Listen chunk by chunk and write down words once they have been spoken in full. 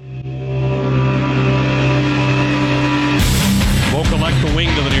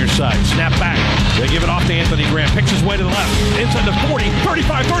snap back. They give it off to Anthony Graham. Picks his way to the left. Inside the 40,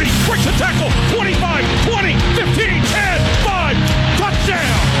 35, 30. Breaks the tackle. 25, 20, 15, 10, 5.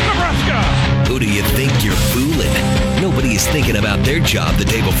 Touchdown, Nebraska. Who do you think you're fooling? Nobody is thinking about their job the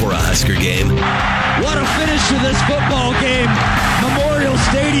day before a Husker game. What a finish to this football game. Memorial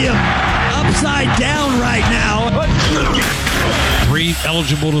Stadium upside down right now. 3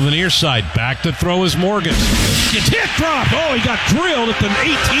 eligible to the near side. Back to throw is Morgan. Gets hit, dropped. Oh, he got drilled at the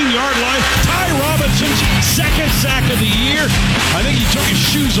 18-yard line. Ty Robinson's second sack of the year. I think he took his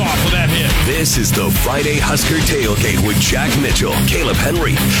shoes off with that hit. This is the Friday Husker Tailgate with Jack Mitchell, Caleb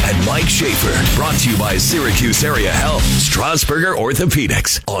Henry, and Mike Schaefer. Brought to you by Syracuse Area Health, Strasburger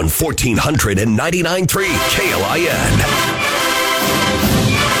Orthopedics on 1499.3 KLIN.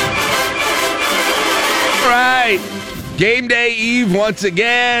 All right. Game day eve once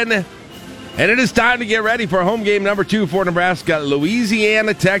again, and it is time to get ready for home game number 2 for Nebraska.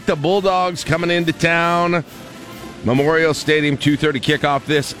 Louisiana Tech, the Bulldogs coming into town. Memorial Stadium, 2:30 kickoff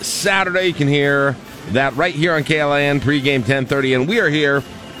this Saturday. You can hear that right here on KLIN, pregame 10:30, and we are here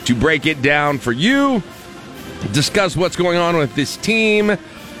to break it down for you, discuss what's going on with this team,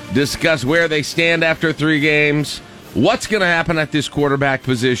 discuss where they stand after 3 games, what's going to happen at this quarterback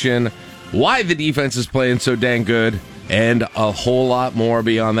position, why the defense is playing so dang good, and a whole lot more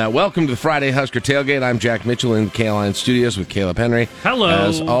beyond that. Welcome to the Friday Husker Tailgate. I'm Jack Mitchell in the KLIN studios with Caleb Henry. Hello.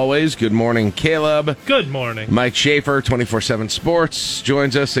 As always, good morning, Caleb. Good morning. Mike Schaefer, 24/7 Sports,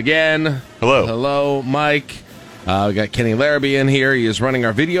 joins us again. Hello. Hello, Mike. We got Kenny Larrabee in here. He is running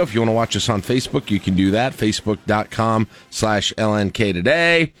our video. If you want to watch us on Facebook, you can do that. Facebook.com/LNK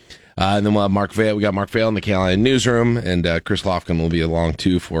today. And then we'll have Mark Vail. We got Mark Vail in the KLIN newsroom, and Chris Lofgren will be along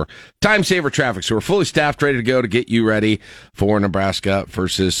too for time saver traffic. So we're fully staffed, ready to go to get you ready for Nebraska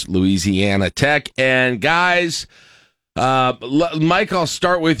versus Louisiana Tech. And guys, Mike, I'll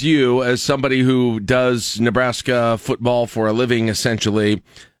start with you as somebody who does Nebraska football for a living, essentially.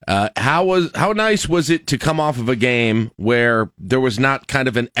 How nice was it to come off of a game where there was not kind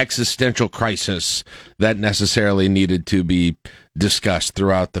of an existential crisis that necessarily needed to be discussed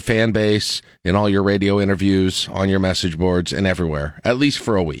throughout the fan base, in all your radio interviews, on your message boards, and everywhere, at least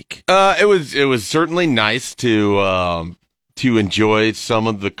for a week? It was certainly nice to enjoy some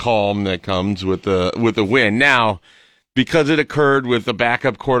of the calm that comes with a win. Now, because it occurred with a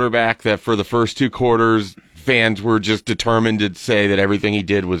backup quarterback that for the first 2 quarters, fans were just determined to say that everything he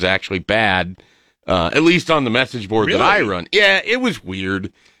did was actually bad, at least on the message board that I run. Yeah, it was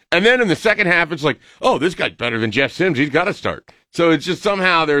weird. And then in the second half, it's like, oh, this guy's better than Jeff Sims. He's got to start. So it's just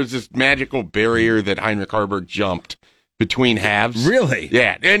somehow there's this magical barrier that Heinrich Harburg jumped between halves. Really?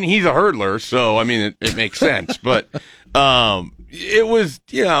 Yeah, and he's a hurdler, so, I mean, it makes sense. But it was,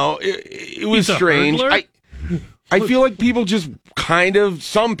 it was strange. I feel like people just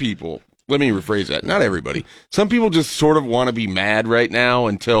some people, let me rephrase that, not everybody. Some people just sort of want to be mad right now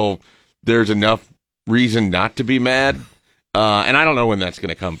until there's enough reason not to be mad. And I don't know when that's going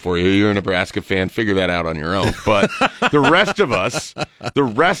to come for you. You're a Nebraska fan. Figure that out on your own. But the rest of us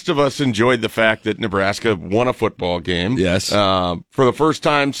enjoyed the fact that Nebraska won a football game. Yes. For the first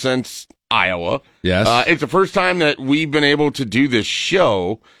time since Iowa. Yes. It's the first time that we've been able to do this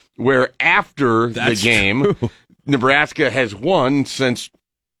show where after the game, Nebraska has won since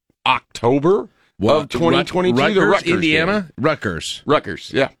October of 2022. Rutgers, Indiana? Game.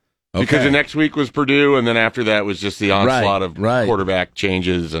 Rutgers, yeah. Okay. Because the next week was Purdue, and then after that was just the onslaught of quarterback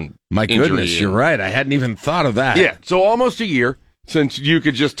changes and my goodness, you're right. I hadn't even thought of that. Yeah, so almost a year since you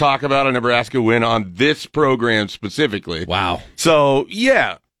could just talk about a Nebraska win on this program specifically. Wow. So,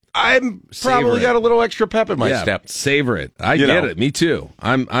 yeah, I'm probably got a little extra pep in my step. Savor it. I get it. Me too.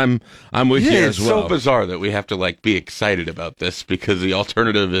 I'm with you as well. It's so bizarre that we have to be excited about this because the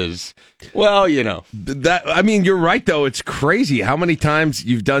alternative is, well, that. I mean, you're right though. It's crazy how many times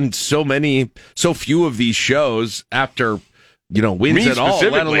you've done so few of these shows after wins at all.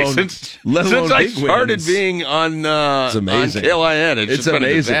 Let alone since I started wins. Being on it's amazing. On KLIN, it's just amazing. Been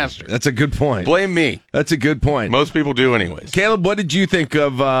a disaster. That's a good point. Blame me. That's a good point. Most people do anyways. Caleb, what did you think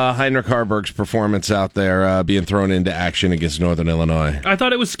of Heinrich Harburg's performance out there being thrown into action against Northern Illinois? I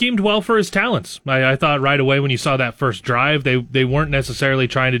thought it was schemed well for his talents. I thought right away when you saw that first drive, they weren't necessarily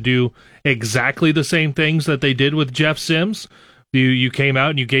trying to do exactly the same things that they did with Jeff Sims. You came out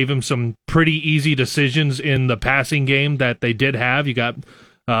and you gave him some pretty easy decisions in the passing game that they did have. You got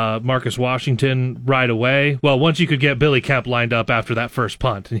Marcus Washington right away. Well, once you could get Billy Kemp lined up after that first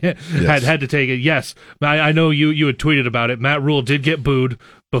punt, had to take it. Yes, I know you had tweeted about it. Matt Rule did get booed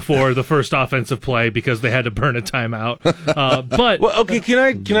before the first offensive play because they had to burn a timeout. But okay,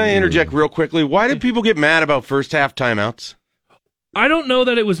 can I interject real quickly? Why did people get mad about first half timeouts? I don't know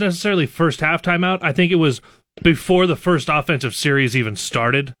that it was necessarily first half timeout. I think it was before the first offensive series even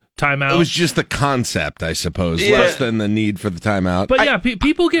started timeout. It was just the concept, I suppose, less than the need for the timeout. But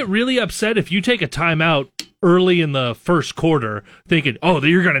people get really upset if you take a timeout early in the first quarter thinking, oh,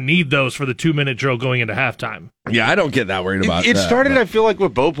 you're going to need those for the 2-minute drill going into halftime. Yeah, I don't get that worried about it. It started, I feel like,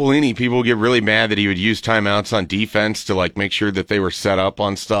 with Bo Pelini. People get really mad that he would use timeouts on defense to like make sure that they were set up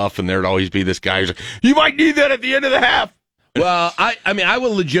on stuff, and there'd always be this guy who's like, you might need that at the end of the half. Well, I mean, I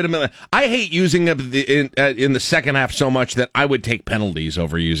will legitimately. I hate using them in the second half so much that I would take penalties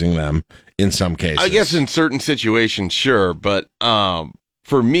over using them in some cases. I guess in certain situations, sure, but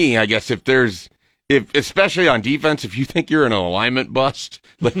for me, I guess if especially on defense, if you think you're in an alignment bust,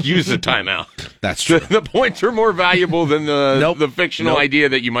 like use the timeout. That's true. The points are more valuable than the fictional idea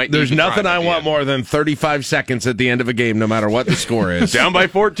that you might. There's nothing I want more than 35 seconds at the end of a game, no matter what the score is. Down by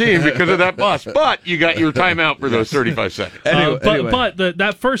 14 because of that bust, but you got your timeout for those 35 seconds. Anyway. But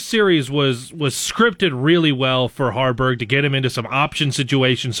that first series was scripted really well for Harburg to get him into some option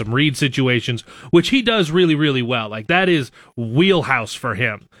situations, some read situations, which he does really, really well. Like that is wheelhouse for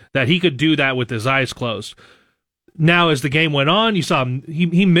him, that he could do that with his eyes closed. Now, as the game went on, you saw him,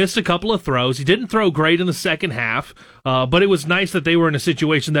 he missed a couple of throws. He didn't throw great in the second half, but it was nice that they were in a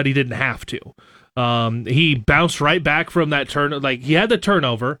situation that he didn't have to. He bounced right back from that turn. Like, he had the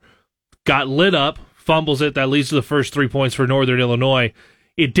turnover, got lit up, fumbles it. That leads to the first 3 points for Northern Illinois.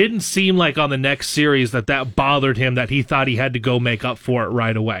 It didn't seem like on the next series that bothered him, that he thought he had to go make up for it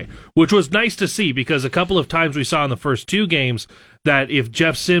right away, which was nice to see, because a couple of times we saw in the first two games that if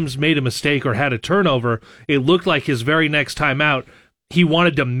Jeff Sims made a mistake or had a turnover, it looked like his very next time out, he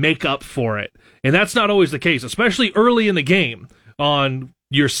wanted to make up for it. And that's not always the case, especially early in the game on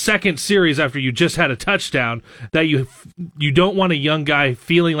your second series after you just had a touchdown, that you don't want a young guy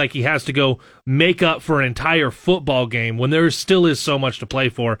feeling like he has to go make up for an entire football game when there still is so much to play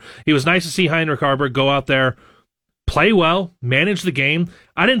for. It was nice to see Heinrich Harburg go out there, play well, manage the game.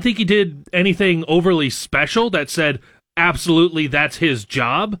 I didn't think he did anything overly special that said, absolutely, that's his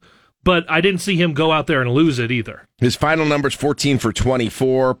job, but I didn't see him go out there and lose it either. His final numbers, 14 for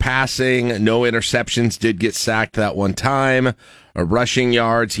 24, passing, no interceptions, did get sacked that one time. Rushing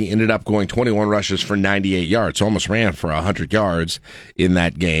yards, he ended up going 21 rushes for 98 yards, so almost ran for 100 yards in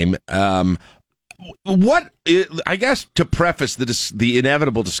that game. I guess to preface the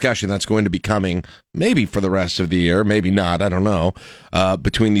inevitable discussion that's going to be coming, maybe for the rest of the year, maybe not, I don't know,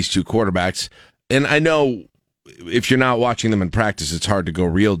 between these two quarterbacks, and I know if you're not watching them in practice, it's hard to go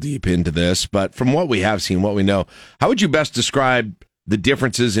real deep into this, but from what we have seen, what we know, how would you best describe the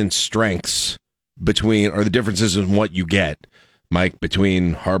differences in strengths between, or the differences in what you get, Mike,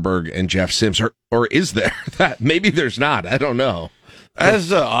 between Harburg and Jeff Sims, or is there that? Maybe there's not. I don't know. As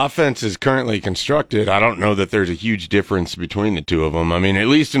the offense is currently constructed, I don't know that there's a huge difference between the two of them. I mean, at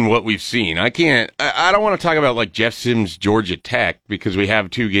least in what we've seen. I don't want to talk about like Jeff Sims, Georgia Tech, because we have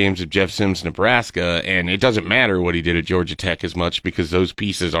 2 games of Jeff Sims, Nebraska, and it doesn't matter what he did at Georgia Tech as much because those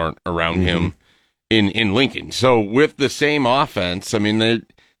pieces aren't around him in Lincoln. So with the same offense, I mean,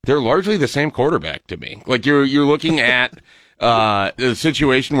 they're largely the same quarterback to me. Like you're looking at the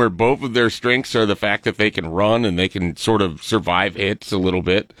situation where both of their strengths are the fact that they can run and they can sort of survive hits a little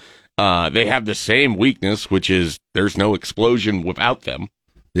bit. They have the same weakness, which is there's no explosion without them.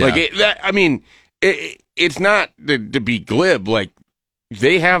 Yeah. Like it's not to be glib. Like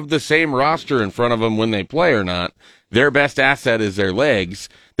they have the same roster in front of them when they play or not. Their best asset is their legs.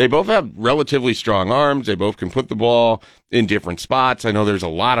 They both have relatively strong arms. They both can put the ball in different spots. I know there's a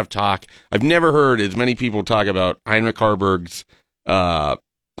lot of talk. I've never heard as many people talk about Heinrich Harburg's high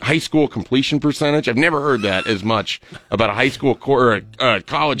school completion percentage. I've never heard that as much about a high school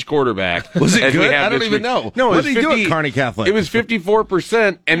college quarterback. Was it good? I don't even know. No, what did he do at Kearney Catholic? It was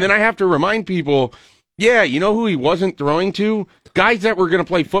 54%. And then I have to remind people, yeah, you know who he wasn't throwing to? Guys that were going to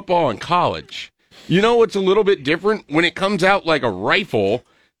play football in college. You know what's a little bit different? When it comes out like a rifle,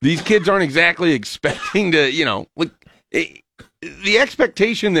 these kids aren't exactly expecting to, the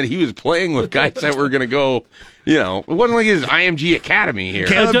expectation that he was playing with guys that were going to go, it wasn't like his IMG Academy here.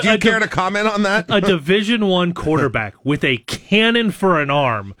 Caleb, do you care to comment on that? A Division I quarterback with a cannon for an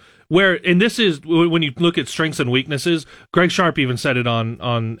arm. And this is, when you look at strengths and weaknesses, Greg Sharp even said it on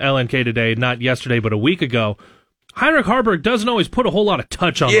LNK today, not yesterday, but a week ago. Heinrich Harburg doesn't always put a whole lot of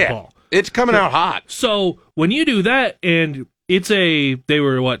touch on the ball. It's coming out hot. So when you do that, and they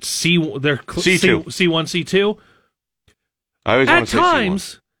were what, C1, C2.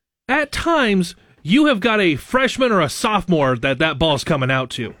 At times, you have got a freshman or a sophomore that ball's coming out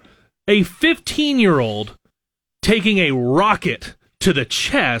to. A 15-year-old taking a rocket to the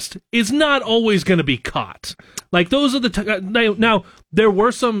chest is not always going to be caught. Like, those are the now there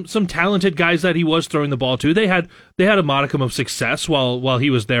were some talented guys that he was throwing the ball to. They had a modicum of success while he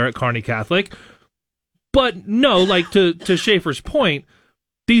was there at Kearney Catholic. But no, like to Schaefer's point,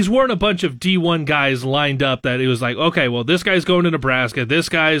 these weren't a bunch of D1 guys lined up that it was like, okay, well, this guy's going to Nebraska, this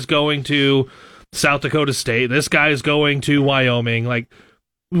guy's going to South Dakota State, this guy's going to Wyoming. Like,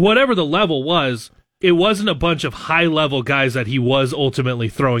 whatever the level was, it wasn't a bunch of high-level guys that he was ultimately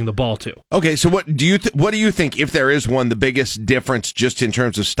throwing the ball to. Okay, so what do you think, if there is one, the biggest difference just in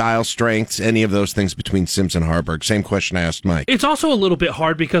terms of style, strengths, any of those things between Sims and Harburg? Same question I asked Mike. It's also a little bit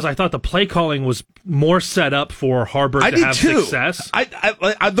hard because I thought the play calling was more set up for Harburg to have success.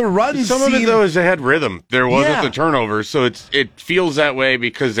 The runs, some of it though is they had rhythm. There wasn't the turnovers, so it feels that way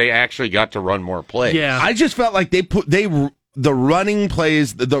because they actually got to run more plays. Yeah, I just felt like the running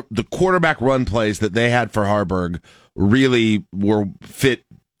plays, the quarterback run plays that they had for Harburg really were fit.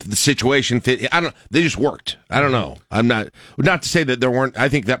 The situation fit. They just worked. I don't know. I'm not to say that there weren't. I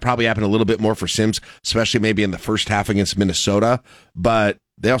think that probably happened a little bit more for Sims, especially maybe in the first half against Minnesota. But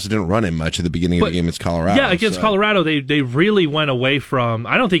they also didn't run him much at the beginning of the game against Colorado. Yeah, against Colorado, they really went away from.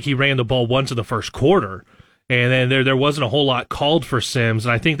 I don't think he ran the ball once in the first quarter, and then there wasn't a whole lot called for Sims,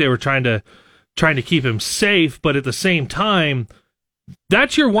 and I think they were trying to keep him safe, but at the same time,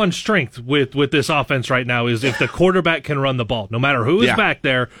 that's your one strength with this offense right now is if the quarterback can run the ball. No matter who is back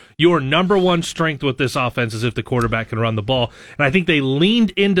there, your number one strength with this offense is if the quarterback can run the ball. And I think they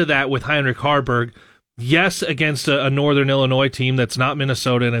leaned into that with Heinrich Harburg. Yes, against a Northern Illinois team that's not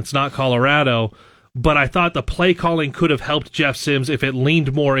Minnesota and it's not Colorado, but I thought the play calling could have helped Jeff Sims if it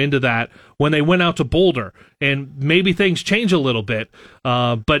leaned more into that when they went out to Boulder. And maybe things change a little bit.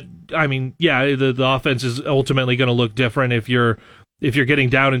 But, I mean, yeah, the offense is ultimately going to look different if you're getting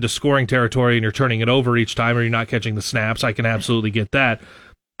down into scoring territory and you're turning it over each time or you're not catching the snaps. I can absolutely get that.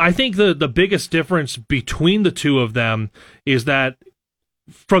 I think the biggest difference between the two of them is that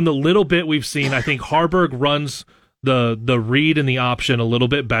from the little bit we've seen, I think Harburg runs the read and the option a little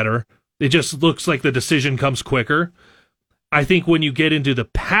bit better. It just looks like the decision comes quicker. I think when you get into the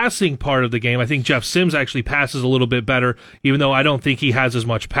passing part of the game, I think Jeff Sims actually passes a little bit better, even though I don't think he has as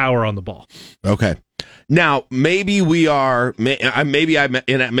much power on the ball. Okay. Now, maybe I'm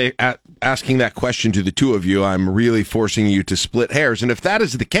asking that question to the two of you. I'm really forcing you to split hairs. And if that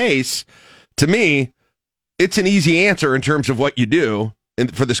is the case, to me, it's an easy answer in terms of what you do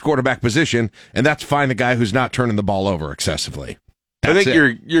for this quarterback position, and that's find the guy who's not turning the ball over excessively. I think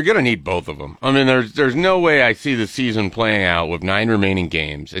you're going to need both of them. I mean, there's no way I see the season playing out with 9 remaining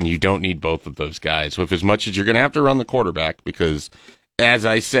games, and you don't need both of those guys with as much as you're going to have to run the quarterback because, as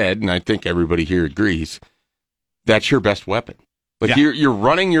I said, and I think everybody here agrees, that's your best weapon. Like you're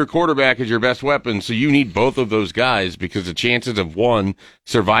running your quarterback as your best weapon, so you need both of those guys because the chances of one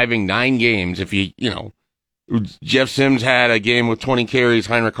surviving 9 games, if Jeff Sims had a game with 20 carries,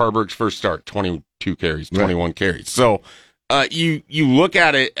 Heinrich Harburg's first start, 22 carries, 21 carries. So, you look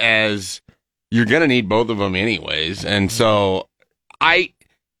at it as you're going to need both of them anyways. And so I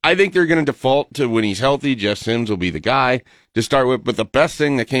think they're going to default to when he's healthy, Jeff Sims will be the guy to start with. But the best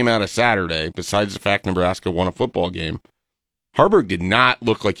thing that came out of Saturday, besides the fact Nebraska won a football game, Harburg did not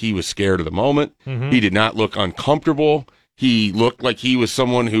look like he was scared of the moment. Mm-hmm. He did not look uncomfortable. He looked like he was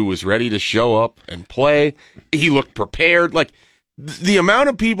someone who was ready to show up and play. He looked prepared. Like the amount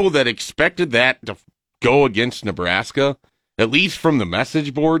of people that expected that to go against Nebraska, at least from the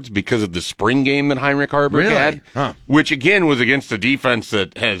message boards, because of the spring game that Heinrich Harburg had, which again was against a defense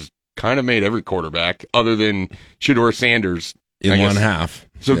that has kind of made every quarterback other than Shedeur Sanders in one half.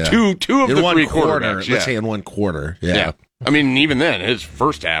 So two of in the 3 quarterbacks. Let's say in 1 quarter. Yeah. I mean, even then, his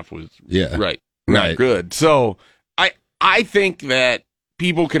first half was not good. So I think that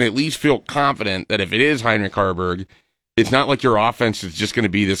people can at least feel confident that if it is Heinrich Harburg, it's not like your offense is just going to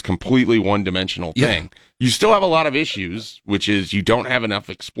be this completely one-dimensional thing. You still have a lot of issues, which is you don't have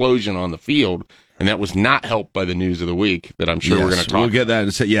enough explosion on the field, and that was not helped by the news of the week that I'm sure we're going to talk about. We'll get that in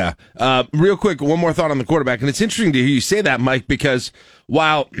a second. Real quick, one more thought on the quarterback, and it's interesting to hear you say that, Mike, because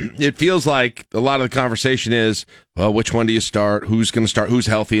while it feels like a lot of the conversation is, well, which one do you start, who's going to start, who's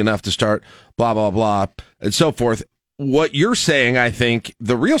healthy enough to start, blah, blah, blah, and so forth, what you're saying, I think,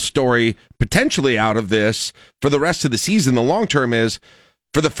 the real story potentially out of this for the rest of the season, the long term is,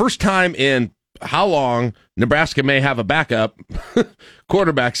 for the first time in how long, Nebraska may have a backup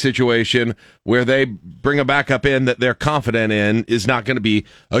quarterback situation where they bring a backup in that they're confident in is not going to be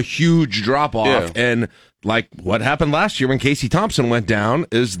a huge drop off. Yeah. And like what happened last year when Casey Thompson went down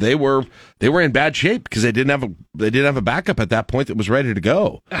is they were in bad shape because they didn't have a backup at that point that was ready to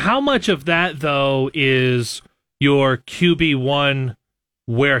go. How much of that though is your QB1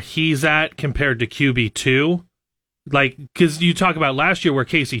 where he's at compared to QB2. Like, because you talk about last year where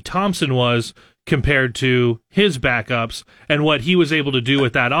Casey Thompson was compared to his backups and what he was able to do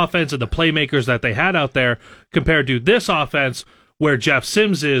with that offense and the playmakers that they had out there compared to this offense where Jeff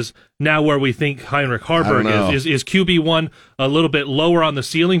Sims is now, where we think Heinrich Harburg is QB1 a little bit lower on the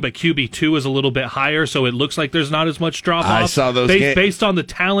ceiling, but QB2 is a little bit higher, so it looks like there's not as much drop-off. I saw those based on the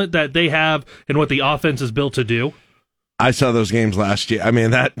talent that they have and what the offense is built to do. I saw those games last year. I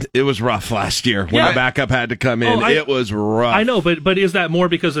mean, it was rough last year when the backup had to come in. It was rough. I know, but is that more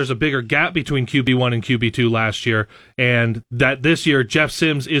because there's a bigger gap between QB1 and QB2 last year, and that this year Jeff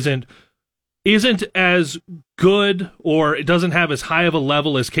Sims isn't as good, or it doesn't have as high of a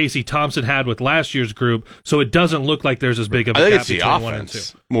level as Casey Thompson had with last year's group, so it doesn't look like there's as big of a gap between offense, 1 and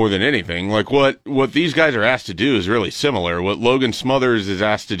 2. more than anything. Like what these guys are asked to do is really similar. What Logan Smothers is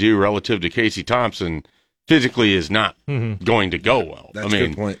asked to do relative to Casey Thompson physically is not going to go well. That's a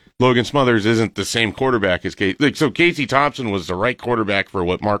good point. Logan Smothers isn't the same quarterback as Casey. So Casey Thompson was the right quarterback for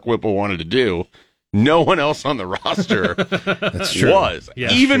what Mark Whipple wanted to do. No one else on the roster That's true. was.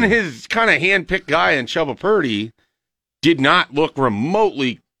 Yeah, even his kind of hand-picked guy in Chubba Purdy did not look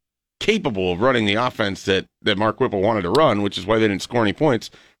remotely capable of running the offense that Mark Whipple wanted to run, which is why they didn't score any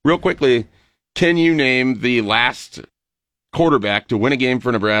points. Real quickly, can you name the last quarterback to win a game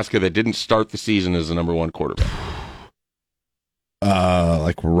for Nebraska that didn't start the season as the number one quarterback?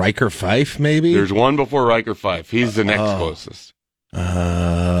 Like Riker Fife, maybe? There's one before Riker Fife. He's the next closest.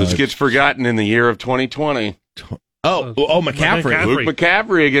 This gets forgotten in the year of 2020. McCaffrey. Luke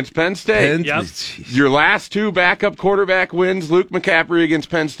McCaffrey against Penn State. Yep. Your last two backup quarterback wins, Luke McCaffrey against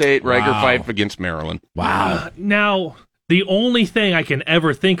Penn State, Riker Fife against Maryland. Wow. Now, the only thing I can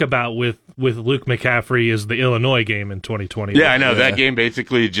ever think about with Luke McCaffrey is the Illinois game in 2020. Yeah, I know. That game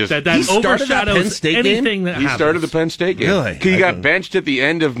basically just... That He started that Penn overshadows State anything game? that He happens. started the Penn State game. Really? He got benched at the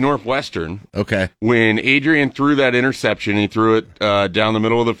end of Northwestern. Okay. When Adrian threw that interception. He threw it down the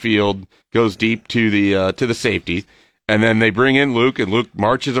middle of the field, goes deep to the safety, and then they bring in Luke, and Luke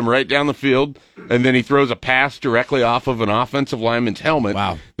marches him right down the field, and then he throws a pass directly off of an offensive lineman's helmet.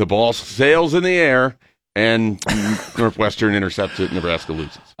 Wow. The ball sails in the air, and Northwestern intercepts it, and Nebraska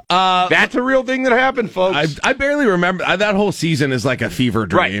loses. That's a real thing that happened, folks. I barely remember. That whole season is like a fever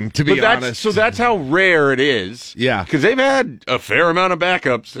dream, to be honest. So that's how rare it is. Yeah. Because they've had a fair amount of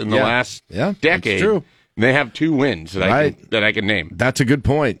backups in the last decade. That's true. And they have 2 wins that I can name. That's a good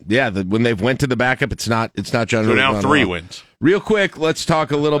point. Yeah, when they've went to the backup, it's not generally. So now 3 wins. Real quick, let's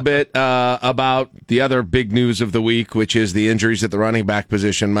talk a little bit about the other big news of the week, which is the injuries at the running back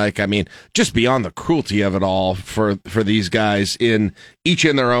position, Mike. I mean, just beyond the cruelty of it all for these guys each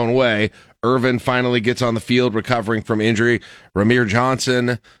in their own way. Irvin finally gets on the field recovering from injury. Ramir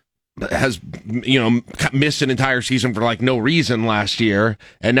Johnson has missed an entire season for like no reason last year,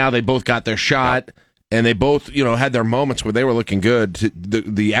 and now they both got their shot. Yeah. And they both, had their moments where they were looking good.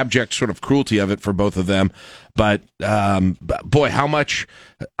 The abject sort of cruelty of it for both of them. But, boy, how much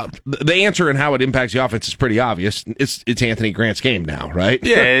the answer and how it impacts the offense is pretty obvious. It's Anthony Grant's game now, right?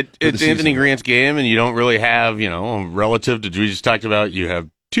 Yeah, it's Anthony Grant's game, and you don't really have, relative to we just talked about, you have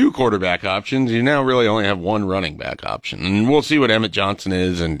 2 quarterback options. You now really only have 1 running back option. And we'll see what Emmett Johnson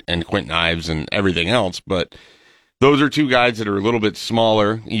is and Quentin Ives and everything else. But those are 2 guys that are a little bit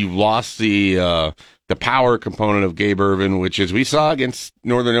smaller. You've lost the power component of Gabe Irvin, which, as we saw against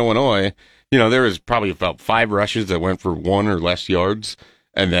Northern Illinois, there was probably about 5 rushes that went for 1 or less yards.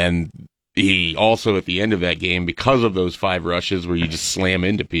 And then he also, at the end of that game, because of those 5 rushes where you just slam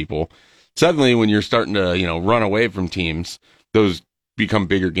into people, suddenly when you're starting to, run away from teams, those become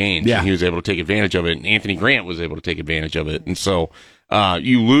bigger gains. Yeah. And he was able to take advantage of it. And Anthony Grant was able to take advantage of it. And so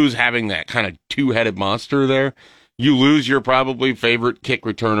you lose having that kind of 2-headed monster there. You lose your probably favorite kick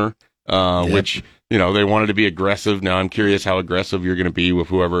returner, which... they wanted to be aggressive. Now I'm curious how aggressive you're going to be with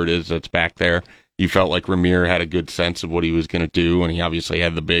whoever it is that's back there. You felt like Ramir had a good sense of what he was going to do, and he obviously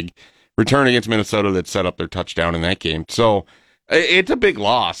had the big return against Minnesota that set up their touchdown in that game. So it's a big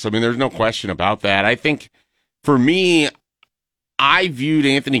loss. I mean, there's no question about that. I think for me, I viewed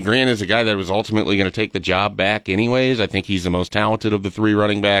Anthony Grant as a guy that was ultimately going to take the job back anyways. I think he's the most talented of the 3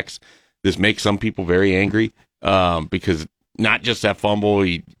 running backs. This makes some people very angry because not just that fumble,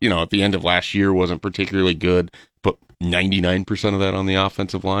 he, at the end of last year wasn't particularly good, but 99% of that on the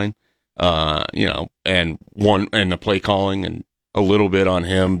offensive line, and the play calling and a little bit on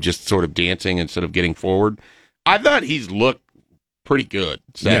him just sort of dancing instead of getting forward. I thought he's looked pretty good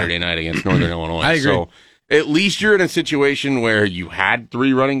Saturday night against Northern Illinois. I agree. So at least you're in a situation where you had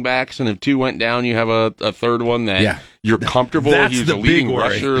 3 running backs, and if 2 went down, you have a third one that You're comfortable. That's He was the a leading big worry.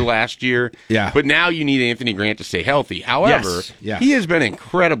 rusher last year. Yeah. But now you need Anthony Grant to stay healthy. However, he has been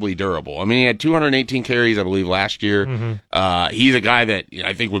incredibly durable. I mean, he had 218 carries, I believe, last year. He's a guy that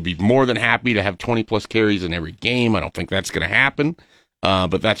I think would be more than happy to have 20-plus carries in every game. I don't think that's going to happen.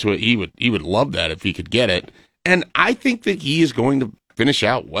 But that's what he would love that if he could get it. And I think that he is going to finish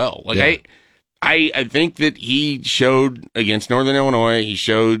out well. I think that he showed against Northern Illinois. He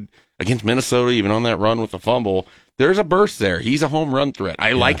showed against Minnesota, even on that run with the fumble. There's a burst there. He's a home run threat.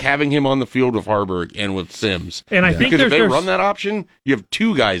 I like having him on the field with Harburg and with Sims. And I think because if they run that option, you have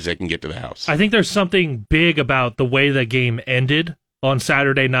two guys that can get to the house. I think there's something big about the way the game ended on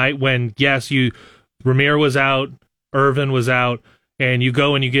Saturday night when, yes, Ramir was out, Irvin was out, and you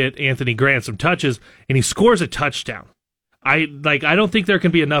go and you get Anthony Grant some touches, and he scores a touchdown. I don't think there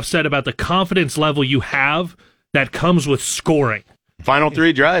can be enough said about the confidence level you have that comes with scoring. Final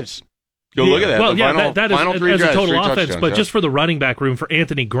 3 drives. Go look at that. Well, that is as drives, a total offense, but just for the running back room for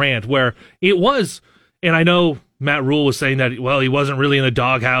Anthony Grant, where it was, and I know Matt Rule was saying that, well, he wasn't really in the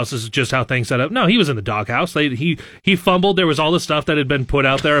doghouse. This is just how things set up. No, he was in the doghouse. He fumbled. There was all the stuff that had been put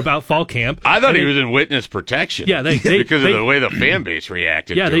out there about fall camp. I thought he was in witness protection. Yeah, because of the way the fan base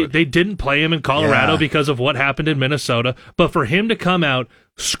reacted. Yeah, they didn't play him in Colorado because of what happened in Minnesota. But for him to come out,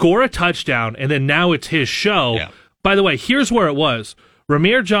 score a touchdown, and then now it's his show. Yeah. By the way, here's where it was.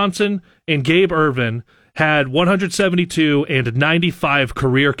 Ramir Johnson and Gabe Irvin had 172 and 95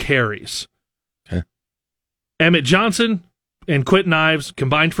 career carries. Okay. Emmett Johnson and Quentin Ives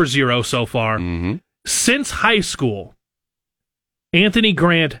combined for 0 so far. Mm-hmm. Since high school, Anthony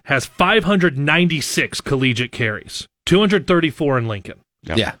Grant has 596 collegiate carries, 234 in Lincoln.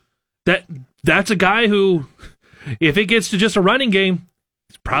 Yeah. That's a guy who, if it gets to just a running game,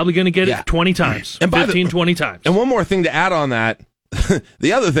 he's probably going to get it 20 times, 20 times. And one more thing to add on that.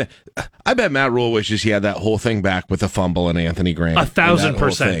 The other thing, I bet Matt Rule wishes he had that whole thing back with a fumble and Anthony Grant.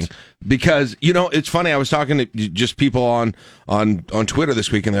 1,000%. Because, it's funny, I was talking to just people on Twitter this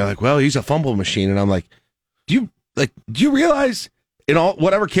week, and they're like, well, he's a fumble machine. And I'm like, do you realize in all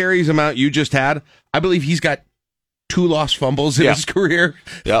whatever carries amount you just had, I believe he's got 2 lost fumbles in his career.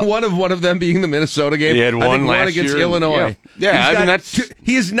 Yep. One of them being the Minnesota game. He had one against Illinois.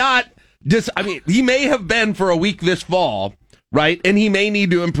 He is not he may have been for a week this fall. Right, and he may need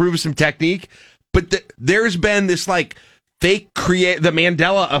to improve some technique, but there's been this fake the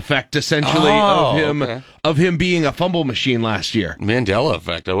Mandela effect essentially of him being a fumble machine last year. Mandela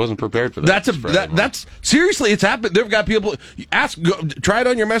effect. I wasn't prepared for that. That's seriously, it's happened. They've got people try it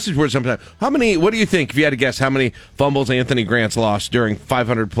on your message board sometime. What do you think if you had to guess how many fumbles Anthony Grant's lost during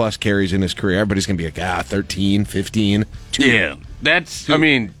 500 plus carries in his career? Everybody's gonna be like 13, 15. 2. Yeah, that's. I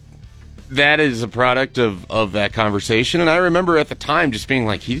mean. That is a product of that conversation, and I remember at the time just being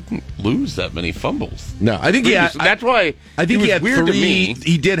like, he didn't lose that many fumbles. No, I think that's why I think it was he had weird 3. To me.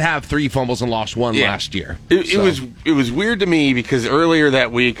 He did have 3 fumbles and lost 1 last year. It was weird to me because earlier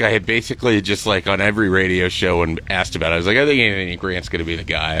that week I had basically just on every radio show and asked about it. I was like, I think Anthony Grant's going to be the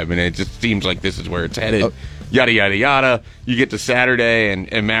guy. I mean, it just seems like this is where it's headed. Yada, yada, yada. You get to Saturday,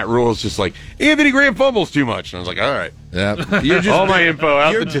 and Matt Rule's just like, Anthony Grant fumbles too much. And I was like, all right. Yeah. You're just, all my info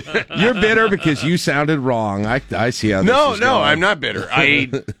out. You're bitter because you sounded wrong. I see how this is going. I'm not bitter.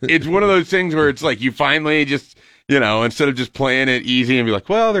 It's one of those things where it's like you finally just, instead of just playing it easy and be like,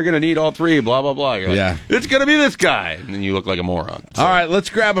 well, they're going to need all 3, blah, blah, blah. You're like, it's going to be this guy. And then you look like a moron. So. All right, let's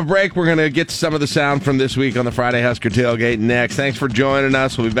grab a break. We're going to get to some of the sound from this week on the Friday Husker Tailgate next. Thanks for joining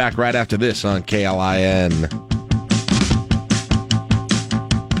us. We'll be back right after this on KLIN.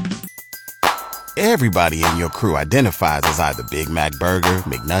 Everybody in your crew identifies as either Big Mac Burger,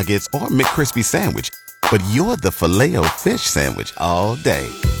 McNuggets, or McCrispy Sandwich. But you're the Filet-O-Fish Sandwich all day.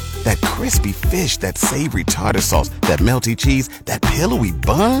 That crispy fish, that savory tartar sauce, that melty cheese, that pillowy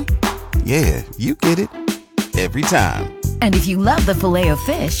bun. Yeah, you get it. Every time. And if you love the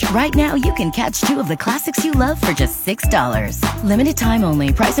Filet-O-Fish, right now you can catch 2 of the classics you love for just $6. Limited time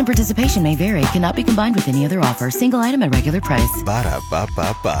only. Price and participation may vary. Cannot be combined with any other offer. Single item at regular price.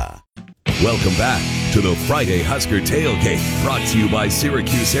 Ba-da-ba-ba-ba. Welcome back to the Friday Husker Tailgate, brought to you by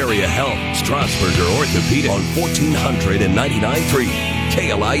Syracuse Area Health, Strasburger Orthopedic on 1499.3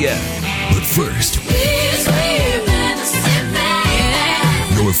 KLIN. But first,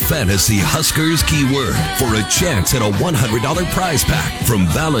 your fantasy Huskers keyword for a chance at a $100 prize pack from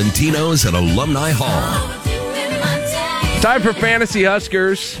Valentino's at Alumni Hall. Time for Fantasy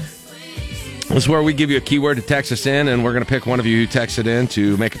Huskers. This is where we give you a keyword to text us in, and we're going to pick one of you who texted in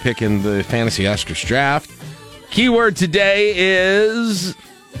to make a pick in the Fantasy Huskers draft. Keyword today is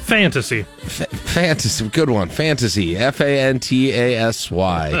Fantasy. Fantasy, good one. Fantasy, Fantasy.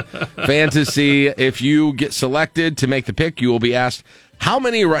 Fantasy. If you get selected to make the pick, you will be asked, how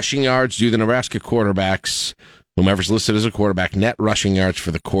many rushing yards do the Nebraska quarterbacks, whomever's listed as a quarterback, net rushing yards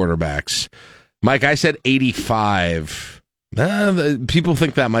for the quarterbacks? Mike, I said 85. People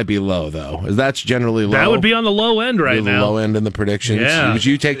think that might be low, though. That's generally low. That would be on the low end right now. The low end in the predictions. Yeah. Would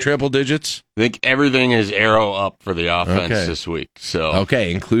you take triple digits? I think everything is arrow up for the offense this week. So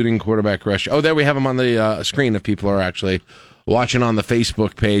okay, including quarterback rush. Oh, there we have them on the screen if people are actually watching on the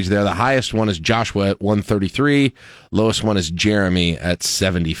Facebook page there. The highest one is Joshua at 133. Lowest one is Jeremy at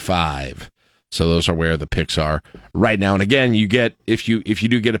 75. So those are where the picks are right now. And again, you get if you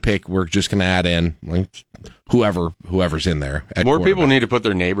do get a pick, we're just going to add in whoever's in there. More people need to put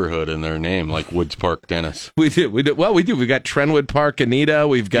their neighborhood in their name, like Woods Park Dennis. We do. Well, we do. We've got Trentwood Park, Anita.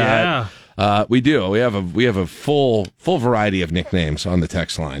 We've got. We do. We have a full variety of nicknames on the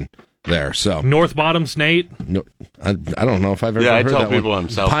text line there. So North Bottoms Nate. No, I don't know if I've ever heard that I tell people one. I'm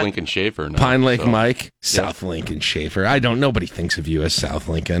South Lincoln Schaefer now. Pine Lake Mike, South Lincoln Schaefer. Nobody thinks of you as South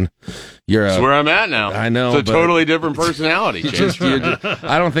Lincoln. That's where I'm at now. I know. It's a totally different personality.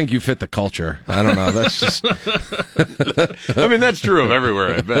 I don't think you fit the culture. I don't know. That's just. I mean, that's true of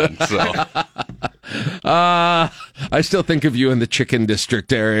everywhere I've been. So. I still think of you in the Chicken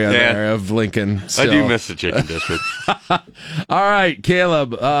District area there of Lincoln. I do miss the Chicken District. All right,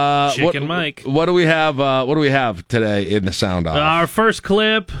 Caleb. Chicken Mike. What do we have? What do we have today in the sound off? Our first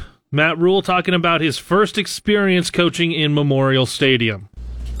clip, Matt Rule talking about his first experience coaching in Memorial Stadium.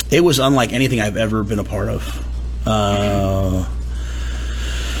 It was unlike anything I've ever been a part of.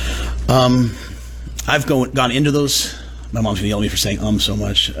 I've gone into those. My mom's gonna yell at me for saying so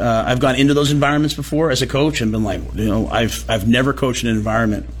much. I've gone into those environments before as a coach and been like, I've never coached in an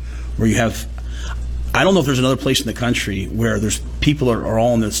environment where you have. I don't know if there's another place in the country where there's people are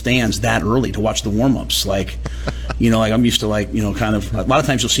all in the stands that early to watch the warm-ups. Like I'm used to kind of a lot of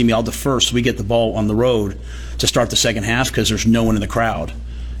times you'll see me. I'll defer so we get the ball on the road to start the second half because there's no one in the crowd.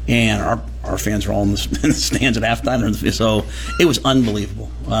 And our fans are all in the stands at halftime. So it was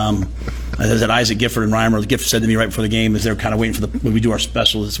unbelievable. As I said, Isaac Gifford and Reimer, Gifford said to me right before the game, as they were kind of waiting for when we do our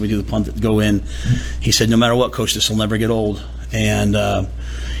specials, we do the punt that go in. He said, no matter what, Coach, this will never get old. And,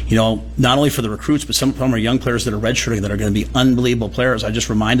 not only for the recruits, but some of them are young players that are redshirting that are going to be unbelievable players. I just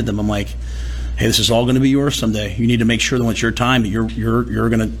reminded them, I'm like, hey, this is all going to be yours someday. You need to make sure that when it's your time, you're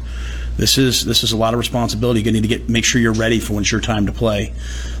going to. This is a lot of responsibility. You need to make sure you're ready for when it's your time to play.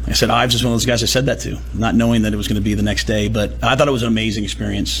 Like I said, Ives is one of those guys I said that to, not knowing that it was going to be the next day. But I thought it was an amazing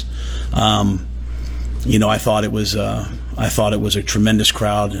experience. I thought it was a tremendous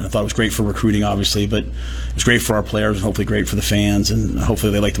crowd, and I thought it was great for recruiting, obviously, but it was great for our players and hopefully great for the fans, and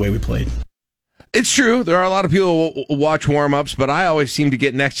hopefully they like the way we played. It's true. There are a lot of people who watch warm-ups, but I always seem to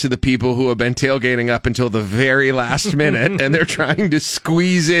get next to the people who have been tailgating up until the very last minute, and they're trying to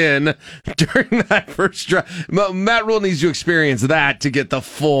squeeze in during that first drive. Matt Rule needs to experience that to get the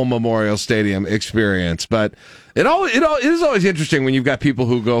full Memorial Stadium experience. But it is always interesting when you've got people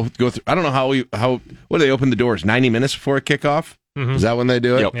who go through. I don't know how do they open the doors? 90 minutes before kickoff? Mm-hmm. Is that when they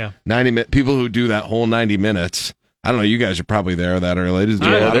do it? Yep. Yeah. 90 people who do that whole 90 minutes. I don't know. You guys are probably there that early. There's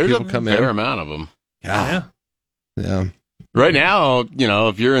a fair amount of them. Yeah. Right now,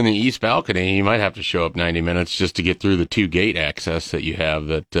 if you're in the east balcony, you might have to show up 90 minutes just to get through the 2 gate access that you have.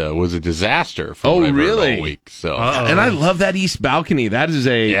 That was a disaster. For what I've heard all week. So, and I love that east balcony. That is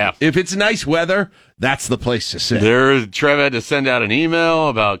if it's nice weather, that's the place to sit. Trev had to send out an email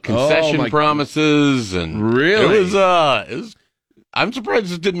about concession promises, and really, it was. I'm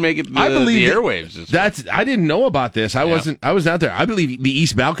surprised it didn't make it the airwaves. I didn't know about this. I was out there. I believe the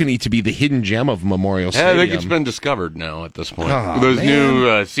east balcony to be the hidden gem of Memorial Stadium. I think it's been discovered now at this point. Those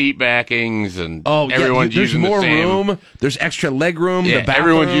new seat backings and everyone's using the same. There's more room. There's extra leg room. Yeah,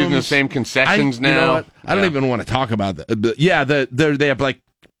 everyone's using the same concessions now. You know what? I don't even want to talk about that. They have like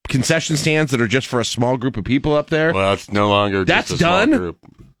concession stands that are just for a small group of people up there. Well, it's no longer just a small group.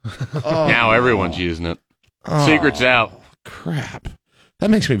 Now everyone's using it. Secret's out. Crap. That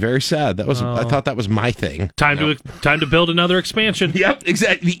makes me very sad. I thought that was my thing. Time to build another expansion. Yep,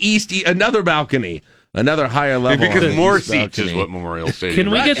 exactly. The east, another balcony, another higher level. Because more seats is what Memorial Stadium.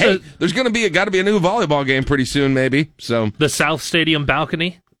 Can we get there's going to got to be a new volleyball game pretty soon, maybe. So the South Stadium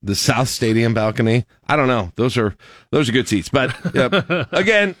balcony. The South Stadium balcony. I don't know. Those are good seats. But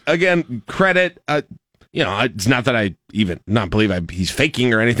again, credit. It's not that I even not believe he's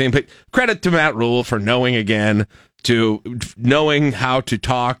faking or anything, but credit to Matt Rule for knowing how to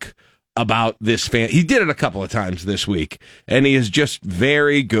talk about this fan. He did it a couple of times this week, and he is just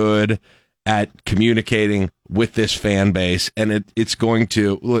very good at communicating with this fan base, and it's going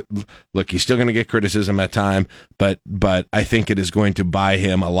to look. He's still going to get criticism at time, but I think it is going to buy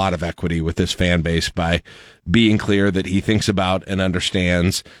him a lot of equity with this fan base by being clear that he thinks about and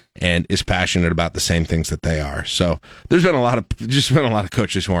understands and is passionate about the same things that they are. So there's been a lot of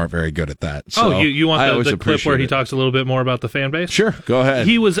coaches who aren't very good at that. So you want the clip where he talks a little bit more about the fan base? Sure, go ahead.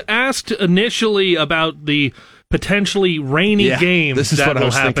 He was asked initially about the potentially rainy game that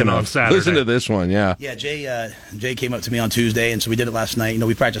will happen on Saturday. Listen to this one, yeah. Yeah, Jay came up to me on Tuesday, and so we did it last night.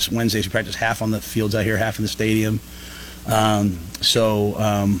 We practice Wednesdays. We practice half on the fields out here, half in the stadium.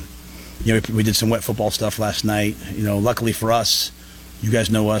 We did some wet football stuff last night. Luckily for us, you guys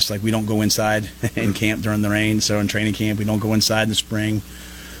know us, like we don't go inside in camp during the rain. So in training camp, we don't go inside in the spring.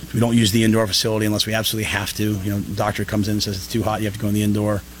 We don't use the indoor facility unless we absolutely have to. The doctor comes in and says it's too hot, you have to go in the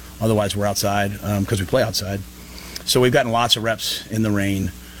indoor. Otherwise, we're outside because we play outside. So we've gotten lots of reps in the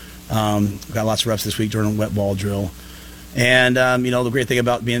rain. Got lots of reps this week during a wet ball drill. And, the great thing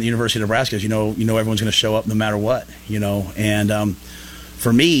about being at the University of Nebraska is, everyone's going to show up no matter what, And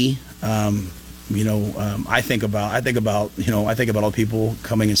for me, I think about all the people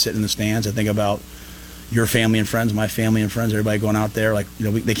coming and sitting in the stands. I think about your family and friends, my family and friends, everybody going out there.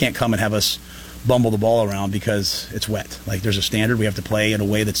 They can't come and have us bumble the ball around because it's wet. There's a standard. We have to play in a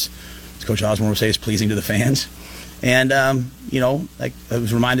way that's, as Coach Osborne would say, is pleasing to the fans. And, it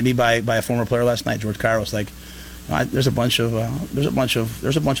was reminded me by a former player last night, George Kairos, there's a bunch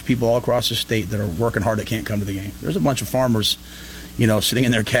of people all across the state that are working hard that can't come to the game. There's a bunch of farmers, sitting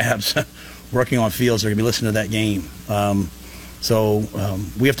in their cabs, working on fields. They're going to be listening to that game. So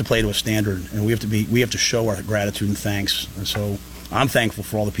we have to play to a standard, and we have to show our gratitude and thanks. And so I'm thankful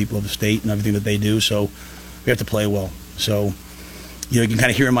for all the people of the state and everything that they do. So we have to play well. So you can kind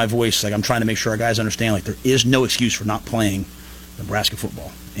of hear in my voice, I'm trying to make sure our guys understand, there is no excuse for not playing Nebraska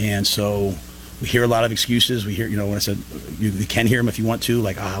football. And so we hear a lot of excuses. We hear, when I said you can hear them if you want to,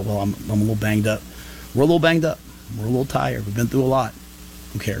 I'm a little banged up. We're a little banged up. We're a little tired. We've been through a lot.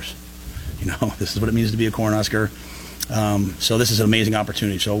 Who cares? This is what it means to be a Cornhusker. So this is an amazing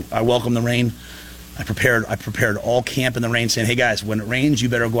opportunity. So I welcome the rain. I prepared all camp in the rain, saying, hey guys, when it rains, you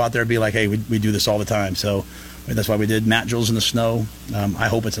better go out there and be like, hey, we do this all the time. So that's why we did mat drills in the snow. I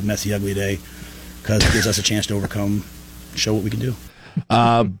hope it's a messy, ugly day because it gives us a chance to show what we can do.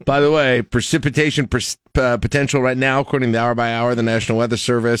 By the way, precipitation potential right now, according to the Hour by Hour, the National Weather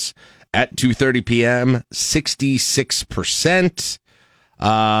Service, at 2:30 p.m., 66%.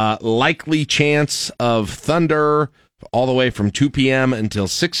 Likely chance of thunder all the way from 2 p.m. until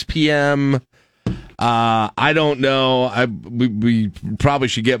 6 p.m. I don't know. We probably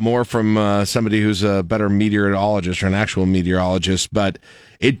should get more from somebody who's a better meteorologist or an actual meteorologist, but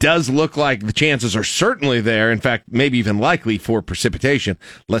it does look like the chances are certainly there. In fact, maybe even likely for precipitation.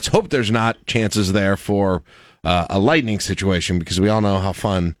 Let's hope there's not chances there for a lightning situation, because we all know how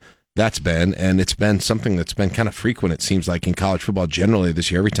fun that's been, and it's been something that's been kind of frequent, it seems like, in college football generally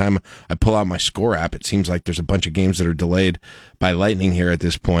this year. Every time I pull out my score app, it seems like there's a bunch of games that are delayed by lightning here at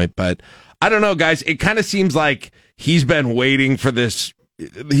this point. But I don't know, guys. It kind of seems like he's been waiting for this.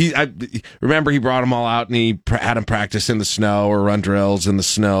 Remember he brought them all out and he had them practice in the snow or run drills in the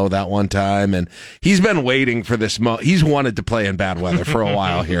snow that one time, and he's been waiting for this. He's wanted to play in bad weather for a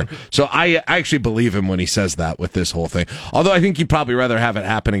while here, so I actually believe him when he says that with this whole thing. Although I think he'd probably rather have it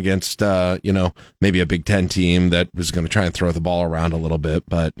happen against maybe a Big Ten team that was going to try and throw the ball around a little bit,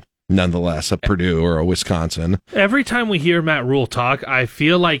 but nonetheless, a Purdue or a Wisconsin. Every time we hear Matt Rule talk, I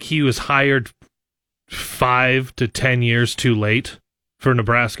feel like he was hired 5 to 10 years too late for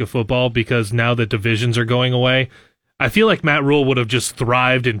Nebraska football, because now that divisions are going away, I feel like Matt Rule would have just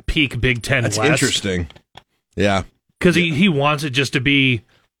thrived in peak Big Ten West. That's interesting. Yeah. Because he wants it just to be,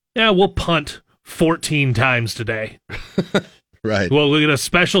 we'll punt 14 times today. Right. Well, we'll get a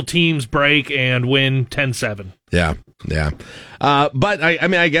special teams break and win 10-7. Yeah. But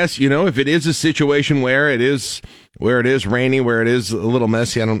I guess, if it is a situation where it is rainy, where it is a little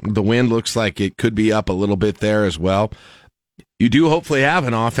messy, the wind looks like it could be up a little bit there as well. You do hopefully have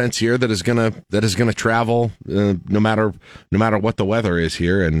an offense here that is gonna travel no matter what the weather is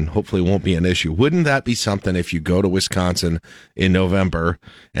here, and hopefully won't be an issue. Wouldn't that be something if you go to Wisconsin in November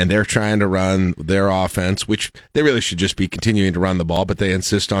and they're trying to run their offense, which they really should just be continuing to run the ball, but they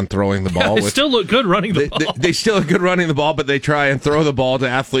insist on throwing the ball. They still look good running the ball. They still look good running the ball, but they try and throw the ball to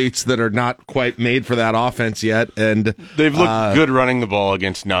athletes that are not quite made for that offense yet. And they've looked good running the ball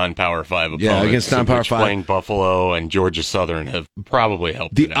against non-Power 5 opponents. Yeah, against non-Power 5, playing Buffalo and Georgia Southern have probably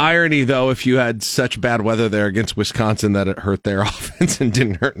helped. The irony, though, if you had such bad weather there against Wisconsin that it hurt their offense and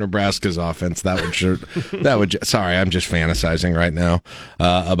didn't hurt Nebraska's offense, sorry, I'm just fantasizing right now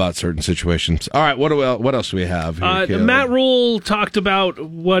about certain situations. All right, what else do we have here, Matt Rule talked about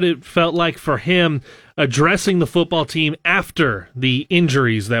what it felt like for him addressing the football team after the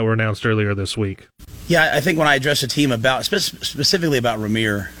injuries that were announced earlier this week. Yeah, I think when I addressed the team about specifically about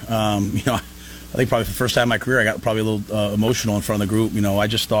Rahmir, I think probably for the first time in my career, I got probably a little emotional in front of the group. I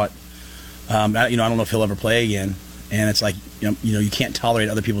just thought, I don't know if he'll ever play again. And it's like, you can't tolerate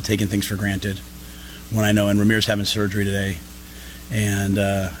other people taking things for granted. When I know, and Rahmir's having surgery today, and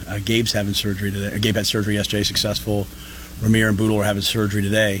Gabe's having surgery today. Gabe had surgery yesterday, successful. Rahmir and Boodle are having surgery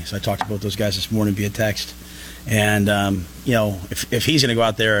today. So I talked to both those guys this morning via text. And, if he's going to go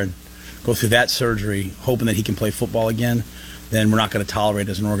out there and go through that surgery, hoping that he can play football again, then we're not going to tolerate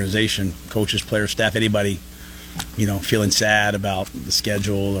as an organization, coaches, players, staff, anybody, feeling sad about the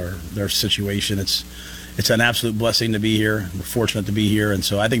schedule or their situation. It's an absolute blessing to be here. We're fortunate to be here, and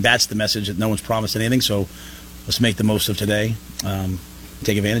so I think that's the message, that no one's promised anything. So let's make the most of today,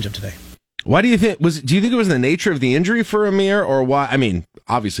 take advantage of today. Why do you think do you think it was the nature of the injury for Rahmir, or why? I mean,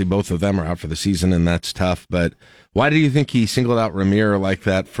 obviously both of them are out for the season, and that's tough. But why do you think he singled out Rahmir like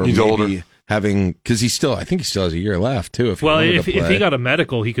that for? He's older. Because I think he still has a year left too. If he got a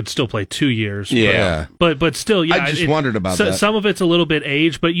medical, he could still play 2 years. Yeah, but still, yeah. I just wondered about that. Some of it's a little bit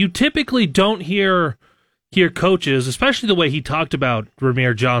age, but you typically don't hear coaches, especially the way he talked about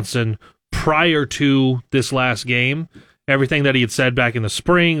Rahmir Johnson prior to this last game. Everything that he had said back in the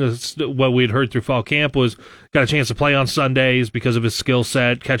spring, what we had heard through fall camp, was got a chance to play on Sundays because of his skill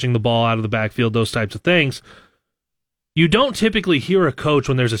set, catching the ball out of the backfield, those types of things. You don't typically hear a coach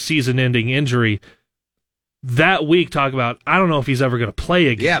when there's a season-ending injury that week talk about, I don't know if he's ever going to play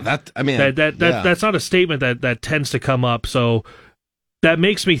again. Yeah, that's not a statement that tends to come up. So that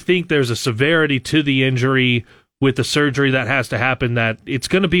makes me think there's a severity to the injury with the surgery that has to happen, that it's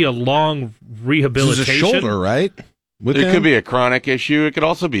going to be a long rehabilitation. This is a shoulder, right? It could be a chronic issue. It could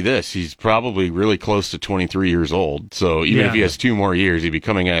also be this. He's probably really close to 23 years old. So even if he has 2 more years, he'd be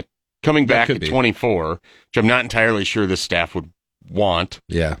coming back at 24, which I'm not entirely sure this staff would want.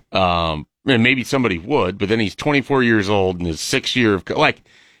 Yeah. And maybe somebody would, but then he's 24 years old in his 6th year of,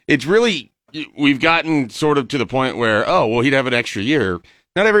 it's really, we've gotten sort of to the point where, he'd have an extra year.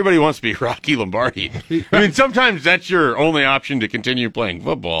 Not everybody wants to be Rocky Lombardi. I mean, sometimes that's your only option to continue playing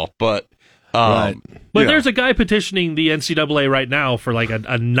football, but, right. But there's a guy petitioning the NCAA right now for like a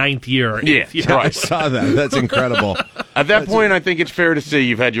 9th year. Or 8th year. I saw that. That's incredible. At that point, I think it's fair to say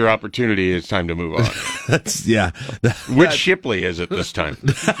you've had your opportunity. It's time to move on. Which Shipley is it this time?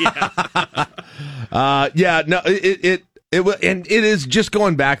 And it is just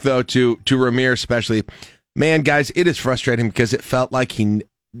going back though to Rahmir especially. Man, guys, it is frustrating because it felt like you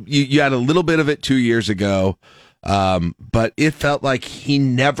had a little bit of it 2 years ago. But it felt like he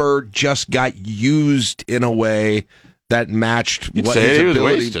never just got used in a way that matched You'd what say his he was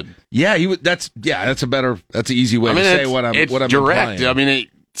ability. wasted. Yeah, that's an easy way to say what I'm direct. implying. I mean,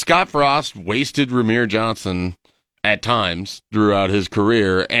 Scott Frost wasted Rahmir Johnson at times throughout his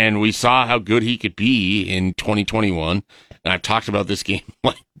career, and we saw how good he could be in 2021. And I've talked about this game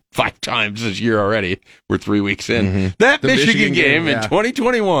like 5 times this year already. We're 3 weeks in. Mm-hmm. That Michigan game in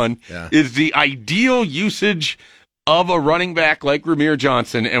 2021 Yeah. is the ideal usage of a running back like Rahmir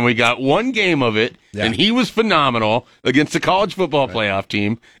Johnson, and we got 1 game of it, and he was phenomenal against the college football playoff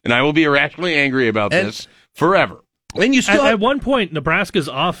team, and I will be irrationally angry about this forever. And you still at one point, Nebraska's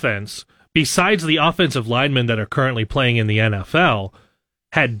offense, besides the offensive linemen that are currently playing in the NFL,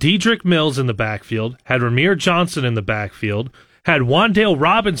 had Dedrick Mills in the backfield, had Rahmir Johnson in the backfield, had Wan'Dale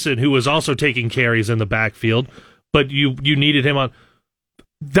Robinson, who was also taking carries in the backfield, but you needed him on.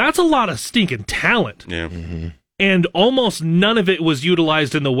 That's a lot of stinking talent. Yeah. Mm-hmm. And almost none of it was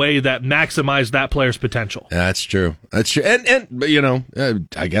utilized in the way that maximized that player's potential. That's true. That's true. And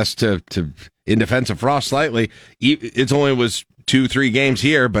I guess to in defense of Frost slightly, it's only was 2-3 games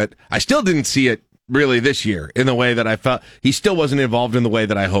here, but I still didn't see it really this year in the way that I felt. He still wasn't involved in the way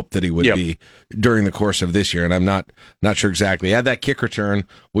that I hoped that he would be during the course of this year, and I'm not sure exactly. He had that kick return,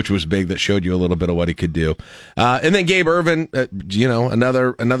 which was big, that showed you a little bit of what he could do. And then Gabe Ervin,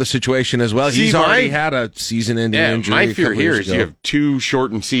 another situation as well. He's already had a season-ending injury. My fear here is you have 2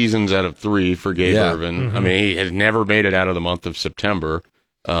 shortened seasons out of 3 for Gabe Ervin. Mm-hmm. I mean, he has never made it out of the month of September.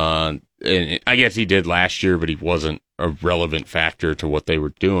 And I guess he did last year, but he wasn't a relevant factor to what they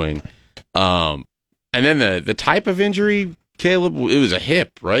were doing. And then the type of injury, Caleb, it was a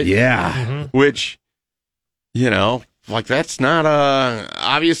hip, right? Yeah. Mm-hmm. Which, like that's not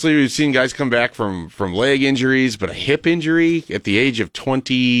obviously we've seen guys come back from leg injuries, but a hip injury at the age of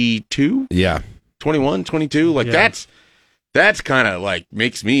 22? Yeah. 21, 22, like that's kind of like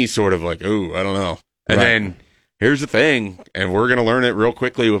makes me sort of like, oh, I don't know. And then here's the thing, and we're going to learn it real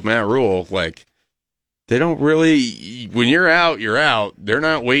quickly with Matt Rule, like they don't really, when you're out, you're out. They're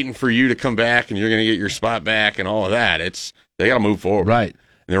not waiting for you to come back and you're going to get your spot back and all of that. They got to move forward. Right.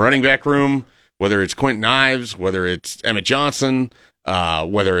 In the running back room, whether it's Quentin Ives, whether it's Emmett Johnson,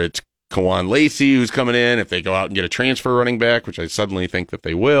 whether it's Kawan Lacey who's coming in, if they go out and get a transfer running back, which I suddenly think that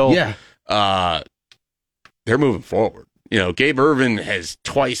they will. Yeah. They're moving forward. You know, Gabe Irvin has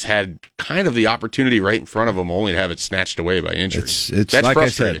twice had kind of the opportunity right in front of him, only to have it snatched away by injury. It's That's like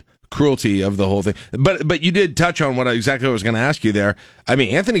frustrating. I said, cruelty of the whole thing. But you did touch on exactly what I was going to ask you there. I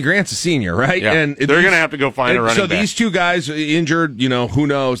mean, Anthony Grant's a senior, right? Yeah. And they're going to have to go find a running back. So back. these two guys injured, who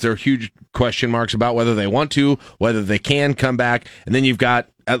knows? There are huge question marks about whether they want to, whether they can come back. And then you've got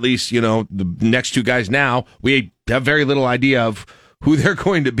at least, the next two guys now. We have very little idea of who they're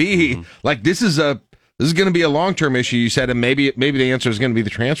going to be. Mm-hmm. Like, this is going to be a long-term issue, you said, and maybe the answer is going to be the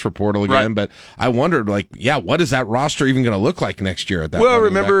transfer portal again. Right. But I wondered, what is that roster even going to look like next year at that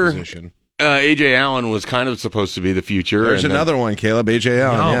position? A.J. Allen was kind of supposed to be the future. There's another one, Caleb, A.J.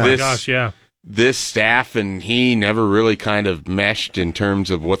 Allen. Oh, my gosh, yeah. This staff and he never really kind of meshed in terms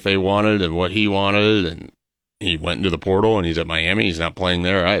of what they wanted and what he wanted, and he went into the portal, and he's at Miami. He's not playing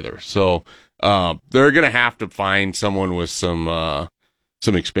there either. So they're going to have to find someone with some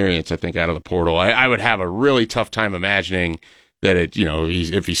experience, I think, out of the portal. I would have a really tough time imagining that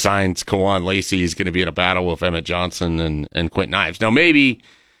if he signs Kawan Lacey, he's going to be in a battle with Emmett Johnson and Quentin Ives. Now, maybe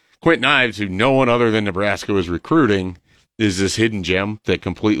Quentin Ives, who no one other than Nebraska was recruiting, is this hidden gem that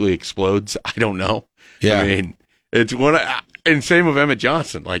completely explodes. I don't know. Yeah. I mean, it's and same with Emmett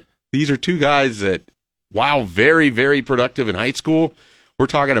Johnson. Like, these are two guys that, while very, very productive in high school, we're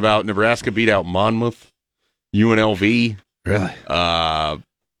talking about Nebraska beat out Monmouth, UNLV. Really?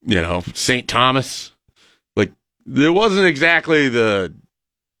 St. Thomas. Like, there wasn't exactly the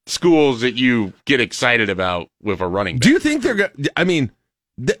schools that you get excited about with a running back. Do you think they're going to, I mean,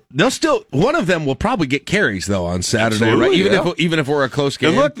 they'll still, one of them will probably get carries, though, on Saturday, Absolutely, right? Even if we're a close game.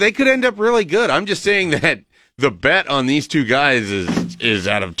 And look, they could end up really good. I'm just saying that the bet on these two guys is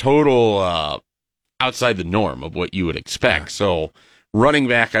out of total outside the norm of what you would expect. So running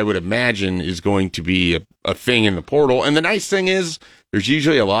back, I would imagine, is going to be a thing in the portal. And the nice thing is there's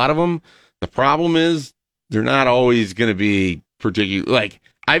usually a lot of them. The problem is they're not always going to be particular. Like,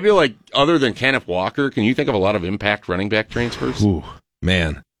 I feel like other than Kenneth Walker, can you think of a lot of impact running back transfers? Ooh,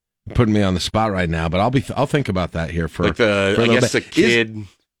 man, putting me on the spot right now, but I'll think about that here for the kid.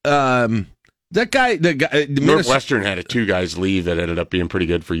 That guy, Northwestern had two guys leave that ended up being pretty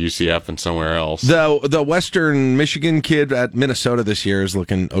good for UCF and somewhere else. The Western Michigan kid at Minnesota this year is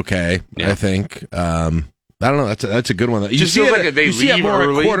looking okay. Yeah. I think. I don't know. That's a good one. You see it more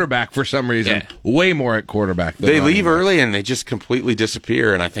early. At quarterback for some reason. Yeah. Way more at quarterback. They leave early and they just completely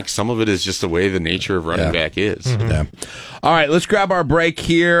disappear. And I think some of it is just the way the nature of running back is. Mm-hmm. Yeah. All right, let's grab our break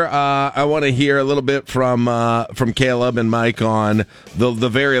here. I want to hear a little bit from Caleb and Mike on the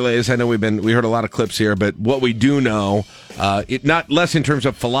very latest. I know we heard a lot of clips here, but what we do know, not less in terms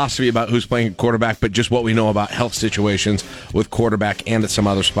of philosophy about who's playing quarterback, but just what we know about health situations with quarterback and at some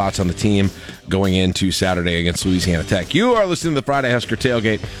other spots on the team going into Saturday against Louisiana Tech. You are listening to the Friday Husker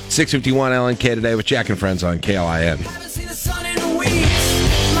Tailgate, 651 LNK today with Jack and Friends on KLIN.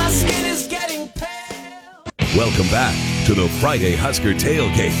 Welcome back to the Friday Husker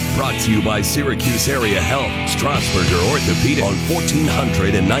Tailgate, brought to you by Syracuse Area Health, Strasburger Orthopedic on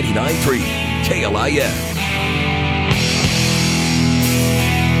 1499.3 KLIN.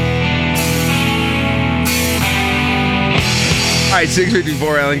 All right,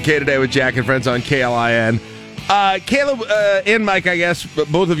 654 LNK today with Jack and Friends on KLIN. Caleb and Mike, I guess,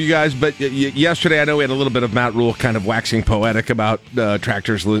 both of you guys, but yesterday I know we had a little bit of Matt Rule kind of waxing poetic about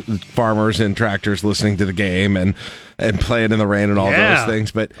farmers and tractors listening to the game and playing in the rain and all those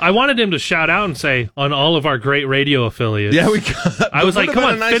things. But I wanted him to shout out and say, on all of our great radio affiliates. Yeah, I was like, come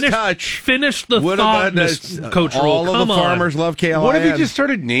on, finish the thought, Coach Rule. All of the farmers love KLIN. What if he just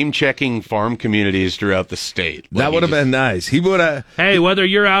started name-checking farm communities throughout the state? That would have been nice. He would have. Hey, whether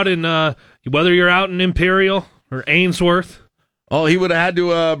you're out in Imperial or Ainsworth Oh, he would have had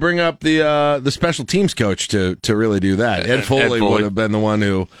to bring up the special teams coach to really do that. Ed Foley would have been the one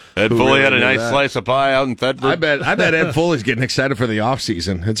who. Ed Foley had a nice slice of pie out in Thetford. I bet Ed Foley's getting excited for the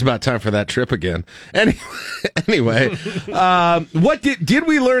offseason. It's about time for that trip again. Anyway, what did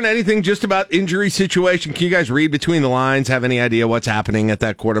we learn anything just about injury situation? Can you guys read between the lines? Have any idea what's happening at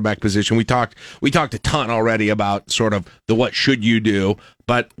that quarterback position? We talked a ton already about sort of the what should you do.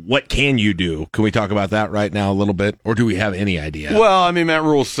 But what can you do? Can we talk about that right now a little bit? Or do we have any idea? Well, I mean, Matt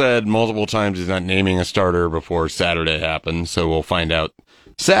Rule said multiple times he's not naming a starter before Saturday happens, so we'll find out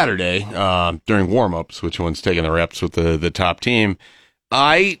Saturday during warm-ups which one's taking the reps with the top team.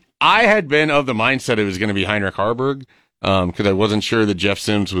 I had been of the mindset it was going to be Heinrich Haarberg because I wasn't sure that Jeff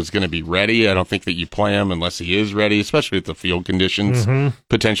Sims was going to be ready. I don't think that you play him unless he is ready, especially with the field conditions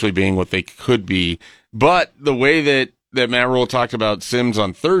potentially being what they could be. But the way that Matt Rule talked about Sims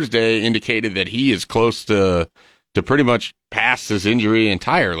on Thursday indicated that he is close to pretty much past his injury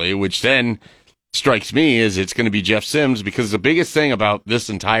entirely, which then strikes me as it's going to be Jeff Sims, because the biggest thing about this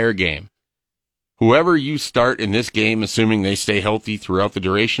entire game, whoever you start in this game, assuming they stay healthy throughout the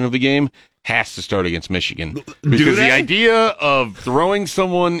duration of the game, has to start against Michigan. Because the idea of throwing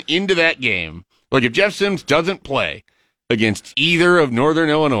someone into that game, like if Jeff Sims doesn't play against either of Northern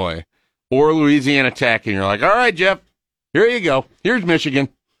Illinois or Louisiana Tech, and you're like, all right, Jeff, here you go. Here's Michigan.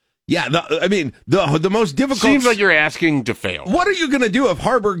 Yeah, the most difficult. Seems like you're asking to fail. What are you going to do if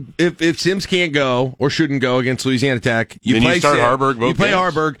Haarberg, if Sims can't go or shouldn't go against Louisiana Tech? You start Haarberg. You play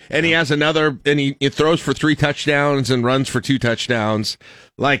Haarberg, and he has another, and he throws for 3 touchdowns and runs for 2 touchdowns.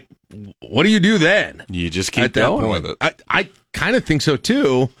 Like, what do you do then? You just keep going with it. I kind of think so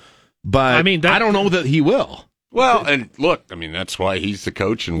too, but I mean, I don't know that he will. Well, and look, I mean, that's why he's the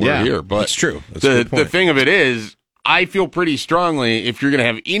coach and we're here. But that's true. The thing of it is, I feel pretty strongly if you're going to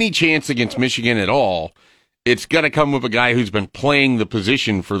have any chance against Michigan at all, it's got to come with a guy who's been playing the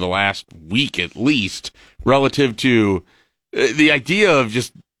position for the last week at least, relative to the idea of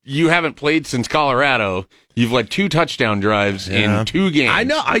just you haven't played since Colorado. You've led 2 touchdown drives in 2 games. I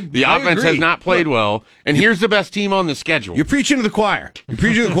know. The offense has not played well, and here's the best team on the schedule. You're preaching to the choir. You're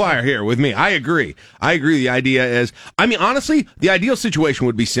preaching to the choir here with me. I agree. The idea is, I mean, honestly, the ideal situation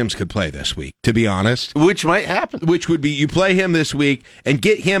would be Sims could play this week, to be honest. Which might happen. Which would be you play him this week and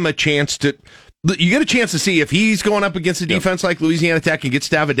get him a chance to... You get a chance to see if he's going up against a defense like Louisiana Tech and gets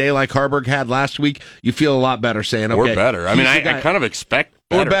to have a day like Harburg had last week, you feel a lot better saying, okay. Or better. I mean, I kind of expect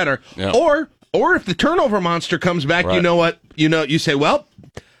better. Or better. Yeah. Or if the turnover monster comes back, right. You know what? You say, well,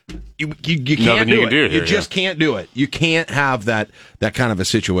 you can't do it. You just can't do it. You can't have that kind of a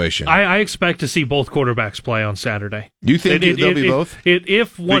situation. I expect to see both quarterbacks play on Saturday. You think they'll be both?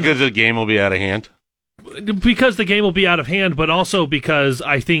 Because the game will be out of hand? Because the game will be out of hand, but also because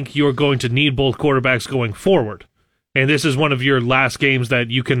I think you're going to need both quarterbacks going forward. And this is one of your last games that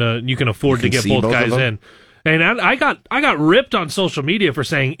you can afford to get both guys in. And I got ripped on social media for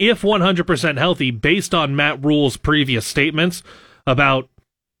saying if 100% healthy, based on Matt Rule's previous statements about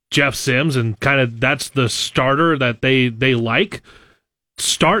Jeff Sims, and kind of that's the starter that they like.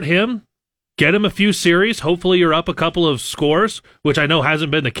 Start him, get him a few series. Hopefully you're up a couple of scores, which I know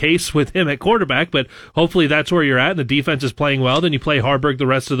hasn't been the case with him at quarterback, but hopefully that's where you're at and the defense is playing well. Then you play Haarberg the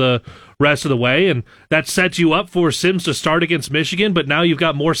rest of the way, and that sets you up for Sims to start against Michigan, but now you've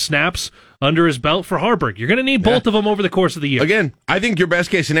got more snaps under his belt for Haarberg. You're going to need both of them over the course of the year. Again, I think your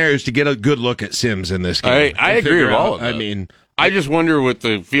best case scenario is to get a good look at Sims in this game. I agree with all of that. I mean, I just wonder with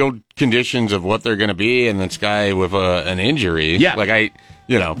the field conditions of what they're going to be, and this guy with an injury. Yeah,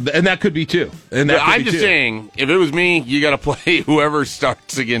 and that could be too. And I'm just saying, if it was me, you got to play whoever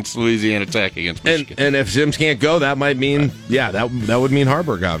starts against Louisiana Tech against Michigan. And if Sims can't go, that might mean that would mean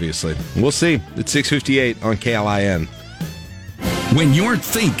Haarberg. Obviously, we'll see. It's 6:58 on KLIN. When you're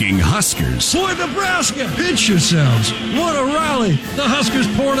thinking Huskers. Boy, Nebraska, pinch yourselves. What a rally. The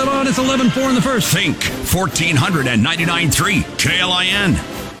Huskers poured it on. It's 11-4 in the first. Think 1499.3 KLIN.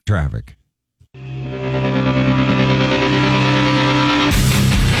 Traffic.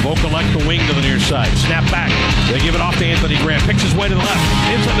 Both collect the wing to the near side. Snap back. They give it off to Anthony Graham. Picks his way to the left.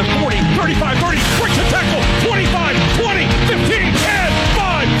 Inside the 40, 35, 30. Breaks a tackle. 25, 20, 15, 10,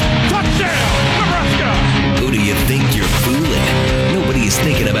 5. Touchdown, Nebraska. Who do you think you're fooling? Nobody is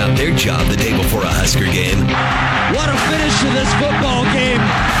thinking about their job the day before a Husker game. What a finish to this football game.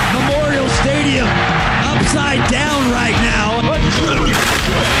 Memorial Stadium upside down right now.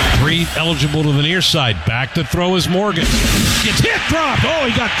 3 eligible to the near side. Back to throw is Morgan. Gets hit, dropped. Oh,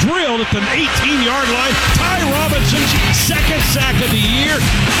 he got drilled at the 18-yard line. Ty Robinson's second sack of the year.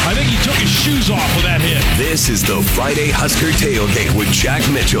 I think he took his shoes off with that hit. This is the Friday Husker Tailgate with Jack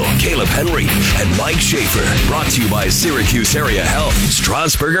Mitchell, Caleb Henry, and Mike Schaefer. Brought to you by Syracuse Area Health,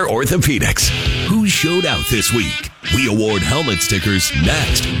 Strasburger Orthopedics. Who showed out this week? We award helmet stickers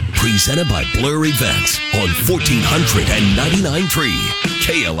next. Presented by Blur Events on 1499.3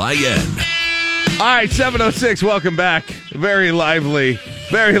 KLIN. All right, 7:06. Welcome back. Very lively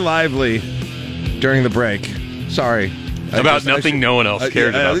during the break. Sorry. About nothing no one else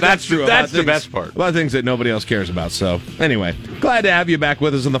cares about. That's true. That's the best part. A lot of things that nobody else cares about. So, anyway, glad to have you back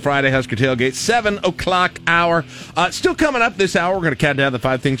with us on the Friday Husker Tailgate, 7 o'clock hour. Still coming up this hour, we're going to count down the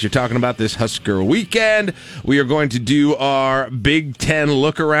 5 things you're talking about this Husker weekend. We are going to do our Big Ten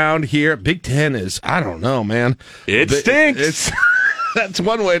look around here. Big Ten is, I don't know, man. It stinks. That's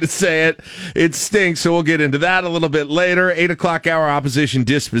one way to say it. It stinks, so we'll get into that a little bit later. 8 o'clock hour opposition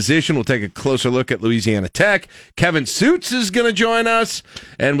disposition. We'll take a closer look at Louisiana Tech. Kevin Suits is going to join us,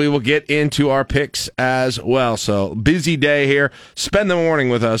 and we will get into our picks as well. So, busy day here. Spend the morning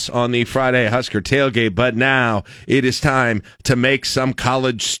with us on the Friday Husker Tailgate, but now it is time to make some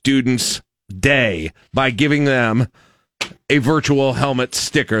college students' day by giving them a virtual helmet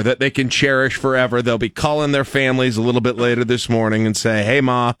sticker that they can cherish forever. They'll be calling their families a little bit later this morning and say, "Hey,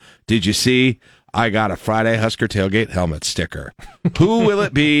 Ma, did you see? I got a Friday Husker Tailgate helmet sticker." Who will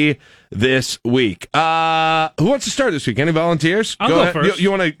it be this week? Who wants to start this week? Any volunteers? I'll go first. You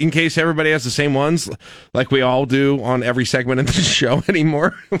want to, in case everybody has the same ones, like we all do on every segment in this show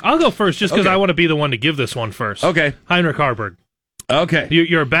anymore? I'll go first just because Okay. I want to be the one to give this one first. Okay. Heinrich Harburg. Okay.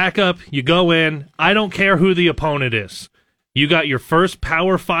 You're a backup. You go in. I don't care who the opponent is. You got your first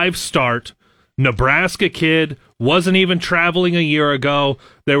Power 5 start. Nebraska kid, wasn't even traveling a year ago.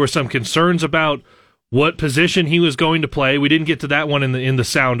 There were some concerns about what position he was going to play. We didn't get to that one in the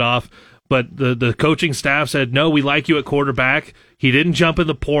sound off, but the coaching staff said, "No, we like you at quarterback." He didn't jump in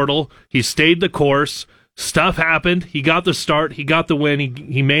the portal. He stayed the course. Stuff happened. He got the start. He got the win.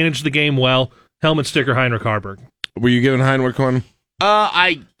 He managed the game well. Helmet sticker, Heinrich Harburg. Were you giving Heinrich one?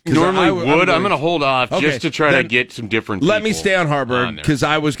 I normally would. I'm going to hold off Okay, just to try then to get some different Let me people stay on Harburg because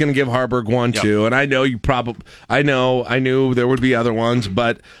I was going to give Harburg one too, and I know you probably. I knew there would be other ones,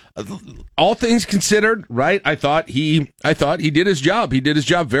 but all things considered, right? I thought he did his job. He did his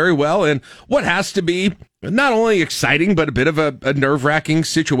job very well, and what has to be not only exciting but a bit of a nerve-wracking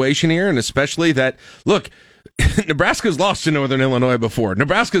situation here, and especially that look. Nebraska's lost to Northern Illinois before.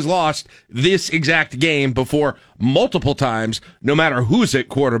 Nebraska's lost this exact game before multiple times, no matter who's at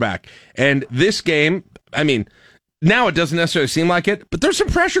quarterback. And this game, I mean, now it doesn't necessarily seem like it, but there's some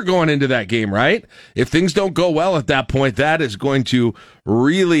pressure going into that game, right? If things don't go well at that point, that is going to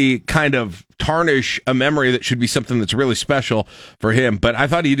really kind of tarnish a memory that should be something that's really special for him. But I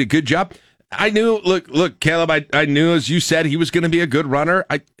thought he did a good job. I knew, look, Caleb, I knew, as you said, he was going to be a good runner.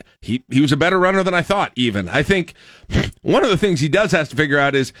 He was a better runner than I thought, even. I think one of the things he does have to figure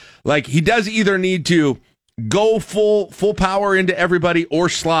out is, like, he does either need to go full power into everybody or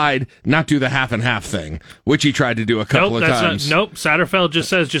slide, not do the half and half thing, which he tried to do a couple of times. Nope, Satterfeld just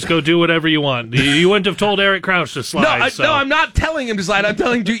says, just go do whatever you want. You wouldn't have told Eric Crouch to slide. No, I'm not telling him to slide. I'm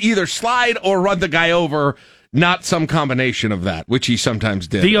telling him to either slide or run the guy over, not some combination of that, which he sometimes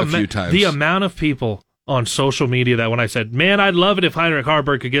did a few times. The amount of people on social media that when I said, "Man, I'd love it if Heinrich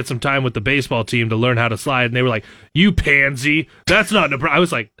Harburg could get some time with the baseball team to learn how to slide," and they were like, "You pansy, that's not Nebraska." I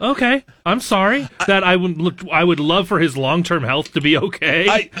was like, "Okay, I'm sorry." That I would love for his long-term health to be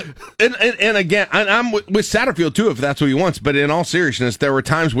okay. And again, I'm with Satterfield too, if that's what he wants. But in all seriousness, there were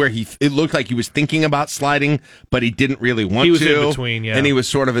times where it looked like he was thinking about sliding, but he didn't really want to. He was in between, yeah, and he was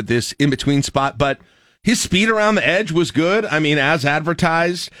sort of at this in between spot, but. His speed around the edge was good. I mean, as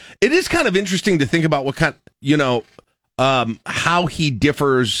advertised, it is kind of interesting to think about what kind, how he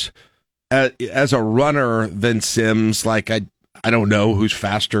differs as a runner than Sims. Like, I don't know who's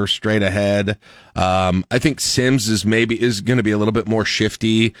faster straight ahead. I think Sims is going to be a little bit more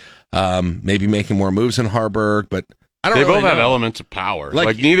shifty, maybe making more moves than Harburg, but I don't. They really both have know. elements of power.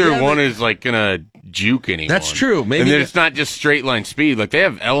 Like neither one is like gonna juke anyone. That's true. Maybe and then it's not just straight line speed. Like they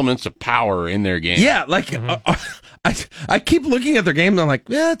have elements of power in their game. Yeah, like I keep looking at their games and I'm like,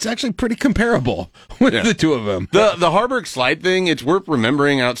 yeah, it's actually pretty comparable with the two of them. The Harburg slide thing, it's worth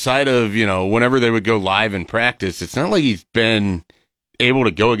remembering outside of, whenever they would go live in practice, it's not like he's been able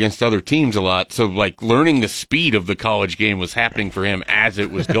to go against other teams a lot. So, like, learning the speed of the college game was happening for him as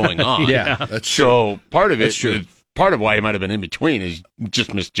it was going on. Yeah, that's true. So, part of it, part of why he might have been in between is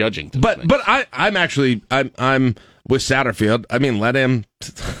just misjudging. But I'm with Satterfield. I mean, let him.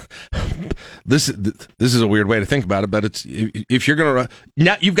 This is a weird way to think about it, but it's if you're going to run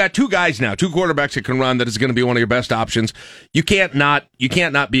now, you've got two quarterbacks that can run. That is going to be one of your best options. You can't not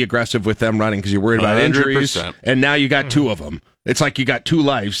be aggressive with them running because you're worried about 100%. Injuries. And now you got two of them. It's like you got two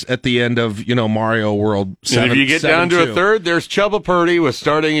lives at the end of Mario World. And if you get down to a third, there's Chubba Purdy with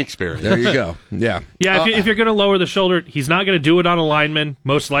starting experience. There you go. Yeah. Yeah. If you're going to lower the shoulder, he's not going to do it on a lineman.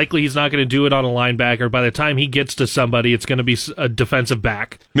 Most likely, he's not going to do it on a linebacker. By the time he gets to somebody, it's going to be a defensive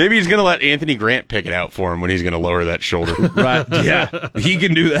back. Maybe he's going to let Anthony Grant pick it out for him when he's going to lower that shoulder. Right. Yeah. He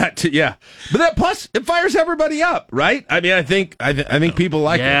can do that too. Yeah. But that plus it fires everybody up, right? I mean, I think people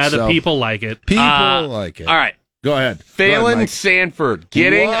like it. Yeah, the people like it. People like it. All right. Go ahead. Phelan Sanford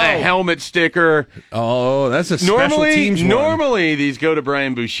getting a helmet sticker. Oh, that's a special teams one. Normally, these go to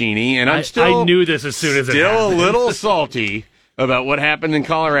Brian Buschini, and I knew this as soon as it happened. Still a little salty about what happened in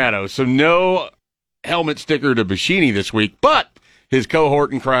Colorado. So no helmet sticker to Buschini this week, but his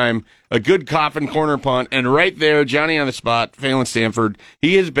cohort in crime, a good coffin corner punt, and right there, Johnny on the spot, Phelan Sanford.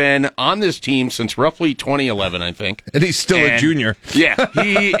 He has been on this team since roughly 2011, I think. And he's still a junior. Yeah,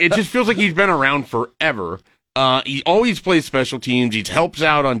 it just feels like he's been around forever. He always plays special teams. He helps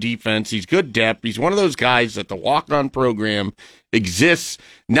out on defense. He's good depth. He's one of those guys that the walk-on program exists,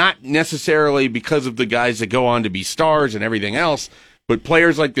 not necessarily because of the guys that go on to be stars and everything else, but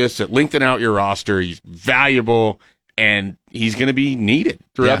players like this that lengthen out your roster. He's valuable, and he's going to be needed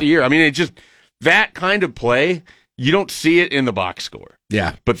throughout the year. I mean, it just that kind of play, you don't see it in the box score.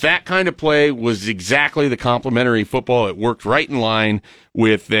 Yeah. But that kind of play was exactly the complementary football. It worked right in line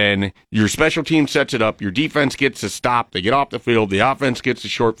with then your special team sets it up, your defense gets a stop, they get off the field, the offense gets a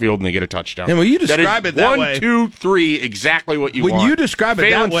short field, and they get a touchdown. And when you describe it that way, 1, 2, 3, exactly what you want. When you describe it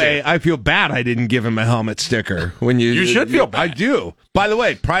that way, I feel bad I didn't give him a helmet sticker. You should feel bad. I do. By the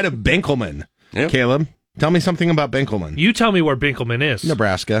way, pride of Benkelman. Yep. Caleb, tell me something about Benkelman. You tell me where Benkelman is.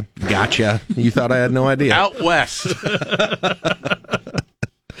 Nebraska. Gotcha. You thought I had no idea. Out west.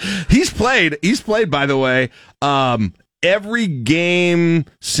 He's played, by the way, every game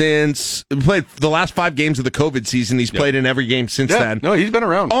since played the last 5 games of the COVID season. He's played in every game since then. No, he's been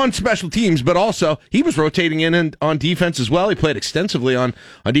around on special teams, but also he was rotating in on defense as well. He played extensively on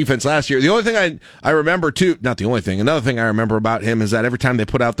defense last year. The only thing I remember too, not the only thing, another thing I remember about him is that every time they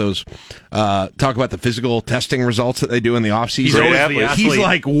put out those talk about the physical testing results that they do in the offseason, he's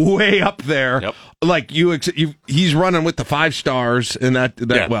like way up there. Yep. Like he's running with the 5 stars and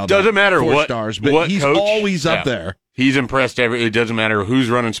well, doesn't matter 4 what stars, but what he's coach, always up there. He's impressed. It doesn't matter who's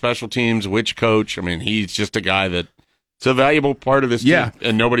running special teams, which coach. I mean, he's just a guy that's a valuable part of this team,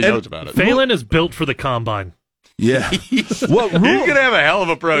 and nobody knows about it. Phelan is built for the combine. Yeah. He's going to have a hell of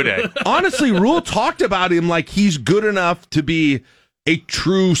a pro day. Honestly, Rule talked about him like he's good enough to be a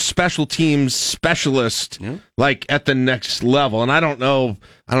true special teams specialist, like at the next level. And I don't know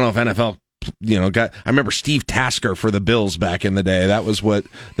if NFL, I remember Steve Tasker for the Bills back in the day. That was what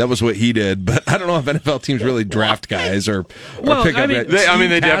he did. But I don't know if NFL teams really draft guys or pick up.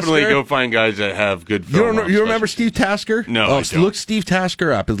 They definitely go find guys that have good film. You remember Steve Tasker? No. Look Steve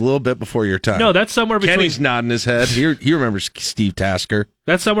Tasker up. It's a little bit before your time. No, that's somewhere between. Kenny's nodding his head. He remembers Steve Tasker.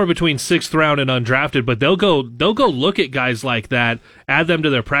 That's somewhere between 6th round and undrafted, but they'll go look at guys like that, add them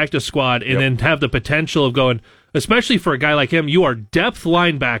to their practice squad, and then have the potential of going. Especially for a guy like him, you are depth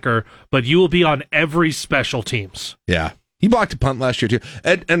linebacker, but you will be on every special teams. Yeah. He blocked a punt last year, too.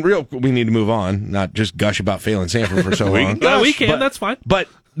 And we need to move on, not just gush about Phelan Sanford for so long. We can, that's fine. But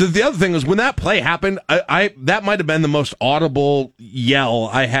the other thing was, when that play happened, that might have been the most audible yell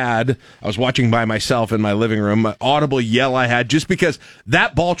I had. I was watching by myself in my living room, audible yell I had, just because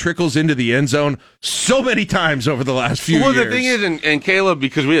that ball trickles into the end zone so many times over the last few years. Well, the thing is, and Caleb,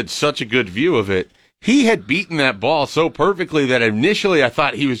 because we had such a good view of it, he had beaten that ball so perfectly that initially I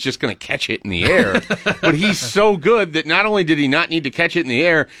thought he was just going to catch it in the air. But he's so good that not only did he not need to catch it in the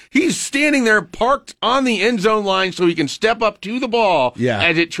air, he's standing there parked on the end zone line so he can step up to the ball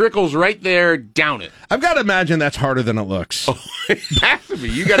as it trickles right there, down it. I've got to imagine that's harder than it looks. Oh, it has to be.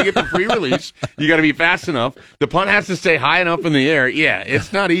 You got to get the free release. You got to be fast enough. The punt has to stay high enough in the air. Yeah,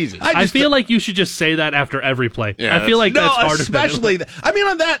 it's not easy. I feel like you should just say that after every play. Yeah, I feel like that's harder. Especially,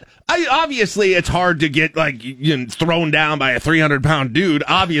 on that, obviously it's hard to get thrown down by a 300-pound dude,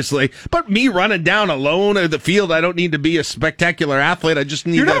 obviously. But me running down alone at the field, I don't need to be a spectacular athlete. I just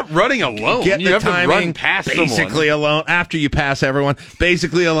need You're not running alone. Get you the have timing, to run past basically someone. alone. After you pass everyone,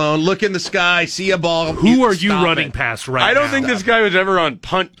 basically alone. Look in the sky, see a ball. Who are you running past right now? I don't think this guy was ever on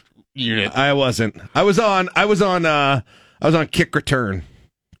punt unit. I wasn't. I was on kick return.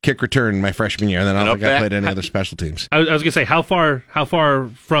 kick return my freshman year, and then I don't think I played any other special teams. I was going to say, how far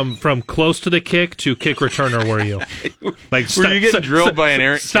from close to the kick to kick returner were you? Like, were you getting drilled by an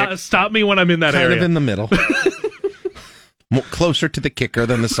air? Stop me when I'm in that area. Kind of in the middle. Closer to the kicker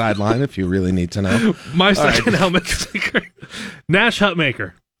than the sideline, if you really need to know. My second helmet sticker, Nash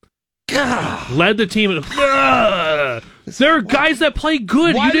Hutmaker. Led the team. There are guys that play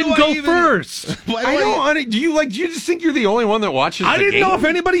good. You didn't go first. Do you just think you're the only one that watches the game? I didn't know if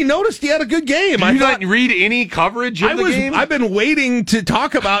anybody noticed he had a good game. Did you not read any coverage of the game? I've been waiting to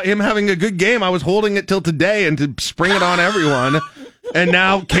talk about him having a good game. I was holding it till today and to spring it on everyone. And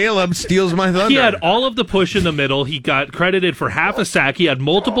now Caleb steals my thunder. He had all of the push in the middle. He got credited for half a sack. He had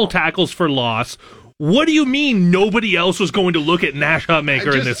multiple tackles for loss. What do you mean nobody else was going to look at Nash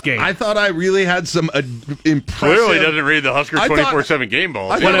Hutmaker in this game? I thought I really had some impressive... Clearly doesn't read the Husker 24/7 game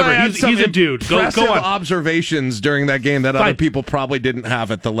balls. Whatever, he's a dude. Go on. Observations during that game that other people probably didn't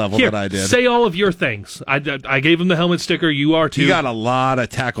have at the level that I did. Say all of your things. I gave him the helmet sticker. You are too. He got a lot of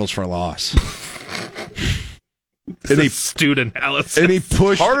tackles for loss. Student analysis. And he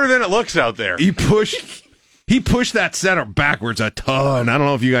pushed... Harder than it looks out there. He pushed that center backwards a ton. I don't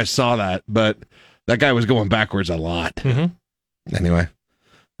know if you guys saw that, but... That guy was going backwards a lot. Mm-hmm. Anyway,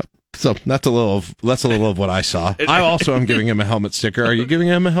 so that's a little of what I saw. I also am giving him a helmet sticker. Are you giving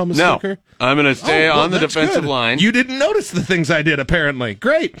him a helmet sticker? No, I'm going to stay on the defensive line. You didn't notice the things I did, apparently.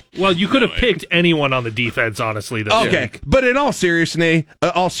 Great. Well, you could have picked anyone on the defense, honestly. Okay, but in all seriousness,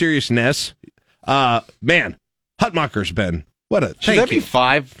 man, Hutmacher's been... Should that be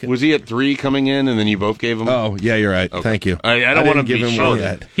 5? Was he at 3 coming in, and then you both gave him? Oh, yeah, you're right. Okay. Thank you. I don't want him to be shown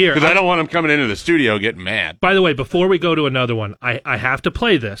yet. Because I don't want him coming into the studio getting mad. By the way, before we go to another one, I have to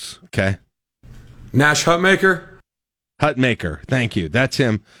play this. Okay. Nash Hutmaker. Thank you. That's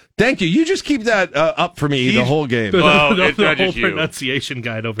him. Thank you. You just keep that up for me the whole game. Well, it's the not whole just you. Pronunciation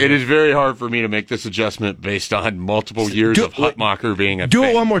guide over It there. is very hard for me to make this adjustment based on multiple years of Hutmacher being a Do fan.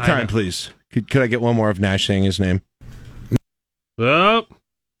 it one more time, please. Could I get one more of Nash saying his name? Oh.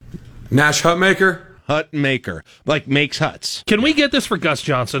 Nash Hutmaker. Like makes huts. Can we get this for Gus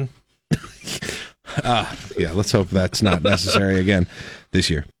Johnson? Yeah, let's hope that's not necessary again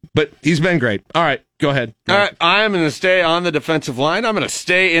this year. But he's been great. All right, go ahead. All right, I'm going to stay on the defensive line. I'm going to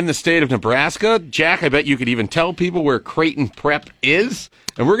stay in the state of Nebraska. Jack, I bet you could even tell people where Creighton Prep is.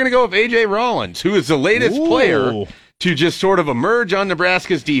 And we're going to go with A.J. Rollins, who is the latest player to just sort of emerge on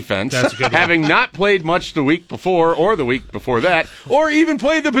Nebraska's defense, having not played much the week before or the week before that, or even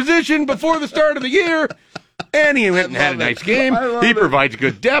played the position before the start of the year. And he went and had a nice game. He provides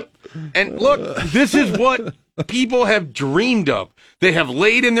good depth. And look, this is what people have dreamed of. They have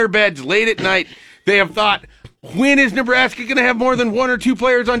laid in their beds late at night. They have thought, when is Nebraska going to have more than 1 or 2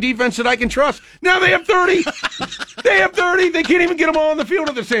 players on defense that I can trust? Now they have 30. They have 30. They can't even get them all on the field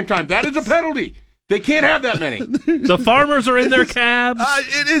at the same time. That is a penalty. They can't have that many. The farmers are in their cabs.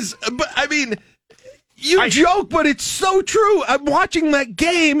 It is, but I mean, you joke, but it's so true. I'm watching that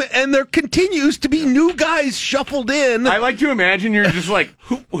game, and there continues to be new guys shuffled in. I like to imagine you're just like,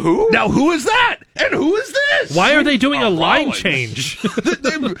 who? Now, who is that? And who is this? Why are they doing a line change?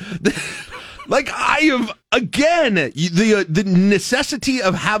 Like, I have, again, the necessity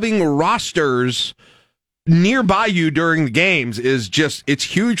of having rosters nearby you during the games is just, it's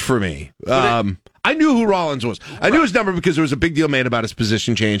huge for me. I knew who Rollins was. I knew his number because there was a big deal made about his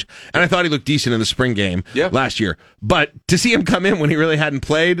position change, and I thought he looked decent in the spring game last year. But to see him come in when he really hadn't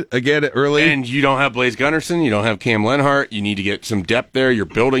played again early. And you don't have Blaise Gunnarsson, you don't have Cam Lenhart, you need to get some depth there. You're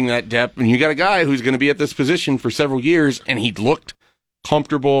building that depth, and you got a guy who's going to be at this position for several years, and he looked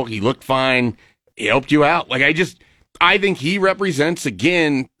comfortable, he looked fine, he helped you out. Like, I think he represents,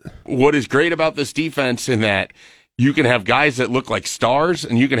 again, what is great about this defense in that you can have guys that look like stars,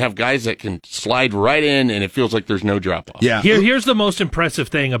 and you can have guys that can slide right in, and it feels like there's no drop-off. Yeah. Here's the most impressive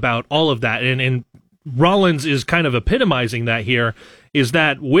thing about all of that, and Rollins is kind of epitomizing that here, is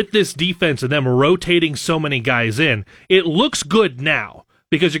that with this defense and them rotating so many guys in, it looks good now,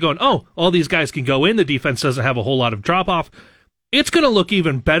 because you're going, oh, all these guys can go in, the defense doesn't have a whole lot of drop-off. It's going to look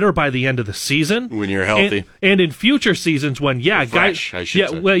even better by the end of the season when you're healthy, and in future seasons when fresh,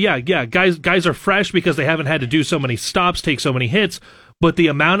 guys, guys are fresh because they haven't had to do so many stops, take so many hits. But the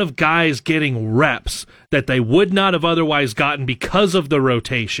amount of guys getting reps that they would not have otherwise gotten because of the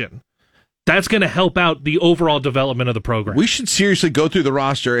rotation that's going to help out the overall development of the program. We should seriously go through the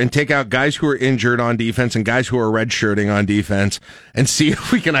roster and take out guys who are injured on defense and guys who are redshirting on defense and see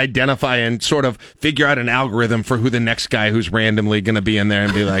if we can identify and sort of figure out an algorithm for who the next guy who's randomly going to be in there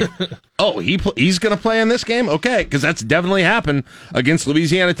and be like, oh, he's going to play in this game? Okay, because that's definitely happened against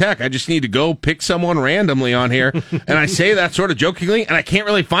Louisiana Tech. I just need to go pick someone randomly on here, and I say that sort of jokingly, and I can't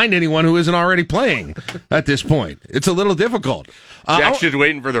really find anyone who isn't already playing at this point. It's a little difficult. Jack's just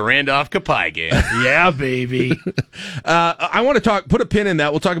waiting for the Randolph Kapai game. Yeah, baby. I want to put a pin in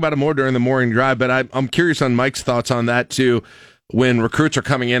that. We'll talk about it more during the morning drive, but I'm curious on Mike's thoughts on that too, when recruits are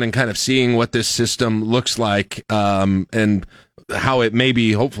coming in and kind of seeing what this system looks like, and how it may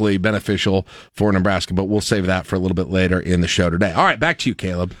be hopefully beneficial for Nebraska, but we'll save that for a little bit later in the show today. All right, back to you,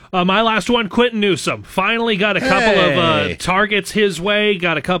 Caleb. My last one, Quentin Newsome. Finally got a couple of targets his way,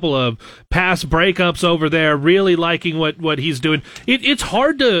 got a couple of pass breakups over there, really liking what he's doing. It's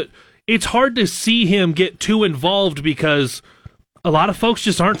hard to see him get too involved because a lot of folks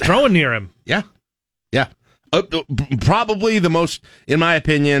just aren't throwing near him. Yeah. Probably the most, in my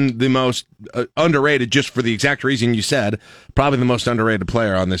opinion, the most underrated, just for the exact reason you said, probably the most underrated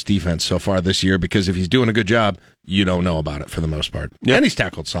player on this defense so far this year, because if he's doing a good job, you don't know about it for the most part. Yep. And he's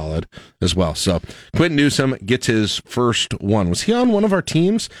tackled solid as well. So Quentin Newsome gets his first one. Was he on one of our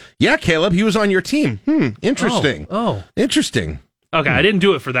teams? Yeah, Caleb, he was on your team. Interesting. Oh. Interesting. Okay, I didn't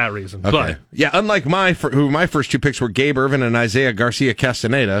do it for that reason. Okay. But yeah, unlike my first two picks were Gabe Irvin and Isaiah Garcia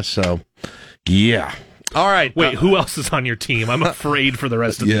Castaneda. So, yeah. All right. Wait, who else is on your team? I'm afraid for the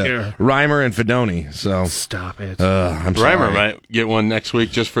rest of the year. Reimer and Fedoni. So stop it. I'm sorry. Reimer might get one next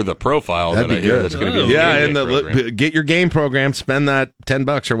week just for the profile. That'd be good. That's going to be and get your game program. Spend that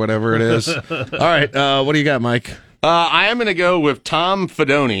 $10 or whatever it is. All right. What do you got, Mike? I am going to go with Tom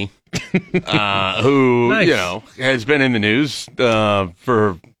Fedoni, who Nice. has been in the news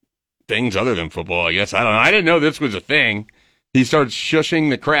for things other than football. I guess I don't know. I didn't know this was a thing. He starts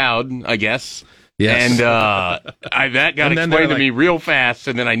shushing the crowd, I guess. Yes. And that got explained to me real fast,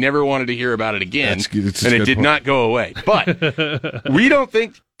 and then I never wanted to hear about it again. And it did not go away. But we don't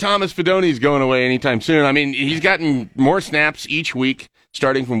think Thomas Fedoni is going away anytime soon. I mean, he's gotten more snaps each week,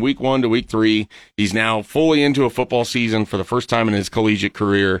 starting from week 1 to week 3. He's now fully into a football season for the first time in his collegiate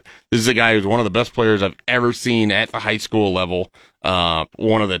career. This is a guy who's one of the best players I've ever seen at the high school level.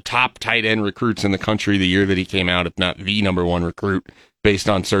 One of the top tight end recruits in the country the year that he came out, if not the number one recruit based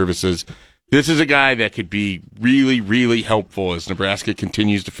on services. This is a guy that could be really, really helpful as Nebraska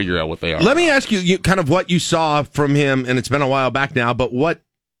continues to figure out what they are. Let me ask you kind of what you saw from him, and it's been a while back now, but what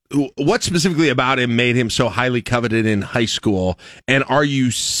specifically about him made him so highly coveted in high school? And are you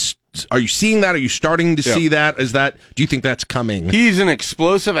seeing that? Are you starting to see that? Do you think that's coming? He's an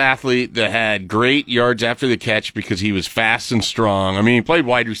explosive athlete that had great yards after the catch because he was fast and strong. I mean, he played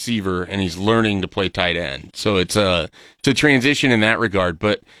wide receiver, and he's learning to play tight end. So it's a transition in that regard.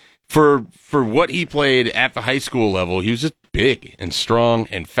 But for what he played at the high school level, he was just big and strong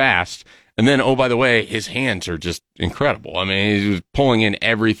and fast. And then, oh, by the way, his hands are just incredible. I mean, he was pulling in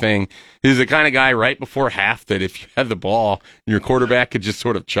everything. He's the kind of guy right before half that if you had the ball, your quarterback could just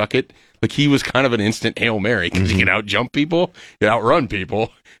sort of chuck it. Like, he was kind of an instant Hail Mary because he could out-jump people, he could outrun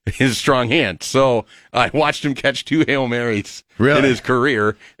people, his strong hands. So I watched him catch 2 Hail Marys in his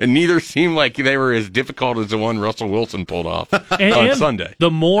career, and neither seemed like they were as difficult as the one Russell Wilson pulled off on Sunday.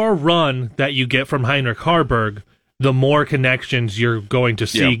 The more run that you get from Heinrich Harburg, the more connections you're going to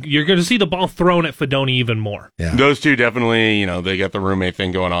see. Yep. You're going to see the ball thrown at Fedoni even more. Yeah. Those two definitely, they got the roommate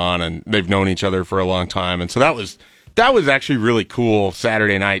thing going on, and they've known each other for a long time. And so that was actually really cool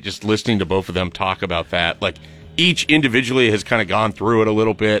Saturday night, just listening to both of them talk about that. Like, each individually has kind of gone through it a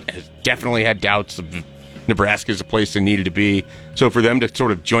little bit, has definitely had doubts of Nebraska as a place they needed to be. So for them to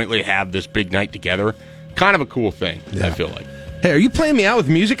sort of jointly have this big night together, kind of a cool thing, I feel like. Hey, are you playing me out with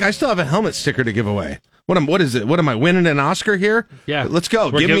music? I still have a helmet sticker to give away. What is it? What am I winning an Oscar here? Yeah, let's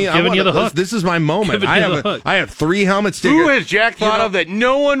go. Giving you the hook. This is my moment. I have 3 helmet stickers. Who has Jack thought of that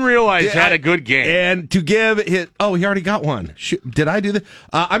no one realized had a good game? And to give it, he already got one. Did I do that?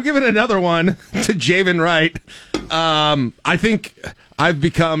 I'm giving another one to Javen Wright. I think I've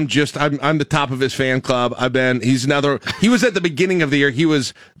become I'm the top of his fan club. He was at the beginning of the year. He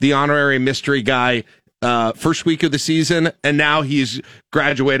was the honorary mystery guy. First week of the season, and now he's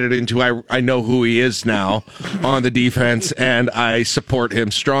graduated into I know who he is now on the defense, and I support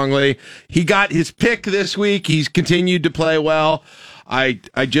him strongly. He got his pick this week. He's continued to play well. I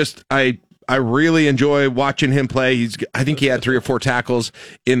really enjoy watching him play. I think he had 3 or 4 tackles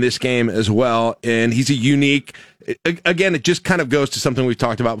in this game as well, and he's a unique. Again, it just kind of goes to something we've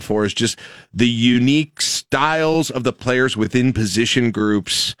talked about before, is just the unique styles of the players within position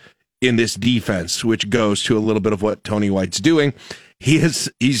groups in this defense, which goes to a little bit of what Tony White's doing.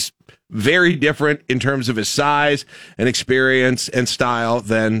 He's very different in terms of his size and experience and style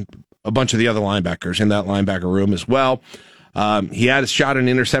than a bunch of the other linebackers in that linebacker room as well. He had a shot at an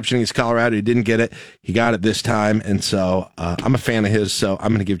interception against Colorado. He didn't get it. He got it this time. And so I'm a fan of his. So I'm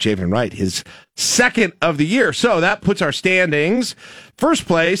going to give Javen Wright his second of the year. So that puts our standings. First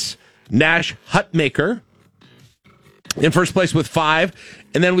place, Nash Hutmaker in first place with 5.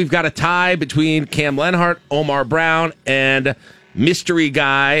 And then we've got a tie between Cam Lenhart, Omar Brown, and mystery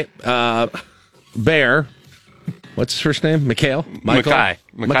guy, Bear. What's his first name? Mikhail? Michael?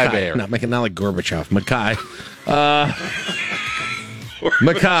 Mackay Bear. Not like Gorbachev. Mackay.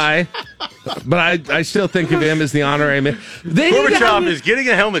 Mackay. But I still think of him as the honorary. Gorbachev is getting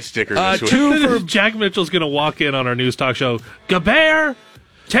a helmet sticker this week. Jack Mitchell's going to walk in on our news talk show. Gabear,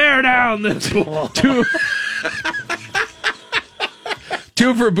 tear down this wall.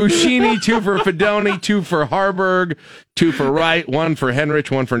 2 for Buschini, 2 for Fedoni, 2 for Harburg, 2 for Wright, 1 for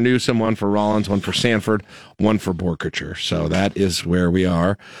Henrich, 1 for Newsom, 1 for Rollins, 1 for Sanford, 1 for Borkacher. So that is where we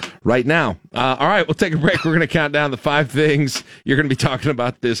are right now. All right, we'll take a break. We're going to count down the 5 things you're going to be talking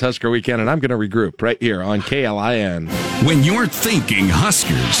about this Husker weekend, and I'm going to regroup right here on KLIN. When you're thinking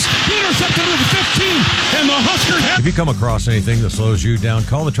Huskers. Intercepted at the 15, and the Husker. If you come across anything that slows you down,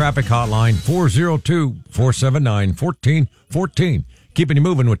 call the traffic hotline 402-479-1414. Keeping you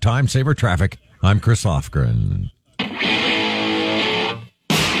moving with Time Saver Traffic. I'm Chris Lofgren.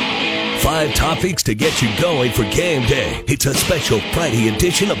 5 topics to get you going for game day. It's a special Friday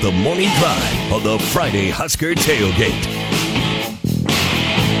edition of the Morning Drive on the Friday Husker Tailgate.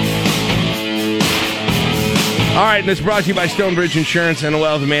 All right, and it's brought to you by Stonebridge Insurance and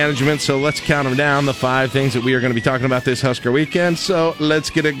Wealth Management. So let's count them down, the 5 things that we are going to be talking about this Husker weekend. So let's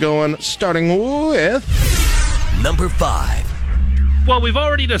get it going, starting with number 5. Well, we've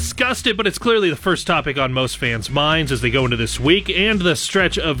already discussed it, but it's clearly the first topic on most fans' minds as they go into this week and the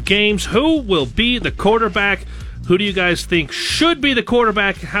stretch of games. Who will be the quarterback? Who do you guys think should be the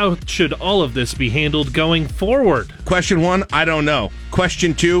quarterback? How should all of this be handled going forward? Question 1, I don't know.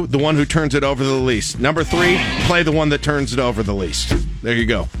 Question 2, the one who turns it over the least. Number 3, play the one that turns it over the least. There you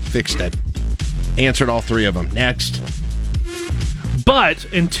go. Fixed it. Answered all 3 of them. Next.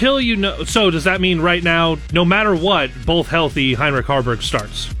 But until you know, so does that mean right now, no matter what, both healthy, Heinrich Harburg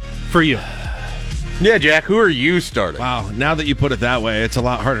starts for you? Yeah, Jack, who are you starting? Wow, now that you put it that way, it's a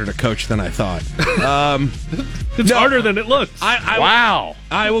lot harder to coach than I thought. It's harder than it looks. Wow.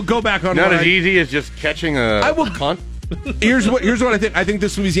 I will go back on Not as easy as just catching a punt? Here's what I think. I think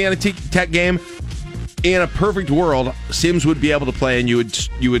this Louisiana Tech game, in a perfect world, Sims would be able to play, and you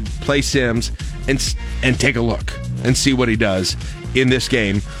would play Sims and take a look and see what he does in this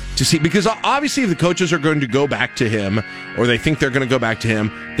game to see, because obviously if the coaches are going to go back to him, or they think they're going to go back to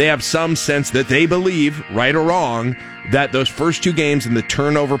him, they have some sense that they believe, right or wrong, that those first 2 games and the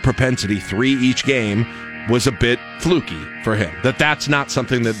turnover propensity, 3 each game, was a bit fluky for him. That's not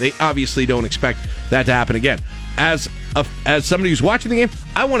something that they obviously don't expect that to happen again. As somebody who's watching the game,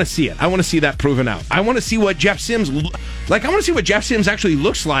 I want to see it. I want to see that proven out. I want to see what Jeff Sims actually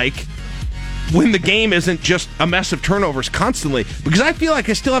looks like when the game isn't just a mess of turnovers constantly, because I feel like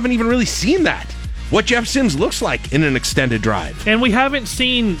I still haven't even really seen that. What Jeff Sims looks like in an extended drive. And we haven't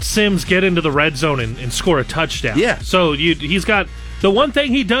seen Sims get into the red zone and score a touchdown. Yeah. So he's got, the one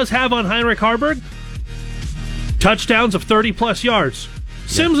thing he does have on Heinrich Harburg, touchdowns of 30-plus yards.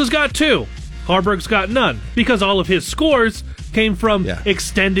 Sims has got 2. Harburg's got none, because all of his scores came from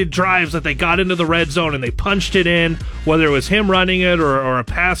extended drives that they got into the red zone and they punched it in, whether it was him running it or a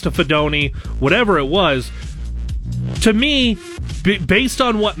pass to Fedoni, whatever it was. To me, based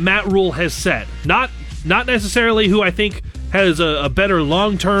on what Matt Rule has said, not necessarily who I think has a better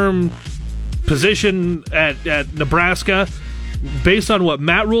long-term position at Nebraska, based on what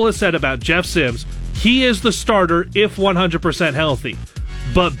Matt Rule has said about Jeff Sims, he is the starter if 100% healthy.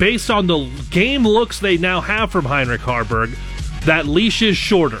 But based on the game looks they now have from Heinrich Harburg, that leash is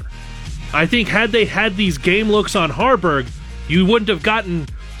shorter. I think had they had these game looks on Harburg, you wouldn't have gotten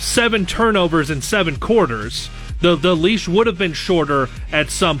 7 turnovers in 7 quarters. The leash would have been shorter at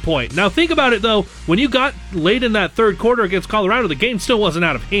some point. Now think about it, though. When you got late in that third quarter against Colorado, the game still wasn't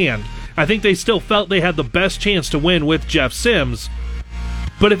out of hand. I think they still felt they had the best chance to win with Jeff Sims.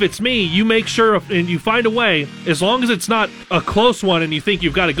 But if it's me, you make sure and you find a way, as long as it's not a close one and you think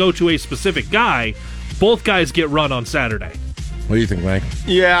you've got to go to a specific guy, both guys get run on Saturday. What do you think, Mike?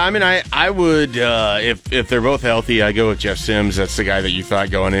 Yeah, I mean, I would, if they're both healthy, I go with Jeff Sims. That's the guy that you thought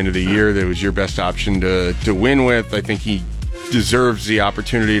going into the year that was your best option to win with. I think he deserves the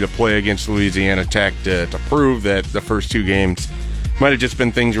opportunity to play against Louisiana Tech to prove that the first 2 games Might have just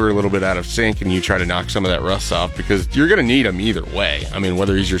been things were a little bit out of sync, and you try to knock some of that rust off because you're going to need him either way. I mean,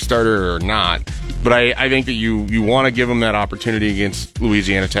 whether he's your starter or not. But I think that you want to give him that opportunity against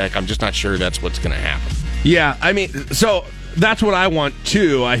Louisiana Tech. I'm just not sure that's what's going to happen. Yeah, I mean, so that's what I want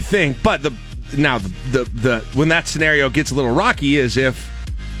too, I think. But the when that scenario gets a little rocky is if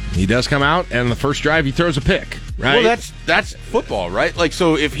he does come out and the first drive he throws a pick, right? Well, that's football, right? Like,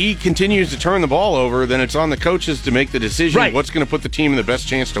 so if he continues to turn the ball over, then it's on the coaches to make the decision right. What's going to put the team in the best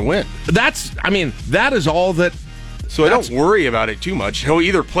chance to win. That is all that. So I don't worry about it too much. He'll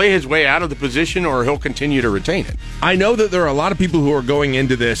either play his way out of the position or he'll continue to retain it. I know that there are a lot of people who are going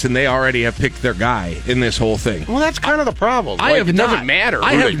into this and they already have picked their guy in this whole thing. Well, that's kind of the problem. It doesn't matter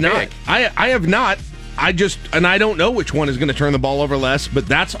who they pick. I have not. I don't know which one is going to turn the ball over less, but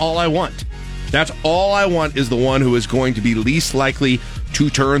that's all I want. That's all I want is the one who is going to be least likely to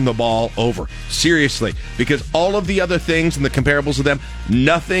turn the ball over. Seriously. Because all of the other things and the comparables of them,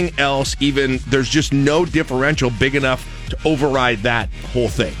 nothing else even, there's just no differential big enough to override that whole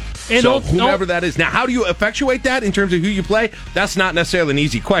thing. And so whomever that is. Now, how do you effectuate that in terms of who you play? That's not necessarily an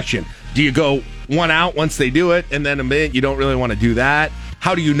easy question. Do you go one out once they do it, and then a minute you don't really want to do that?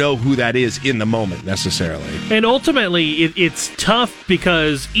 How do you know who that is in the moment, necessarily? And ultimately, it's tough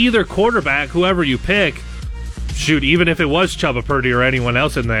because either quarterback, whoever you pick, even if it was Chubba Purdy or anyone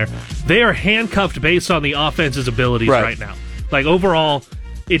else in there, they are handcuffed based on the offense's abilities right now. Like, overall,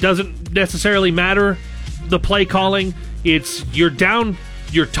 it doesn't necessarily matter the play calling. It's you're down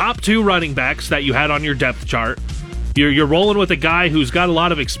your top two running backs that you had on your depth chart. You're rolling with a guy who's got a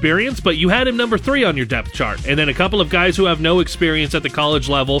lot of experience, but you had him number 3 on your depth chart. And then a couple of guys who have no experience at the college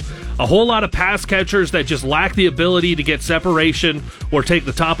level. A whole lot of pass catchers that just lack the ability to get separation or take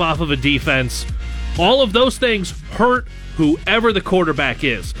the top off of a defense. All of those things hurt whoever the quarterback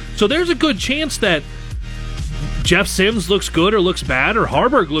is. So there's a good chance that Jeff Sims looks good or looks bad, or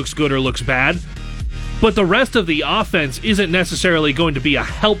Harburg looks good or looks bad. But the rest of the offense isn't necessarily going to be a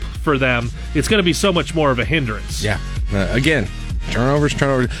help for them. It's going to be so much more of a hindrance. Yeah. Again, turnovers.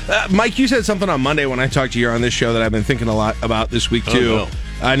 Mike, you said something on Monday when I talked to you on this show that I've been thinking a lot about this week, too. Oh,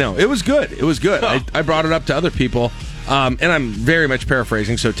 no. I know. It was good. Oh. I brought it up to other people, and I'm very much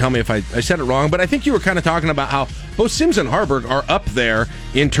paraphrasing, so tell me if I said it wrong. But I think you were kind of talking about how both Sims and Harburg are up there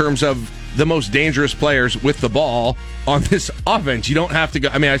in terms of the most dangerous players with the ball on this offense. You don't have to go.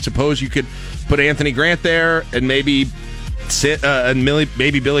 I mean, I suppose you could put Anthony Grant there and maybe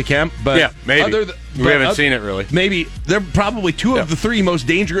maybe Billy Kemp, but yeah, maybe we haven't seen it really. Maybe they're probably two of the 3 most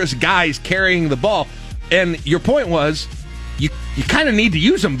dangerous guys carrying the ball. And your point was you kind of need to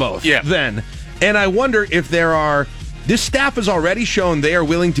use them both. Yeah. Then, and I wonder if this staff has already shown they are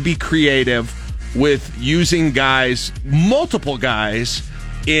willing to be creative with using multiple guys.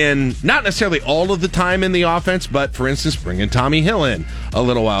 In not necessarily all of the time in the offense, but for instance, bringing Tommy Hill in a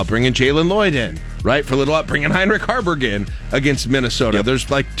little while, bringing Jalen Lloyd in, right, for a little while, bringing Heinrich Harburg in against Minnesota. Yep.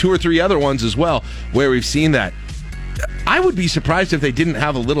 There's like 2 or 3 other ones as well where we've seen that. I would be surprised if they didn't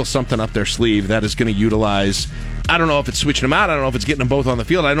have a little something up their sleeve that is going to utilize. I don't know if it's switching them out. I don't know if it's getting them both on the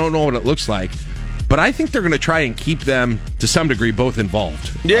field. I don't know what it looks like. But I think they're going to try and keep them, to some degree, both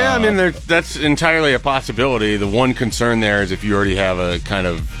involved. Yeah, I mean, that's entirely a possibility. The one concern there is if you already have a kind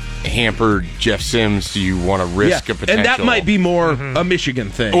of hampered Jeff Sims, do you want to risk a potential? And that might be more a Michigan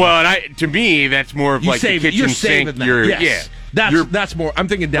thing. Well, and to me, that's more of like the kitchen sink. That's more. I'm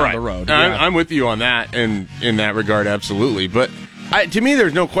thinking down the road. Yeah. I'm with you on that, and in that regard, absolutely. But to me,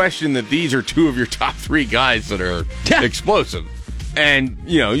 there's no question that these are 2 of your top 3 guys that are explosive. And,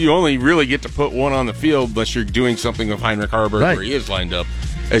 you only really get to put one on the field unless you're doing something with Heinrich Harburg where he is lined up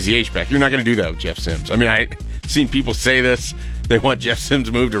as the H-back. You're not going to do that with Jeff Sims. I mean, I've seen people say this. They want Jeff Sims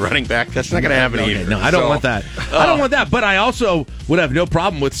moved to running back. That's not going to happen either. No, I don't want that. I don't want that. But I also would have no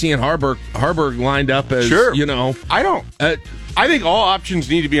problem with seeing Harburg lined up as, I don't. I think all options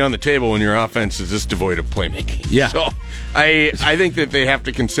need to be on the table when your offense is this devoid of playmaking. Yeah. So I think that they have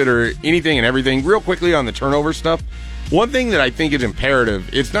to consider anything and everything. Real quickly on the turnover stuff, one thing that I think is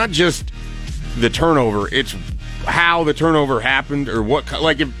imperative, it's not just the turnover, it's how the turnover happened or what.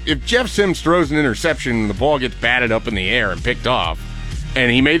 Like if Jeff Sims throws an interception and the ball gets batted up in the air and picked off,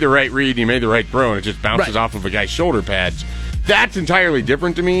 and he made the right read and he made the right throw and it just bounces off of a guy's shoulder pads, that's entirely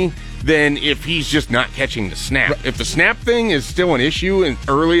different to me than if he's just not catching the snap. Right. If the snap thing is still an issue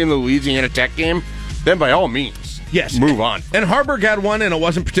early in the Louisiana Tech game, then by all means. Yes, move on. And Harburg had one, and it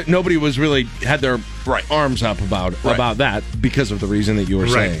wasn't. Nobody was really had their arms up about that because of the reason that you were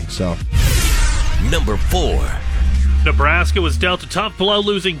saying. So, number 4, Nebraska was dealt a tough blow,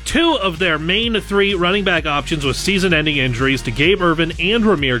 losing 2 of their main 3 running back options with season-ending injuries to Gabe Ervin and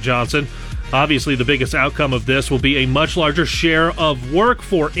Ramir Johnson. Obviously, the biggest outcome of this will be a much larger share of work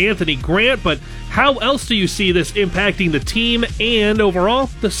for Anthony Grant, but how else do you see this impacting the team and overall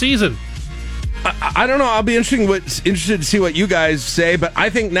the season? I don't know. I'll be interested to see what you guys say, but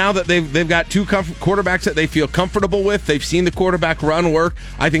I think now that they've got two quarterbacks that they feel comfortable with, they've seen the quarterback run work,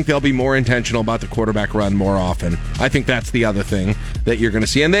 I think they'll be more intentional about the quarterback run more often. I think that's the other thing that you're going to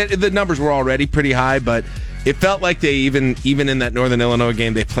see. And the numbers were already pretty high, but it felt like they even in that Northern Illinois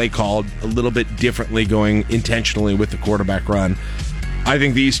game, they play called a little bit differently, going intentionally with the quarterback run. I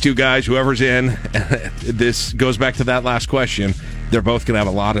think these two guys, whoever's in, this goes back to that last question, they're both going to have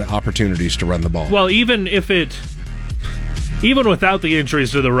a lot of opportunities to run the ball. Well, even without the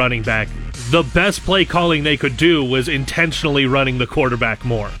injuries to the running back, the best play calling they could do was intentionally running the quarterback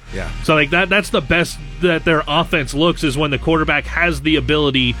more. Yeah. So like that's the best that their offense looks, is when the quarterback has the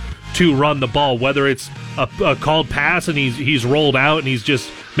ability to run the ball, whether it's a called pass and he's rolled out and he's just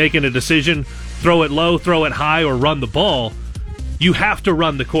making a decision, throw it low, throw it high, or run the ball. You have to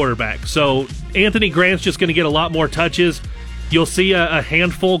run the quarterback. So Anthony Grant's just going to get a lot more touches. You'll see a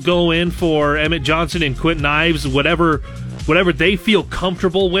handful go in for Emmett Johnson and Quentin Ives, whatever they feel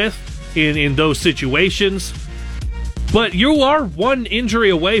comfortable with in those situations. But you are one injury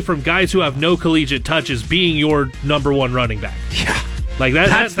away from guys who have no collegiate touches being your number one running back. Yeah. Like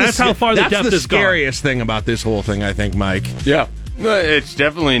that's how far the depth is gone. That's the scariest thing about this whole thing, I think, Mike. Yeah. It's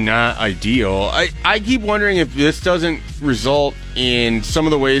definitely not ideal. I keep wondering if this doesn't result in some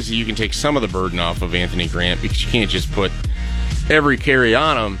of the ways that you can take some of the burden off of Anthony Grant, because you can't just put every carry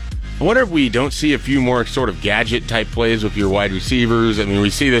on him. I wonder if we don't see a few more sort of gadget-type plays with your wide receivers. I mean, we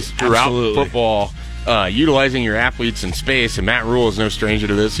see this throughout football, utilizing your athletes in space, and Matt Rule is no stranger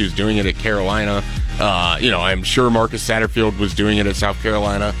to this. He was doing it at Carolina. I'm sure Marcus Satterfield was doing it at South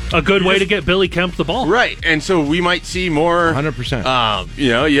Carolina. A good way to get Billy Kemp the ball. Right, and so we might see more. 100%.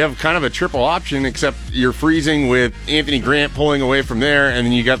 You have kind of a triple option, except you're freezing with Anthony Grant pulling away from there, and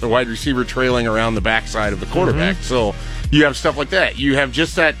then you got the wide receiver trailing around the backside of the quarterback. Mm-hmm. So you have stuff like that. You have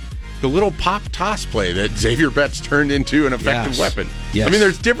just the little pop toss play that Xavier Betts turned into an effective weapon. Yes. I mean,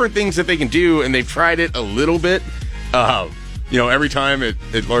 there's different things that they can do, and they've tried it a little bit. Every time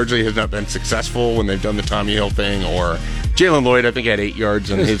it largely has not been successful when they've done the Tommy Hill thing, or Jalen Lloyd, I think, had 8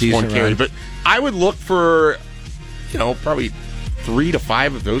 yards on his one carry. Run. But I would look for, probably 3 to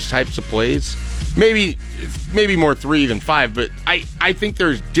 5 of those types of plays. Maybe more 3 than 5, but I think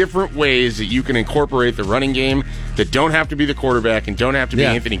there's different ways that you can incorporate the running game that don't have to be the quarterback and don't have to be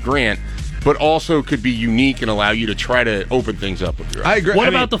Anthony Grant, but also could be unique and allow you to try to open things up with your I agree. What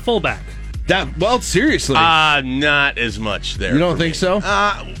about the fullback? Seriously. Not as much there. You don't think so?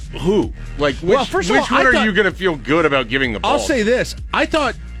 Who? Like, which one are you going to feel good about giving the ball? I'll say this. I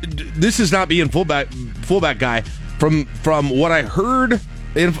thought, this is not being fullback guy, from what I heard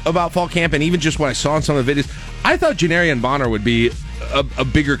about fall camp and even just what I saw in some of the videos, I thought Janarian Bonner would be a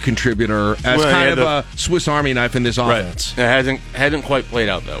bigger contributor as a Swiss Army knife in this offense. Right. It hasn't quite played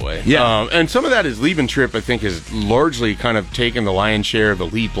out that way. Yeah. And some of that is Liebentripp, I think, has largely kind of taken the lion's share of the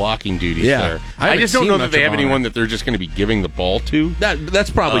lead blocking duties there. I just don't know that they have anyone that they're just going to be giving the ball to. That's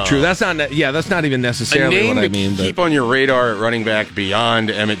probably true. That's not even necessarily what I mean. Keep on your radar at running back beyond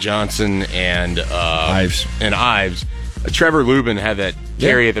Emmett Johnson and Ives. Trevor Lubin had that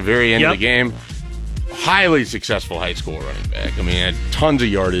carry at the very end of the game. Highly successful high school running back. I mean, had tons of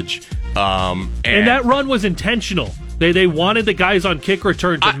yardage. And that run was intentional. They wanted the guys on kick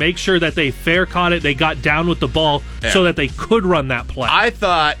return to make sure that they fair caught it, they got down with the ball so that they could run that play. I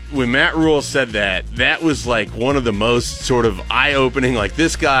thought when Matt Rule said that was like one of the most sort of eye-opening, like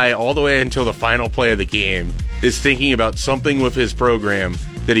this guy all the way until the final play of the game is thinking about something with his program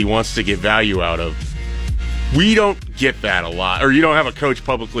that he wants to get value out of. We don't get that a lot, or you don't have a coach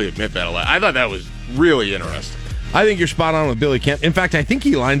publicly admit that a lot. I thought that was really interesting. I think you're spot on with Billy Kemp. In fact, I think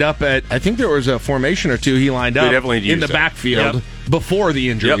he lined up I think there was a formation or two he lined up in the backfield before the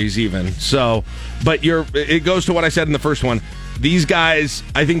injuries even. So, but it goes to what I said in the first one.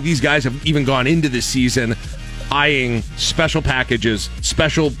 I think these guys have even gone into this season eyeing special packages,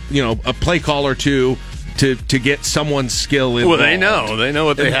 a play call or two to get someone's skill in. Well, they know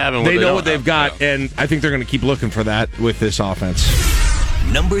what they have and they know what they've got, and I think they're going to keep looking for that with this offense.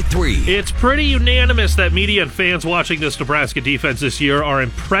 Number 3. It's pretty unanimous that media and fans watching this Nebraska defense this year are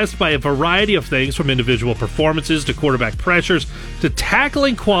impressed by a variety of things, from individual performances to quarterback pressures to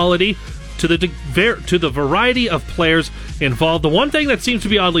tackling quality to the variety of players involved. The one thing that seems to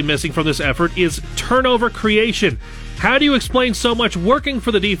be oddly missing from this effort is turnover creation. How do you explain so much working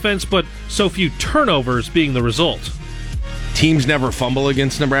for the defense but so few turnovers being the result? Teams never fumble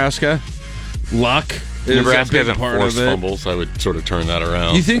against Nebraska. Luck. Nebraska hasn't forced fumbles. I would sort of turn that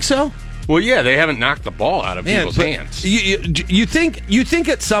around. You think so? Well, yeah, they haven't knocked the ball out of people's hands. You think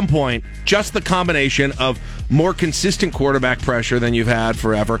at some point just the combination of more consistent quarterback pressure than you've had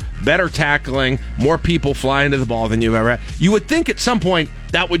forever, better tackling, more people flying to the ball than you've ever had, you would think at some point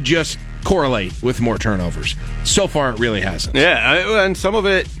that would just correlate with more turnovers. So far, it really hasn't. Yeah, and some of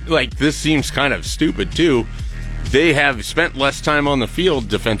it, like, this seems kind of stupid, too. They have spent less time on the field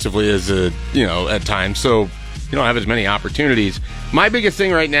defensively at times, so you don't have as many opportunities. My biggest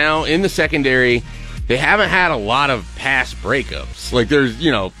thing right now in the secondary, they haven't had a lot of pass breakups. Like, there's,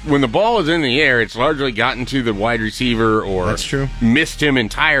 when the ball is in the air, it's largely gotten to the wide receiver or That's true. Missed him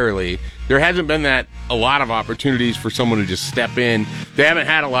entirely. There hasn't been a lot of opportunities for someone to just step in. They haven't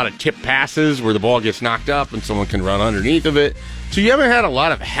had a lot of tip passes where the ball gets knocked up and someone can run underneath of it. So you haven't had a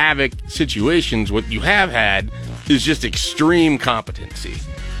lot of havoc situations. What you have had is just extreme competency.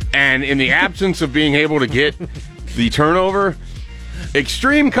 And in the absence of being able to get the turnover,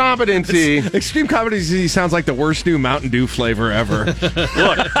 extreme competency. Extreme competency sounds like the worst new Mountain Dew flavor ever. Look,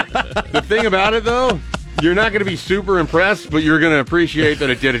 the thing about it, though, you're not going to be super impressed, but you're going to appreciate that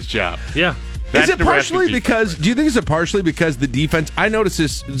it did its job. Yeah. Is it partially because, do you think it's partially because the defense, I noticed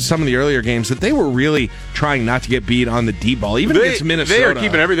this in some of the earlier games, that they were really trying not to get beat on the deep ball, even against Minnesota. They are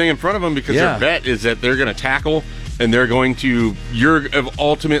keeping everything in front of them because their bet is that they're going to tackle and you're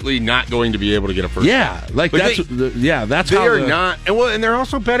ultimately not going to be able to get a first down. That's they how are not, and they're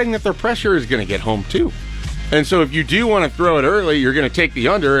also betting that their pressure is going to get home too. And so if you do want to throw it early, you're going to take the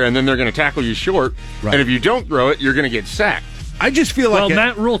under, and then they're going to tackle you short. Right. And if you don't throw it, you're going to get sacked. I just feel like... Well,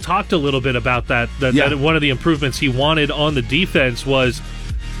 Matt Rule talked a little bit about that one of the improvements he wanted on the defense was,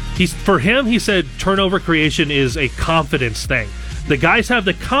 for him, he said turnover creation is a confidence thing. The guys have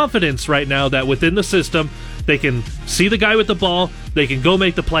the confidence right now that within the system, they can see the guy with the ball, they can go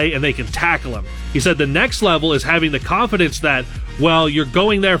make the play, and they can tackle him. He said the next level is having the confidence that, while you're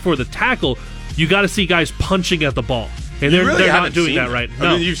going there for the tackle, you got to see guys punching at the ball. And they're not doing that right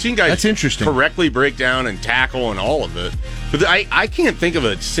now. I mean, you've seen guys correctly break down and tackle and all of it. But I can't think of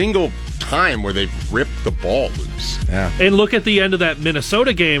a single time where they've ripped the ball loose. Yeah. And look at the end of that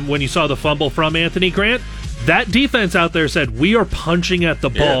Minnesota game when you saw the fumble from Anthony Grant. That defense out there said, we are punching at the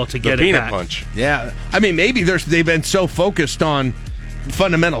ball to get it back. Punch. Yeah. I mean, maybe they've been so focused on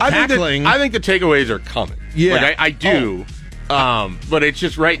fundamental tackling. I think the takeaways are coming. Yeah. Like, I do. But it's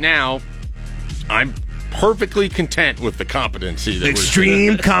just right now, I'm perfectly content with the competency that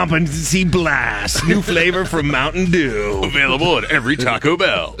Extreme Competency Blast. New flavor from Mountain Dew. Available at every Taco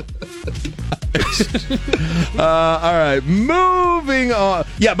Bell. All right, moving on.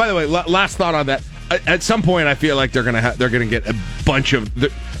 Yeah, by the way, last thought on that. At some point, I feel like they're gonna get a bunch of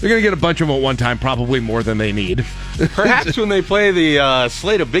them at one time, probably more than they need. Perhaps when they play the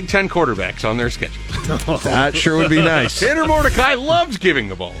slate of Big Ten quarterbacks on their schedule. That sure would be nice. Tanner Mordecai loves giving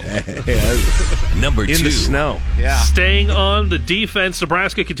the ball. Number 2. In the snow. Yeah. Staying on the defense,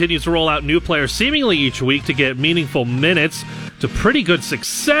 Nebraska continues to roll out new players seemingly each week to get meaningful minutes to pretty good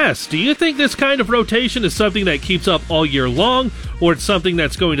success. Do you think this kind of rotation is something that keeps up all year long, or it's something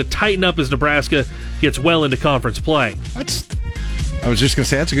that's going to tighten up as Nebraska gets well into conference play? I was just going to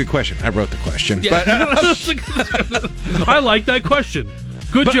say, that's a good question. I wrote the question. Yeah. But, I like that question.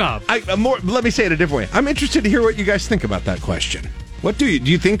 Good job. Let me say it a different way. I'm interested to hear what you guys think about that question. What do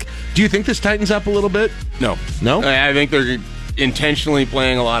you think this tightens up a little bit? No. I think they're intentionally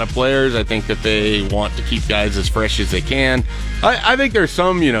playing a lot of players. I think that they want to keep guys as fresh as they can. I think there's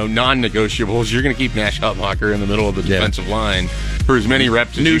some, non-negotiables. You're going to keep Nash Hutmacher in the middle of the defensive line for as many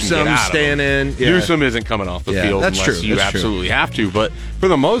reps as you can get out of staying him. in. Yeah. Newsome isn't coming off the field unless you absolutely have to. But for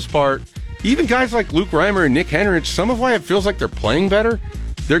the most part, even guys like Luke Reimer and Nick Henrich, some of why it feels like they're playing better,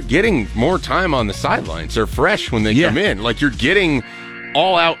 they're getting more time on the sidelines. They're fresh when they come in. Like, you're getting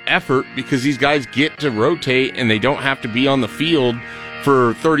all-out effort because these guys get to rotate and they don't have to be on the field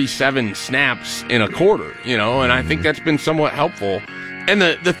for 37 snaps in a quarter, and I think that's been somewhat helpful. And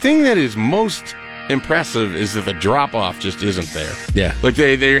the thing that is most impressive is that the drop-off just isn't there. Yeah. Like,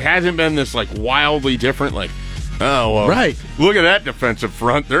 there hasn't been this, like, wildly different, like, oh, well, right. Look at that defensive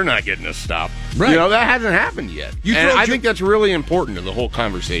front. They're not getting a stop. Right. That hasn't happened yet. And I think that's really important to the whole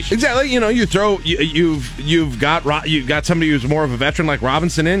conversation. Exactly. You've got somebody who's more of a veteran like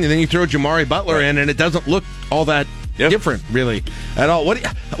Robinson in, and then you throw Jamari Butler in, and it doesn't look all that different, really, at all. What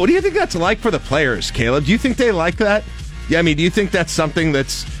do you think that's like for the players, Caleb? Do you think they like that? Yeah, I mean, do you think that's something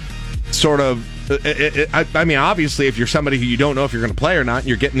that's sort of... I mean, obviously, if you're somebody who you don't know if you're going to play or not, and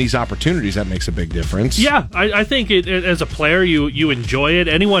you're getting these opportunities, that makes a big difference. Yeah, I think as a player, you enjoy it.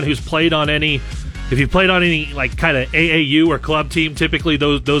 Anyone who's played on if you've played on any like kind of AAU or club team, typically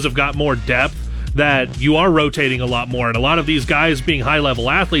those have got more depth that you are rotating a lot more. And a lot of these guys being high-level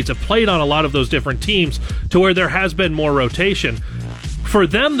athletes have played on a lot of those different teams to where there has been more rotation. For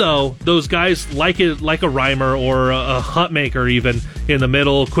them, though, those guys like a Reimer or a Hutmaker even in the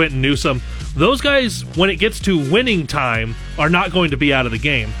middle, Quentin Newsom, those guys, when it gets to winning time, are not going to be out of the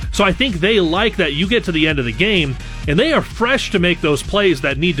game. So I think they like that you get to the end of the game, and they are fresh to make those plays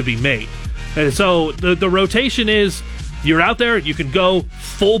that need to be made. And so the rotation is, you're out there, you can go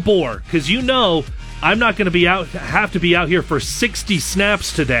full bore, because you know I'm not going to have to be out here for 60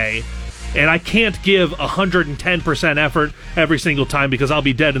 snaps today, and I can't give 110% effort every single time because I'll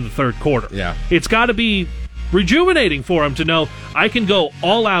be dead in the third quarter. Yeah. It's got to be rejuvenating for him to know I can go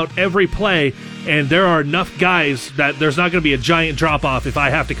all out every play, and there are enough guys that there's not going to be a giant drop-off if I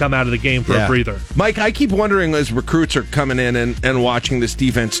have to come out of the game for a breather. Mike, I keep wondering as recruits are coming in and watching this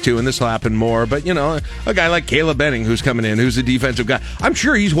defense too, and this will happen more, but, you know, a guy like Caleb Benning who's coming in, who's a defensive guy, I'm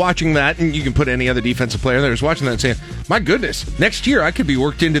sure he's watching that, and you can put any other defensive player there who's watching that and saying, my goodness, next year I could be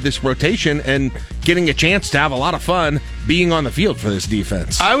worked into this rotation and getting a chance to have a lot of fun being on the field for this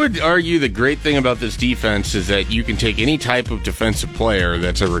defense. I would argue the great thing about this defense is that you can take any type of defensive player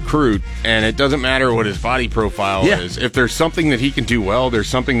that's a recruit, and it doesn't matter what his body profile is. If there's something that he can do well, there's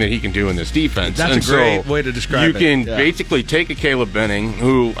something that he can do in this defense. That's a great way to describe it. You can basically take a Caleb Benning,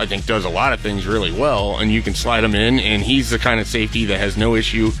 who I think does a lot of things really well, and you can slide him in, and he's the kind of safety that has no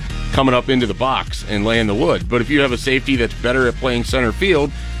issue coming up into the box and laying the wood. But if you have a safety that's better at playing center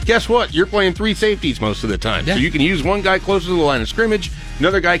field, guess what? You're playing three safeties most of the time. So you can use one guy closer to the line of scrimmage,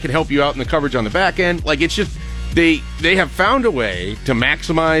 another guy can help you out in the coverage on the back end. Like, it's just, they have found a way to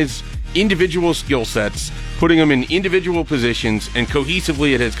maximize individual skill sets, putting them in individual positions, and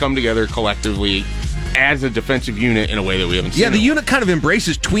cohesively it has come together collectively as a defensive unit in a way that we haven't seen. Yeah, the unit kind of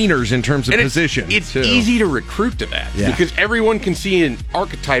embraces tweeners in terms of position. It's easy to recruit to that because everyone can see an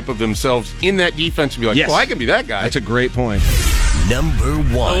archetype of themselves in that defense and be like, well, I can be that guy. That's a great point. Number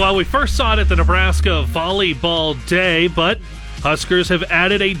one. Well, we first saw it at the Nebraska Volleyball Day, but Huskers have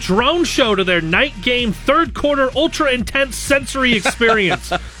added a drone show to their night game third quarter ultra-intense sensory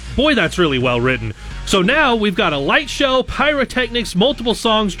experience. Boy, that's really well written. So now we've got a light show, pyrotechnics, multiple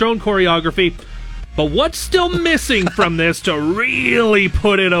songs, drone choreography. But what's still missing from this to really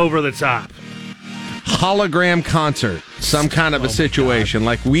put it over the top? Hologram concert, some kind of a situation.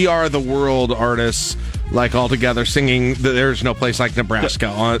 Like We Are the World artists, like all together singing There's No Place Like Nebraska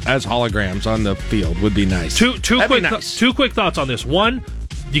as holograms on the field would be nice. Two quick thoughts on this. One,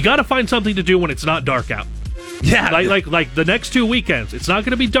 you got to find something to do when it's not dark out. Yeah, like the next 2 weekends, it's not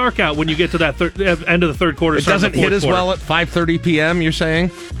going to be dark out when you get to that end of the third quarter. It doesn't hit as well at 5:30 p.m. You're saying?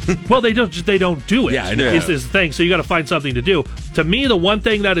 Well, they don't do it. Yeah, I know. Is the thing. So you got to find something to do. To me, the one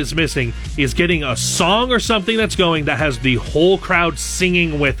thing that is missing is getting a song or something that's going that has the whole crowd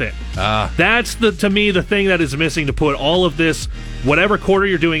singing with it. That's to me the thing that is missing to put all of this, whatever quarter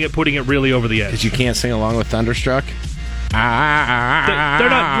you're doing it, putting it really over the edge. Because you can't sing along with Thunderstruck. They're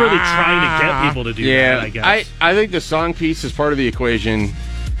not really trying to get people to do that, I guess. I think the song piece is part of the equation.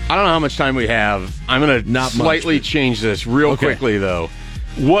 I don't know how much time we have. I'm going to slightly change this real quickly, though.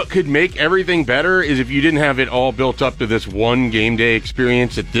 What could make everything better is if you didn't have it all built up to this one game day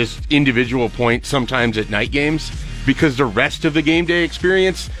experience at this individual point, sometimes at night games, because the rest of the game day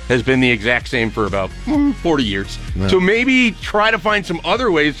experience has been the exact same for about 40 years. No. So maybe try to find some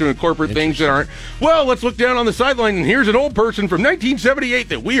other ways to incorporate things that aren't, well, let's look down on the sideline and here's an old person from 1978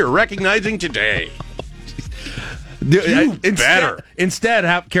 that we are recognizing today. Instead,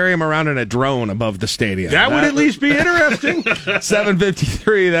 carry him around in a drone above the stadium. That would at least be interesting.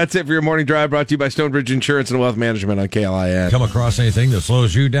 7:53. That's it for your morning drive. Brought to you by Stonebridge Insurance and Wealth Management on KLIN. Come across anything that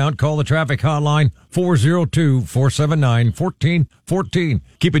slows you down? Call the traffic hotline 402-479-1414.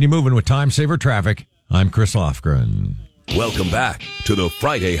 Keeping you moving with Time Saver Traffic. I'm Chris Lofgren. Welcome back to the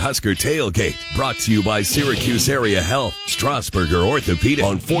Friday Husker Tailgate, brought to you by Syracuse Area Health, Strasburger Orthopedic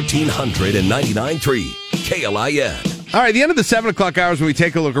on 1499.3 KLIN. All right, the end of the 7 o'clock hours when we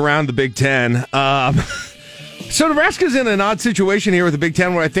take a look around the Big Ten. So Nebraska's in an odd situation here with the Big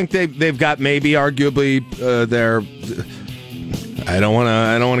Ten where I think they've got maybe arguably their... I don't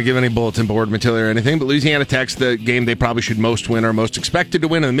want to give any bulletin board material or anything, but Louisiana Tech's the game they probably should most win or most expected to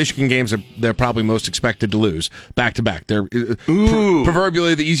win, and the Michigan games they're probably most expected to lose back to back. They're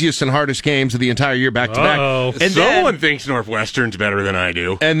proverbially the easiest and hardest games of the entire year back to back. And someone thinks Northwestern's better than I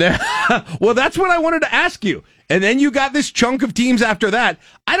do. And then, well, that's what I wanted to ask you. And then you got this chunk of teams after that.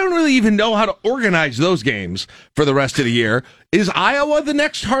 I don't really even know how to organize those games for the rest of the year. Is Iowa the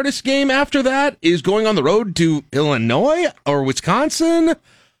next hardest game after that? Is going on the road to Illinois or Wisconsin?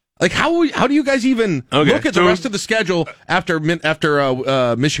 Like, how do you guys even look at the rest of the schedule after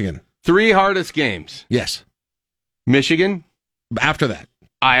Michigan? 3 hardest games. Yes. Michigan. After that.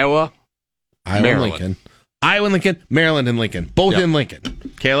 Iowa. Maryland. Lincoln. Iowa and Lincoln. Maryland and Lincoln. Both in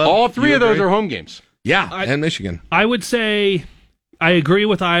Lincoln. Caleb? All 3 of those are home games. Yeah, and Michigan. I would say I agree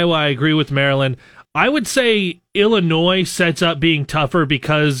with Iowa. I agree with Maryland. I would say Illinois sets up being tougher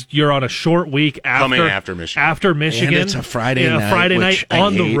because you're on a short week after Michigan. And it's a Friday night. Friday night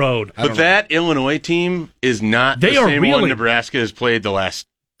on the road. But that Illinois team is not the same one Nebraska has played the last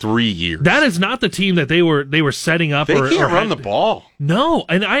 3 years. That is not the team that they were setting up. They can't run the ball. No,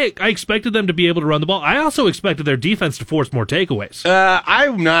 and I expected them to be able to run the ball. I also expected their defense to force more takeaways.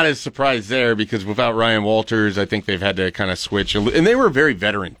 I'm not as surprised there because without Ryan Walters, I think they've had to kind of switch. And they were a very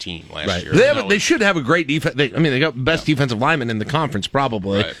veteran team last year. They should have a great defense. They got best defensive lineman in the conference,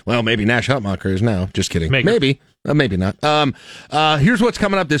 probably. Right. Well, maybe Nash Hutmacher is now. Just kidding. Maybe. Maybe not. Here's what's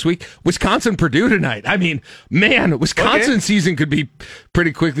coming up this week. Wisconsin-Purdue tonight. I mean, man, Wisconsin season could be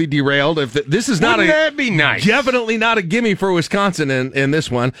pretty quickly derailed. If this is not that'd be nice. Definitely not a gimme for Wisconsin in this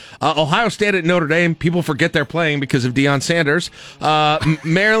one. Ohio State at Notre Dame. People forget they're playing because of Deion Sanders.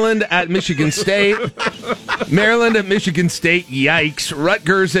 Maryland at Michigan State. Maryland at Michigan State. Yikes.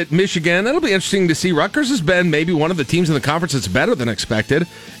 Rutgers at Michigan. That'll be interesting to see. Rutgers has been maybe one of the teams in the conference that's better than expected.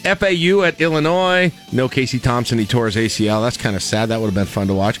 FAU at Illinois. No Casey Thompson. He tore his ACL. That's kind of sad. That would have been fun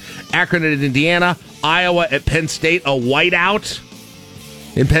to watch. Akron at Indiana. Iowa at Penn State. A whiteout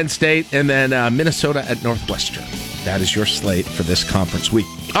in Penn State. And then Minnesota at Northwestern. That is your slate for this conference week.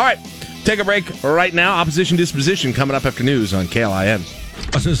 All right. Take a break right now. Opposition Disposition coming up after news on KLIN.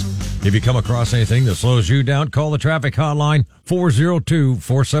 If you come across anything that slows you down, call the traffic hotline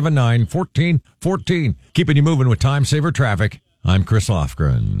 402-479-1414. Keeping you moving with Time Saver Traffic. I'm Chris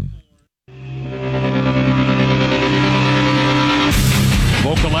Lofgren.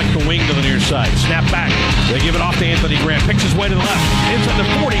 Both collect the wing to the near side. Snap back. They give it off to Anthony Graham. Picks his way to the left. Inside the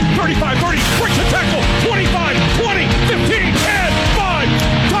 40, 35, 30. Breaks the tackle. 25, 20, 15, 10, 5.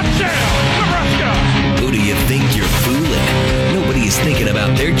 Touchdown, Nebraska. Who do you think you're fooling? Nobody is thinking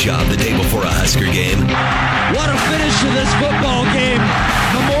about their job the day before a Husker game. What a finish to this football game.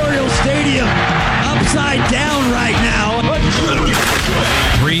 Memorial Stadium upside down right now.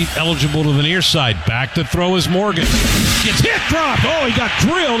 3 eligible to the near side. Back to throw is Morgan. Gets hit, dropped. Oh, he got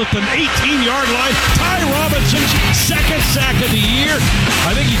drilled at the 18-yard line. Ty Robinson's second sack of the year.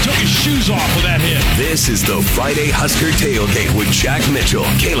 I think he took his shoes off with that hit. This is the Friday Husker Tailgate with Jack Mitchell,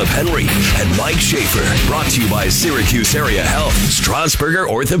 Caleb Henry, and Mike Schaefer. Brought to you by Syracuse Area Health, Strasburger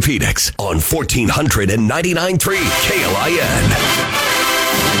Orthopedics on 1499.3 KLIN.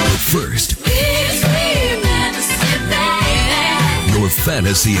 First, your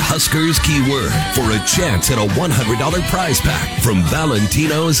fantasy Huskers keyword for a chance at a $100 prize pack from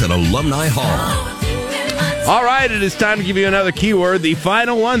Valentino's at Alumni Hall. All right, it is time to give you another keyword, the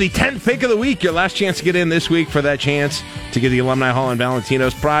final one, the 10th pick of the week. Your last chance to get in this week for that chance to get the Alumni Hall and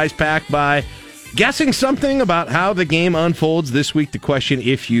Valentino's prize pack by guessing something about how the game unfolds this week. The question,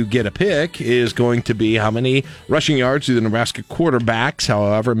 if you get a pick, is going to be how many rushing yards do the Nebraska quarterbacks,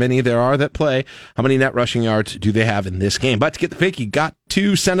 however many there are that play, how many net rushing yards do they have in this game? But to get the pick, you got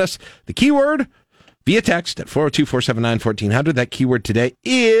to send us the keyword via text at 402-479-1400. That keyword today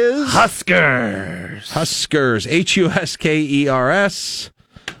is Huskers. Huskers. Huskers.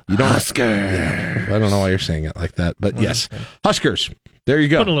 You don't Huskers. Yeah, I don't know why you're saying it like that, but yes. Huskers. There you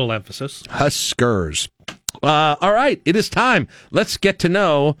go. Put a little emphasis. Huskers. All right, it is time. Let's get to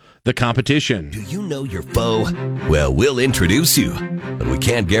know the competition. Do you know your foe? Well, we'll introduce you, but we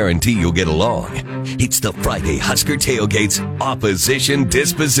can't guarantee you'll get along. It's the Friday Husker Tailgate's Opposition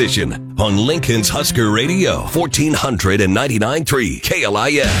Disposition on Lincoln's Husker Radio, 1499.3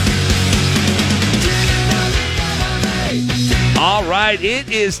 KLIN. All right, it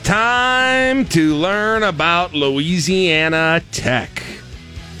is time to learn about Louisiana Tech.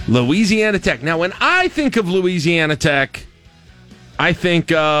 Louisiana Tech. Now, when I think of Louisiana Tech, I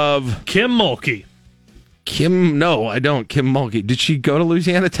think of Kim Mulkey. No, I don't. Kim Mulkey. Did she go to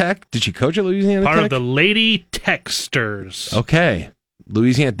Louisiana Tech? Did she coach at Louisiana Tech? Part of the Lady Techsters. Okay.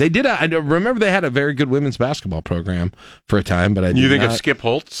 Louisiana. They did. I remember they had a very good women's basketball program for a time, but You think of Skip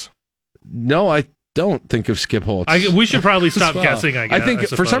Holtz? No, I don't think of Skip Holtz. We should probably stop guessing, I guess. I think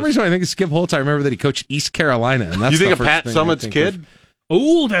for some reason I think of Skip Holtz. I remember that he coached East Carolina, and that's you think of Pat Summitt's kid?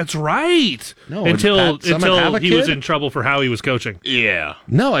 Oh, that's right. No, until he was in trouble for how he was coaching. Yeah.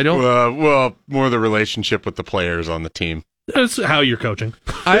 No, I don't. Well, more the relationship with the players on the team. That's how you're coaching.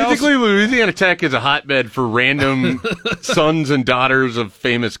 Basically, Louisiana Tech is a hotbed for random sons and daughters of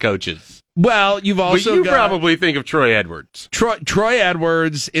famous coaches. Well, you've also But you probably think of Troy Edwards. Troy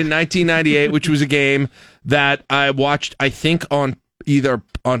Edwards in 1998, which was a game that I watched, I think, on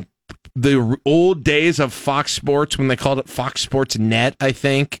the old days of Fox Sports when they called it Fox Sports Net, I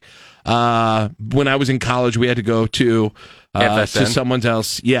think. When I was in college, we had to go to someone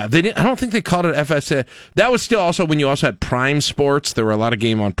else. Yeah, they didn't. I don't think they called it FSN. That was still also when you also had Prime Sports. There were a lot of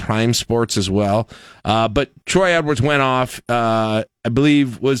game on Prime Sports as well. But Troy Edwards went off. I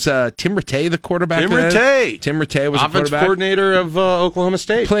believe was Tim Rattay the quarterback. Tim Rattay. Tim Rattay was offensive coordinator of Oklahoma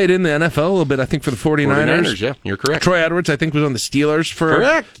State. Played in the NFL a little bit, I think, for the 49ers. Yeah, you're correct. Troy Edwards, I think, was on the Steelers for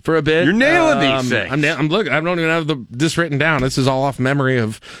a bit. You're nailing these things. I'm looking. I don't even have this written down. This is all off memory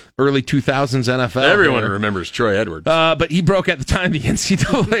of early 2000s NFL. Everyone remembers Troy Edwards. But he broke at the time the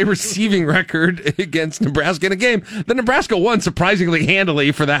NCAA receiving record against Nebraska in a game that Nebraska won surprisingly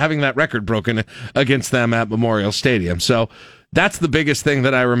handily for having that record broken against them at Memorial Stadium. So that's the biggest thing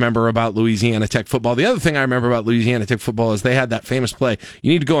that I remember about Louisiana Tech football. The other thing I remember about Louisiana Tech football is they had that famous play.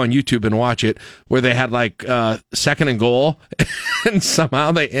 You need to go on YouTube and watch it, where they had like second and goal, and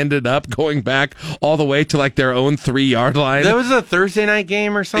somehow they ended up going back all the way to like their own 3-yard line. That was a Thursday night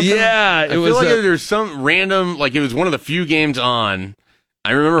game or something? Yeah. I feel like there's some random, like it was one of the few games on.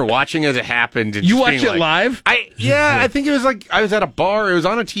 I remember watching as it happened. You watched it live? I think it was like I was at a bar. It was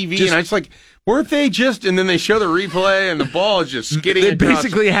on a TV, and I just like, weren't they just? And then they show the replay, and the ball is just skidding. They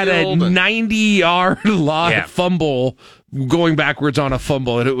basically had a 90-yard fumble going backwards on a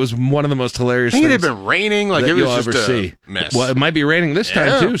fumble, and it was one of the most hilarious things. I think it had been raining, like it was just a mess. Well, it might be raining this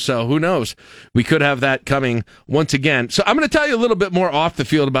time too, so who knows? We could have that coming once again. So I'm going to tell you a little bit more off the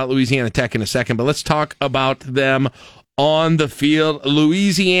field about Louisiana Tech in a second, but let's talk about them on the field.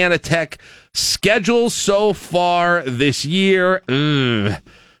 Louisiana Tech schedule so far this year.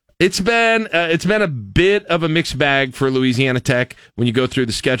 It's been a bit of a mixed bag for Louisiana Tech when you go through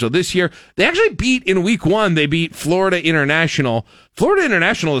the schedule this year. They actually beat in week 1. They beat Florida International. Florida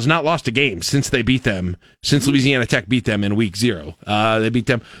International has not lost a game since Louisiana Tech beat them in week 0. They beat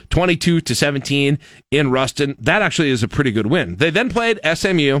them 22-17 in Ruston. That actually is a pretty good win. They then played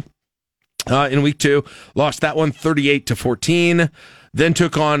SMU in week 2, lost that one 38-14. Then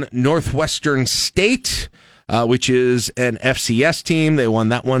took on Northwestern State, which is an FCS team. They won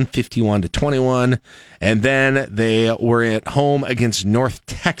that one 51-21. And then they were at home against North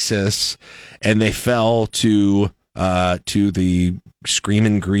Texas, and they fell to the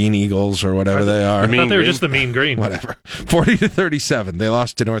Screaming Green Eagles or whatever they are. I thought they were just the Mean Green. Whatever. 40-37. They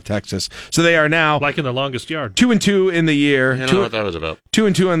lost to North Texas. So they are now like in the longest yard. 2-2 in the year. I don't know what that was about.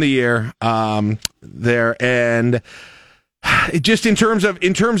 2-2 in the year. There, and just in terms of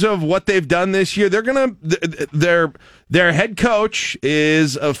what they've done this year, their head coach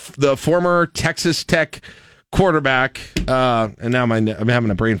is the former Texas Tech quarterback, and now I'm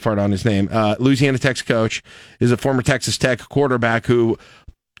having a brain fart on his name. Louisiana Tech's coach is a former Texas Tech quarterback who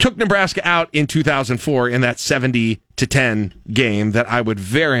took Nebraska out in 2004 in that 70-10 game that I would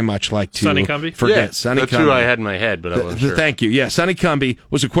very much like to forget. Yeah, Sonny Cumbie. Who I had in my head, but I wasn't sure. Thank you. Yeah, Sonny Cumbie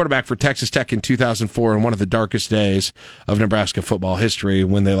was a quarterback for Texas Tech in 2004 in one of the darkest days of Nebraska football history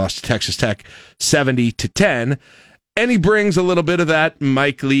when they lost to Texas Tech 70-10. And he brings a little bit of that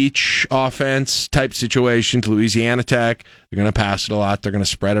Mike Leach offense type situation to Louisiana Tech. They're going to pass it a lot. They're going to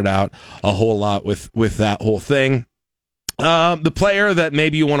spread it out a whole lot with that whole thing. The player that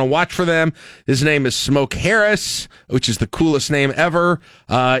maybe you want to watch for them, his name is Smoke Harris, which is the coolest name ever.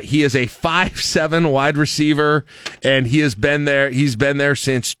 He is a 5'7" wide receiver, and he's been there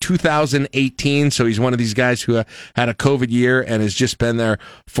since 2018. So he's one of these guys who had a COVID year and has just been there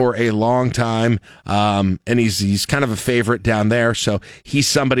for a long time. And he's kind of a favorite down there. So he's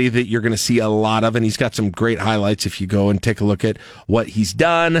somebody that you're going to see a lot of, and he's got some great highlights if you go and take a look at what he's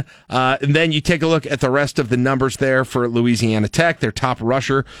done. And then you take a look at the rest of the numbers there for Louisiana Tech. Their top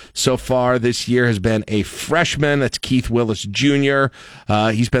rusher so far this year has been a freshman. That's Keith Willis Jr.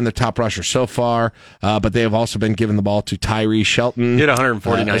 He's been the top rusher so far, but they have also been giving the ball to Tyree Shelton. He had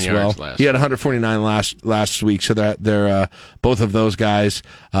 149 yards last. He had 149 last week, so they're both of those guys.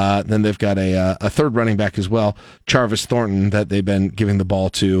 Then they've got a third running back as well, Charvis Thornton, that they've been giving the ball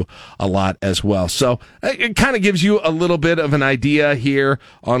to a lot as well. So it kind of gives you a little bit of an idea here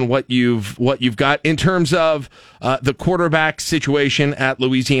on what you've got in terms of the quarterback situation at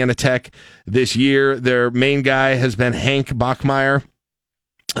Louisiana Tech this year. Their main guy has been Hank Bachmeier.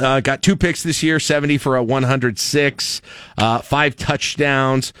 Got 2 picks this year, 70 for a 106, 5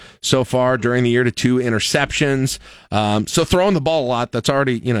 touchdowns so far during the year to 2 interceptions. So throwing the ball a lot. That's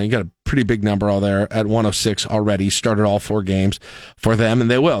already, you got a pretty big number all there at 106 already. Started all 4 games for them,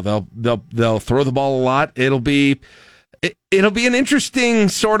 and they will. They'll throw the ball a lot. It'll be It'll be an interesting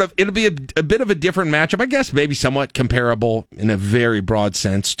it'll be a bit of a different matchup, I guess, maybe somewhat comparable in a very broad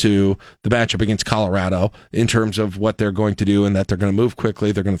sense to the matchup against Colorado in terms of what they're going to do and that they're going to move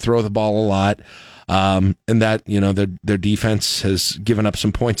quickly, they're going to throw the ball a lot, and that, their defense has given up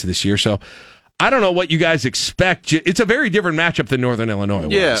some points this year. So I don't know what you guys expect. It's a very different matchup than Northern Illinois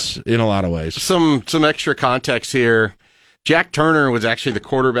was in a lot of ways. Some extra context here. Jack Turner was actually the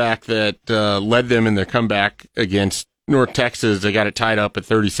quarterback that led them in their comeback against North Texas. They got it tied up at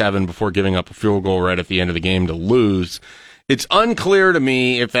 37 before giving up a field goal right at the end of the game to lose. It's unclear to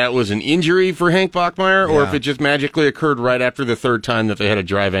me if that was an injury for Hank Bachmeier or if it just magically occurred right after the third time that they had a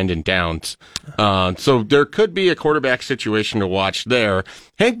drive end in downs. So there could be a quarterback situation to watch there.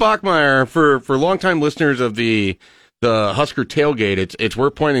 Hank Bachmeier, for longtime listeners of the Husker Tailgate, it's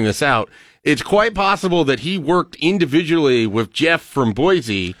worth pointing this out. It's quite possible that he worked individually with Jeff from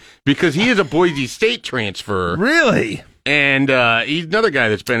Boise because he is a Boise State transfer. Really? And he's another guy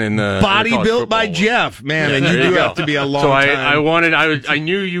that's been in the body built by Jeff, man. And you do have to be a long time. I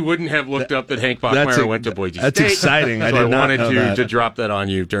knew you wouldn't have looked up that Hank Bachmeier went to Boise State. That's exciting. So I wanted to drop that on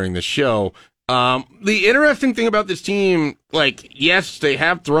you during the show. The interesting thing about this team, yes, they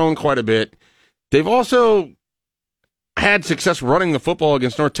have thrown quite a bit. They've also had success running the football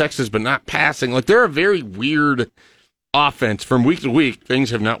against North Texas, but not passing. They're a very weird offense. From week to week, things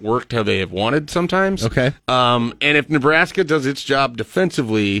have not worked how they have wanted sometimes. Okay. And if Nebraska does its job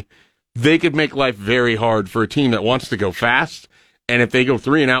defensively, they could make life very hard for a team that wants to go fast. And if they go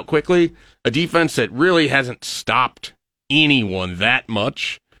 3 and out quickly, a defense that really hasn't stopped anyone that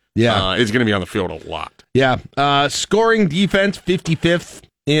much is going to be on the field a lot. Yeah. Scoring defense, 55th.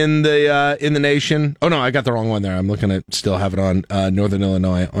 In the nation. Oh no, I got the wrong one there. I'm looking at still have it on Northern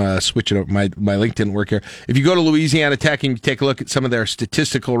Illinois. Switch it up. My link didn't work here. If you go to Louisiana Tech and you take a look at some of their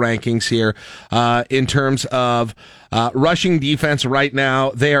statistical rankings here, in terms of rushing defense right now,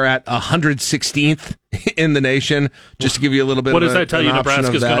 they are at 116th in the nation. Just to give you a little bit. What does that tell you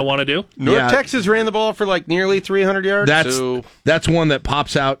Nebraska's going to want to do? North Texas ran the ball for nearly 300 yards. That's one that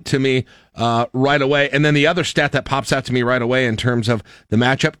pops out to me right away. And then the other stat that pops out to me right away in terms of the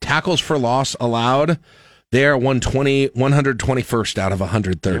matchup, tackles for loss allowed, they are 121st out of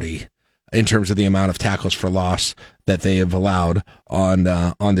 130 in terms of the amount of tackles for loss that they have allowed on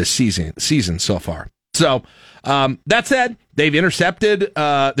this season so far. So that said, they've intercepted.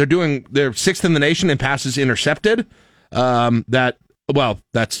 They're 6th in the nation in passes intercepted.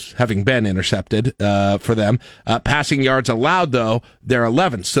 That's having been intercepted for them. Passing yards allowed, though, they're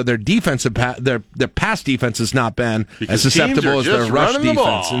 11th. So their defensive their pass defense has not been as susceptible as their rush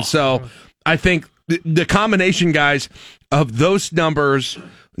defense. And so I think the combination, guys, of those numbers,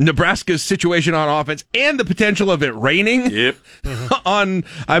 Nebraska's situation on offense, and the potential of it raining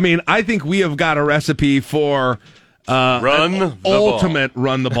I think we have got a recipe for run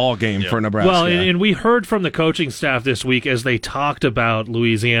the ball game for Nebraska. Well, and we heard from the coaching staff this week as they talked about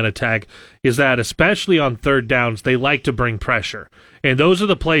Louisiana Tech is that especially on third downs, they like to bring pressure. And those are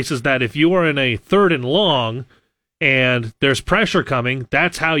the places that if you are in a 3rd and long and there's pressure coming,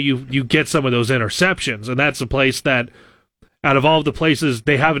 that's how you get some of those interceptions. And that's a place that out of all of the places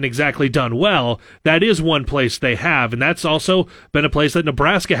they haven't exactly done well, that is one place they have. And that's also been a place that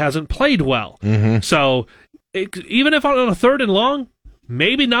Nebraska hasn't played well. Mm-hmm. So even if on a 3rd and long,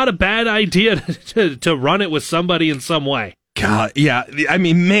 maybe not a bad idea to run it with somebody in some way. God, yeah. I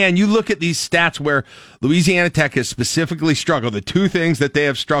mean, man, you look at these stats where Louisiana Tech has specifically struggled. The two things that they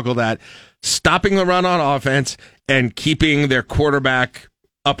have struggled at, stopping the run on offense and keeping their quarterback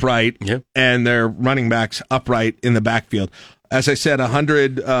upright and their running backs upright in the backfield. As I said,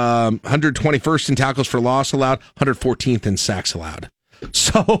 121st in tackles for loss allowed, 114th in sacks allowed.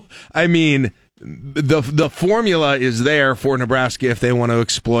 So, I mean, the formula is there for Nebraska if they want to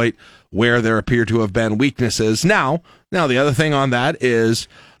exploit where there appear to have been weaknesses. Now the other thing on that is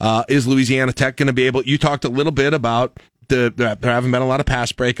Louisiana Tech going to be able? You talked a little bit about there haven't been a lot of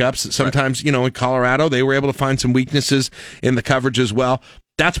pass breakups. Sometimes, in Colorado, they were able to find some weaknesses in the coverage as well.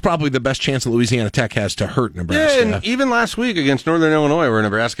 That's probably the best chance that Louisiana Tech has to hurt Nebraska. Yeah, and even last week against Northern Illinois, where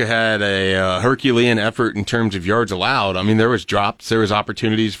Nebraska had a Herculean effort in terms of yards allowed, I mean, there was drops, there was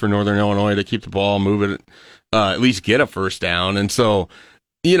opportunities for Northern Illinois to keep the ball, move it, at least get a first down. And so,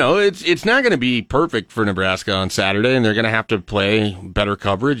 it's not going to be perfect for Nebraska on Saturday, and they're going to have to play better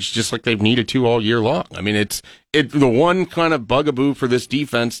coverage, just like they've needed to all year long. I mean, it's the one kind of bugaboo for this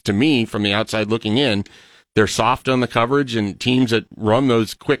defense, to me, from the outside looking in. They're soft on the coverage, and teams that run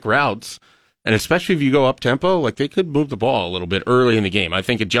those quick routes, and especially if you go up tempo, they could move the ball a little bit early in the game. I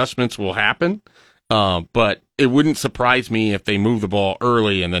think adjustments will happen, But it wouldn't surprise me if they move the ball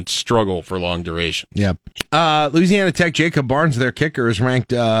early and then struggle for long duration. Yeah. Louisiana Tech, Jacob Barnes, their kicker, is ranked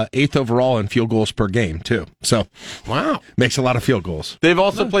 8th overall in field goals per game, too. So, wow. Makes a lot of field goals. They've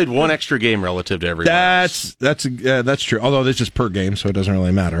also played one extra game relative to everyone else. That's true. Although this is per game, so it doesn't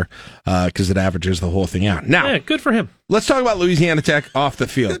really matter because it averages the whole thing out. Now, yeah, good for him. Let's talk about Louisiana Tech off the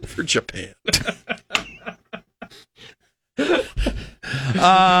field. Good for Japan.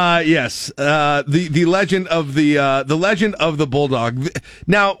 Yes. The legend of the Bulldog.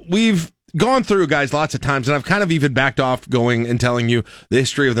 Now, we've gone through, guys, lots of times, and I've kind of even backed off going and telling you the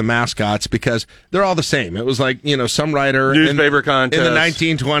history of the mascots because they're all the same. It was like, some writer newspaper contest in the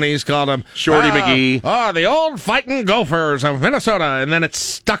 1920s called them Shorty McGee. The old fighting Gophers of Minnesota, and then it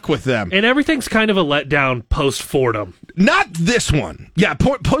stuck with them. And everything's kind of a letdown post-Fordham. Not this one. Yeah,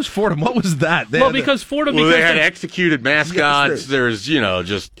 post-Fordham. What was that? Because Fordham... Well, they had executed mascots. There's,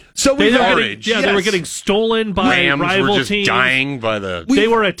 just... So they were getting stolen by Rams rival were just teams. Dying by the They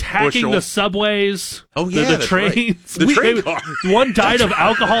were attacking bushel. the subways. Oh, yeah, the trains. Right. The train car. One died of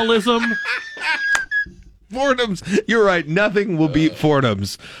alcoholism. Fordham's. You're right. Nothing will beat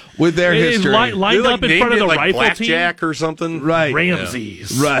Fordham's with their history. Lined up in front of the rifle Blackjack team or something. Right.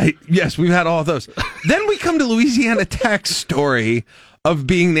 Ramses. Yeah. Right. Yes, we've had all of those. Then we come to Louisiana Tech's story of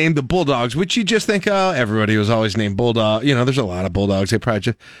being named the Bulldogs, which you just think, oh, everybody was always named Bulldog. There's a lot of Bulldogs. They probably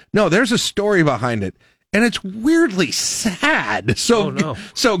just... No, there's a story behind it. And it's weirdly sad. So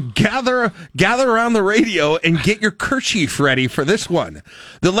gather around the radio and get your kerchief ready for this one.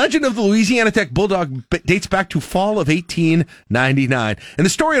 The legend of the Louisiana Tech Bulldog dates back to fall of 1899. And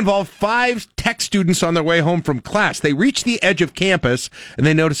the story involved 5 Tech students on their way home from class. They reach the edge of campus and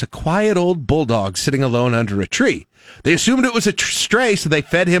they notice a quiet old bulldog sitting alone under a tree. They assumed it was a stray, so they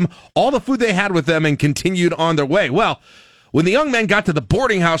fed him all the food they had with them and continued on their way. Well, when the young men got to the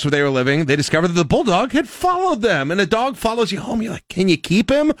boarding house where they were living, they discovered that the bulldog had followed them. And a dog follows you home. You're like, can you keep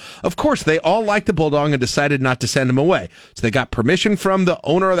him? Of course, they all liked the bulldog and decided not to send him away. So they got permission from the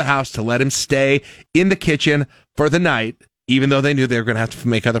owner of the house to let him stay in the kitchen for the night, even though they knew they were going to have to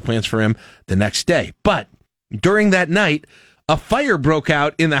make other plans for him the next day. But during that night, a fire broke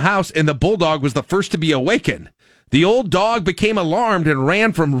out in the house, and the bulldog was the first to be awakened. The old dog became alarmed and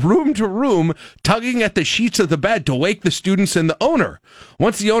ran from room to room, tugging at the sheets of the bed to wake the students and the owner.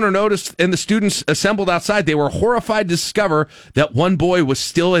 Once the owner noticed and the students assembled outside, they were horrified to discover that one boy was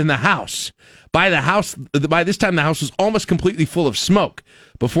still in the house. By this time, the house was almost completely full of smoke.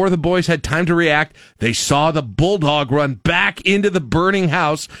 Before the boys had time to react, they saw the bulldog run back into the burning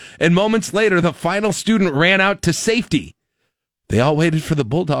house, and moments later, the final student ran out to safety. They all waited for the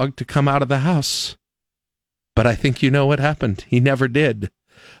bulldog to come out of the house. But I think you know what happened. He never did.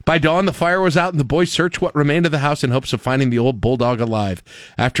 By dawn, the fire was out, and the boys searched what remained of the house in hopes of finding the old bulldog alive.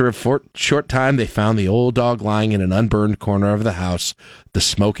 After a short time, they found the old dog lying in an unburned corner of the house. The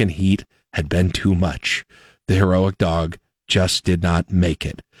smoke and heat had been too much. The heroic dog just did not make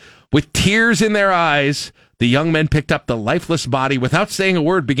it. With tears in their eyes, the young men picked up the lifeless body, without saying a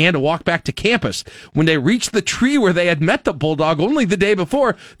word, began to walk back to campus. When they reached the tree where they had met the bulldog only the day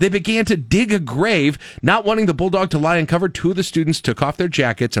before, they began to dig a grave. Not wanting the bulldog to lie uncovered, 2 of the students took off their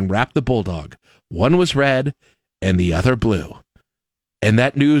jackets and wrapped the bulldog. One was red and the other blue. And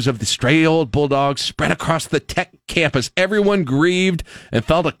that news of the stray old bulldog spread across the Tech campus. Everyone grieved and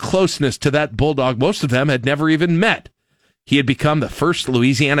felt a closeness to that bulldog most of them had never even met. He had become the first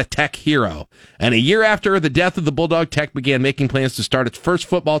Louisiana Tech hero. And a year after the death of the Bulldog, Tech began making plans to start its first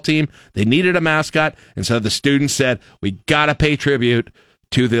football team. They needed a mascot, and so the students said, we got to pay tribute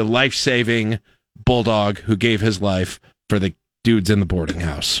to the life-saving Bulldog who gave his life for the dudes in the boarding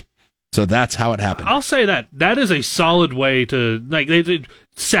house. So that's how it happened. I'll say that is a solid way to,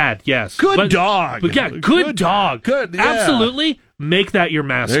 sad, yes. Good dog. But yeah, good dog. Good, yeah. Absolutely, make that your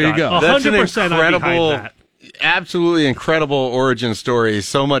mascot. There you go. 100% That's an I'm behind that. Absolutely incredible origin story,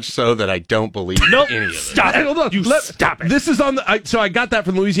 so much so that I don't believe any of it. Stop it. Hold on. Stop it. This is on the... So I got that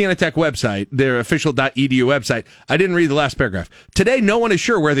from the Louisiana Tech website, their official.edu website. I didn't read the last paragraph. Today, no one is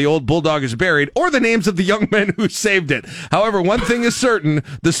sure where the old bulldog is buried or the names of the young men who saved it. However, one thing is certain,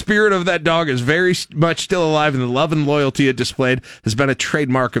 the spirit of that dog is very much still alive, and the love and loyalty it displayed has been a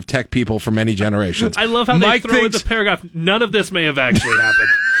trademark of Tech people for many generations. I love how Mike they throw in the paragraph, none of this may have actually happened.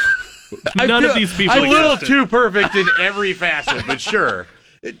 None of these people A little existed. too perfect in every facet, but sure.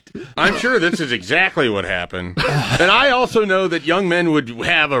 I'm sure this is exactly what happened. And I also know that young men would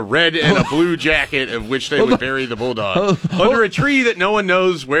have a red and a blue jacket of which they would bury the bulldog under a tree that no one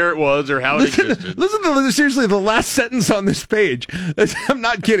knows where it was or how it existed. Listen to seriously the last sentence on this page. I'm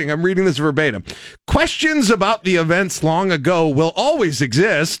not kidding. I'm reading this verbatim. Questions about the events long ago will always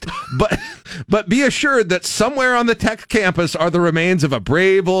exist, but be assured that somewhere on the Tech campus are the remains of a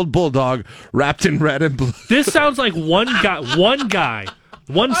brave old bulldog wrapped in red and blue. This sounds like one guy.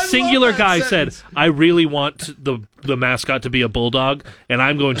 One singular guy said, I really want the mascot to be a bulldog, and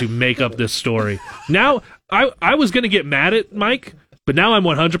I'm going to make up this story. Now, I was going to get mad at Mike, but now I'm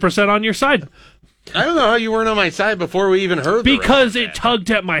 100% on your side. I don't know how you weren't on my side before we even heard because it tugged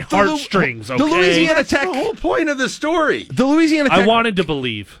at my heartstrings, okay? The Louisiana Tech... That's the whole point of the story. The Louisiana Tech... I wanted to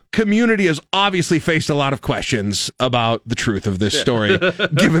believe. Community has obviously faced a lot of questions about the truth of this story,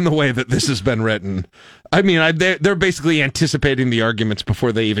 given the way that this has been written. I mean, they're basically anticipating the arguments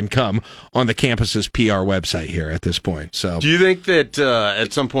before they even come on the campus's PR website here at this point. So, do you think that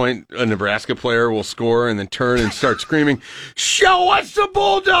at some point a Nebraska player will score and then turn and start screaming, "Show us the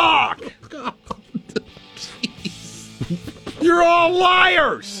bulldog"? You're all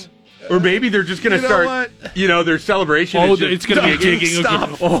liars. Or maybe they're just going to start, their celebration. Oh, it's going to be a kicking.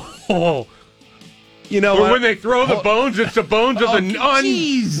 Stop. Oh. You know or what? when they throw the bones, it's the bones of an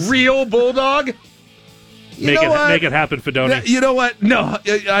unreal bulldog. Make it happen, Fedoni. You know what? No,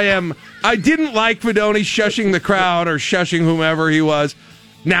 I didn't like Fedoni shushing the crowd or shushing whomever he was.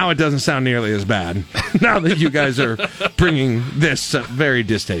 Now it doesn't sound nearly as bad. Now that you guys are bringing this very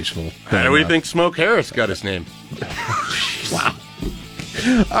distasteful. How do we think Smoke Harris got his name? Wow.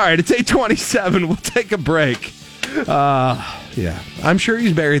 All right, it's 8:27. We'll take a break. Yeah, I'm sure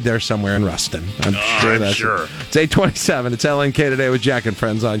he's buried there somewhere in Ruston. I'm sure. It's 8:27. It's LNK Today with Jack and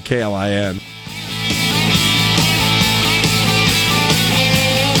Friends on KLIN.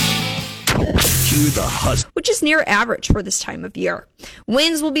 The Husker, which is near average for this time of year.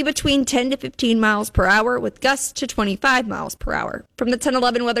 Winds will be between 10 to 15 miles per hour with gusts to 25 miles per hour. From the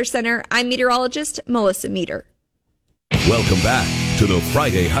 1011 Weather Center, I'm meteorologist Melissa Meter. Welcome back to the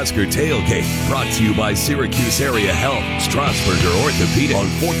Friday Husker Tailgate, brought to you by Syracuse Area Health, Strasburger Orthopedic on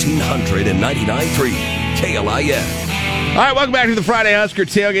 1499.3 KLIN. All right, welcome back to the Friday Husker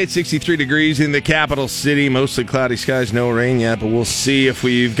Tailgate. 63 degrees in the capital city. Mostly cloudy skies, no rain yet, but we'll see if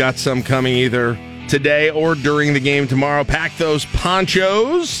we've got some coming either today or during the game tomorrow. Pack those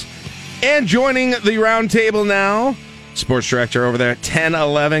ponchos. And joining the round table now, sports director over there at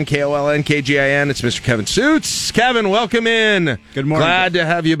 1011 KOLN KGIN. It's Mr. Kevin Suits. Kevin, welcome in. Good morning. Glad to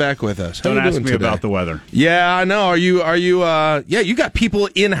have you back with us. Don't ask me about the weather. Yeah, I know. Are you? You got people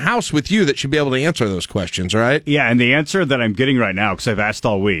in house with you that should be able to answer those questions, right? Yeah, and the answer that I'm getting right now, because I've asked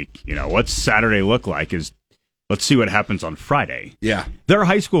all week, what's Saturday look like, is let's see what happens on Friday. Yeah. There are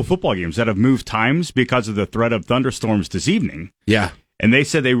high school football games that have moved times because of the threat of thunderstorms this evening. Yeah. And they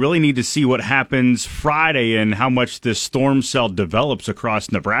said they really need to see what happens Friday and how much this storm cell develops across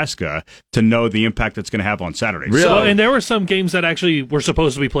Nebraska to know the impact it's going to have on Saturday. Really? So, and there were some games that actually were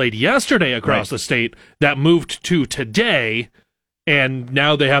supposed to be played yesterday across the state that moved to today, and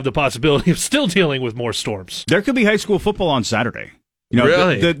now they have the possibility of still dealing with more storms. There could be high school football on Saturday.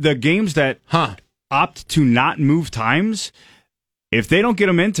 Really? The games that opt to not move times, if they don't get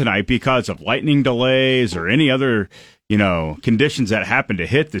them in tonight because of lightning delays or any other conditions that happen to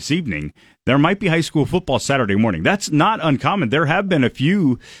hit this evening, there might be high school football Saturday morning. That's not uncommon. There have been a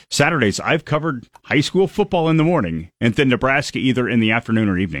few Saturdays I've covered high school football in the morning and then Nebraska either in the afternoon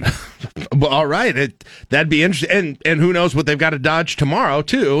or evening. Well, all right. That'd be interesting. And who knows what they've got to dodge tomorrow,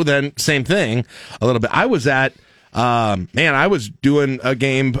 too. Then same thing a little bit. I was at... I was doing a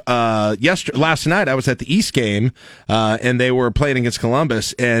game last night. I was at the East game, and they were playing against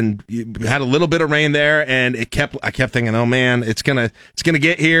Columbus, and you had a little bit of rain there, and I kept thinking, oh man, it's gonna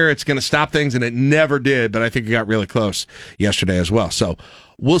get here, it's gonna stop things, and it never did. But I think it got really close yesterday as well. So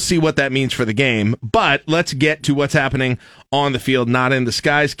we'll see what that means for the game. But let's get to what's happening on the field, not in the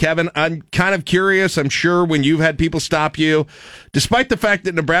skies. Kevin, I'm kind of curious. I'm sure when you've had people stop you, despite the fact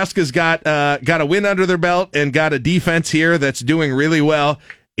that Nebraska's got a win under their belt and got a defense here that's doing really well,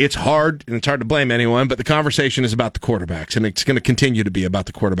 it's hard, and it's hard to blame anyone, but the conversation is about the quarterbacks, and it's going to continue to be about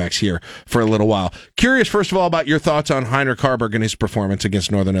the quarterbacks here for a little while. Curious, first of all, about your thoughts on Heinrich Harburg and his performance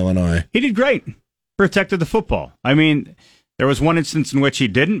against Northern Illinois. He did great. Protected the football. I mean... There was one instance in which he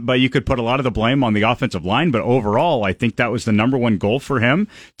didn't, but you could put a lot of the blame on the offensive line. But overall, I think that was the number one goal for him,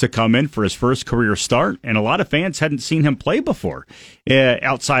 to come in for his first career start. And a lot of fans hadn't seen him play before,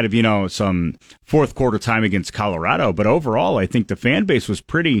 outside of, some fourth quarter time against Colorado. But overall, I think the fan base was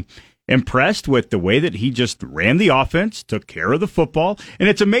pretty impressed with the way that he just ran the offense, took care of the football, and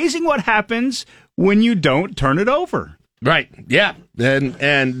it's amazing what happens when you don't turn it over. Right. Yeah.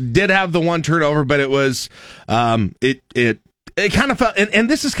 And did have the one turnover, but it was it kind of felt, and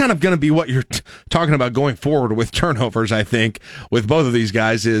this is kind of going to be what you're talking about going forward with turnovers. I think with both of these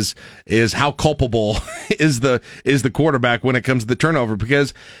guys is how culpable is the quarterback when it comes to the turnover,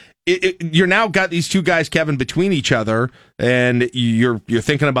 because you're now got these two guys, Kevin, between each other, and you're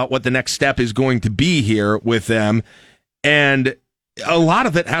thinking about what the next step is going to be here with them, and a lot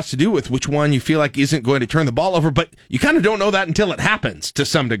of it has to do with which one you feel like isn't going to turn the ball over, but you kind of don't know that until it happens to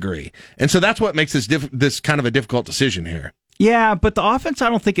some degree. And so that's what makes this kind of a difficult decision here. Yeah, but the offense, I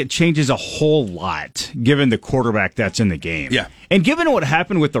don't think it changes a whole lot given the quarterback that's in the game. Yeah. And given what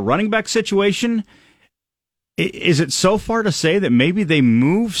happened with the running back situation, is it so far to say that maybe they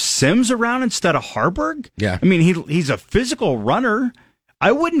move Sims around instead of Harburg? Yeah. I mean, he's a physical runner.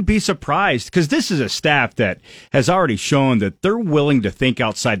 I wouldn't be surprised, because this is a staff that has already shown that they're willing to think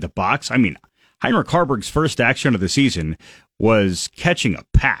outside the box. I mean, Heinrich Harburg's first action of the season was catching a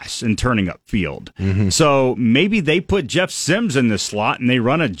pass and turning upfield. Mm-hmm. So maybe they put Jeff Sims in the slot and they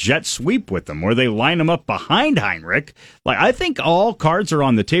run a jet sweep with him, or they line him up behind Heinrich. Like, I think all cards are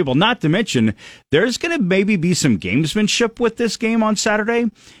on the table, not to mention there's going to maybe be some gamesmanship with this game on Saturday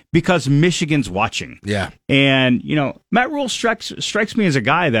because Michigan's watching. Yeah. And, Matt Rule strikes me as a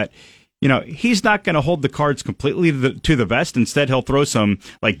guy that, he's not going to hold the cards completely to the vest. Instead, he'll throw some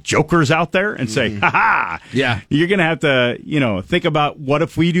jokers out there and say, ha-ha, yeah, you're going to have to, think about what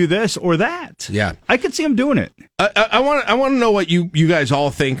if we do this or that. Yeah. I could see him doing it. I want to know what you guys all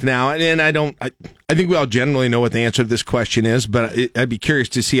think now. And I think we all generally know what the answer to this question is, but I'd be curious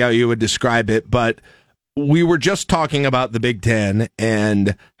to see how you would describe it. But we were just talking about the Big Ten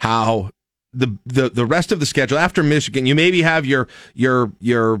and how the rest of the schedule after Michigan, you maybe have your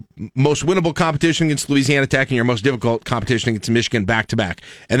most winnable competition against Louisiana Tech and your most difficult competition against Michigan back to back,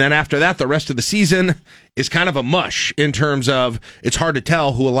 and then after that, the rest of the season is kind of a mush in terms of it's hard to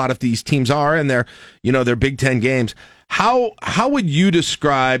tell who a lot of these teams are and their Big Ten games. How would you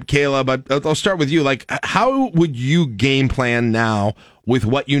describe, Caleb? I'll start with you. How would you game plan now with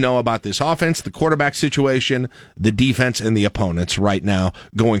what you know about this offense, the quarterback situation, the defense, and the opponents right now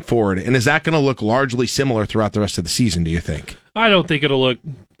going forward? And is that going to look largely similar throughout the rest of the season, do you think? I don't think it'll look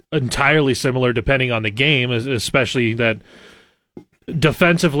entirely similar depending on the game, especially that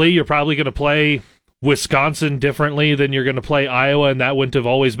defensively you're probably going to play Wisconsin differently than you're going to play Iowa, and that wouldn't have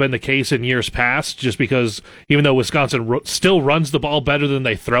always been the case in years past, just because even though Wisconsin still runs the ball better than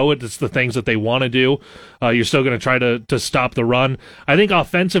they throw it, it's the things that they want to do. You're still going to try to stop the run. I think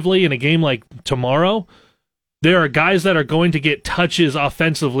offensively in a game like tomorrow, there are guys that are going to get touches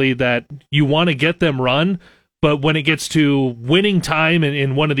offensively that you want to get them run, but when it gets to winning time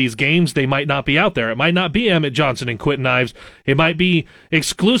in one of these games, they might not be out there. It might not be Emmett Johnson and Quentin Ives. It might be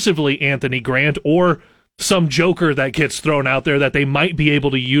exclusively Anthony Grant or some joker that gets thrown out there that they might be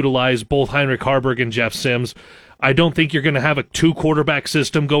able to utilize both Heinrich Harburg and Jeff Sims. I don't think you're going to have a two-quarterback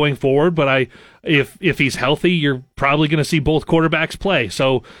system going forward, but if he's healthy, you're probably going to see both quarterbacks play.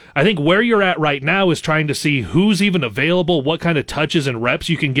 So I think where you're at right now is trying to see who's even available, what kind of touches and reps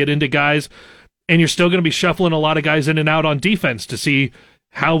you can get into guys, and you're still going to be shuffling a lot of guys in and out on defense to see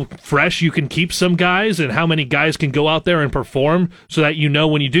how fresh you can keep some guys and how many guys can go out there and perform so that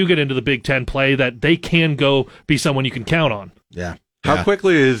when you do get into the Big Ten play that they can go be someone you can count on. Yeah. How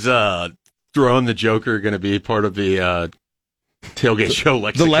quickly is throwing the Joker going to be part of the tailgate show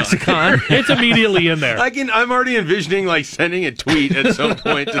lexicon? The lexicon? It's immediately in there. I'm already envisioning sending a tweet at some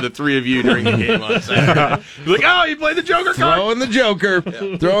point to the three of you during the game on Saturday. Oh, you played the Joker card? Throwing the Joker.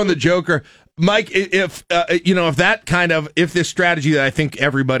 Yeah. Throwing the Joker. Mike, if this strategy that I think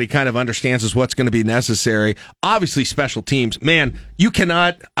everybody kind of understands is what's going to be necessary, obviously special teams, man,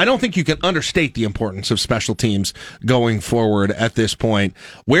 I don't think you can understate the importance of special teams going forward at this point.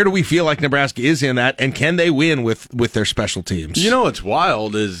 Where do we feel like Nebraska is in that, and can they win with their special teams? What's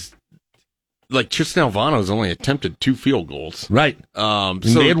wild is Tristan Alvano's only attempted 2 field goals. Right. So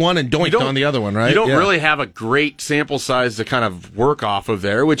they had one and doinked on the other one, right? You don't really have a great sample size to kind of work off of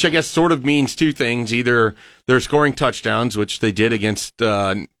there, which I guess sort of means two things. Either they're scoring touchdowns, which they did against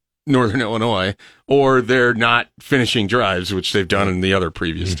Northern Illinois, or they're not finishing drives, which they've done in the other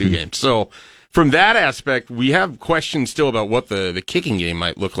previous 2 games. So from that aspect, we have questions still about what the kicking game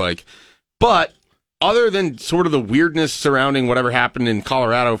might look like. But other than sort of the weirdness surrounding whatever happened in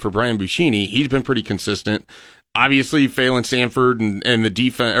Colorado for Brian Buccini, he's been pretty consistent. Obviously, Phelan Sanford and the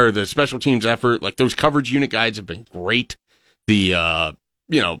defense or the special teams effort, those coverage unit guys have been great. The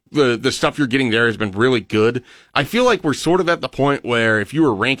the stuff you're getting there has been really good. I feel like we're sort of at the point where if you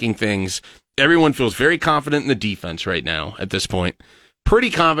were ranking things, everyone feels very confident in the defense right now at this point,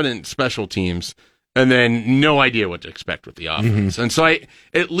 pretty confident in special teams, and then no idea what to expect with the offense. And so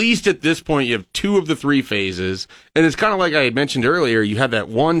at least at this point, you have 2 of the 3 phases. And it's kind of like I had mentioned earlier, you have that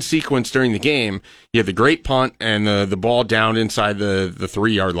one sequence during the game. You have the great punt and the ball down inside the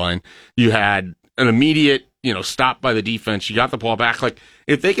 3-yard line. You had an immediate, stop by the defense. You got the ball back. Like,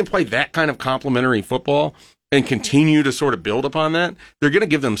 if they can play that kind of complementary football and continue to sort of build upon that, they're going to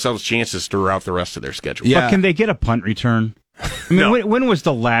give themselves chances throughout the rest of their schedule. Yeah. But can they get a punt return? I mean, No. when was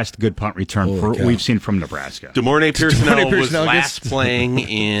the last good punt return we've seen from Nebraska? DeMornay Piersonell was last playing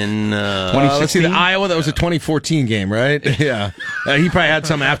in 2016. Let's see, the Iowa, that was a 2014 game, right? Yeah. He probably had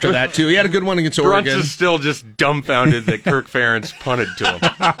some after that, too. He had a good one against Oregon. Grunts is still just dumbfounded that Kirk Ferentz punted to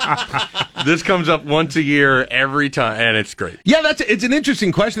him. This comes up once a year every time, and it's great. Yeah, it's an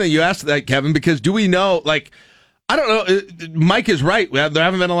interesting question that you asked that, Kevin, because do we know, I don't know. Mike is right. There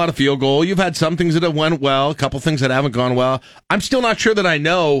haven't been a lot of field goal. You've had some things that have went well, a couple things that haven't gone well. I'm still not sure that I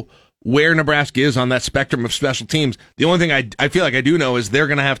know where Nebraska is on that spectrum of special teams. The only thing I feel like I do know is they're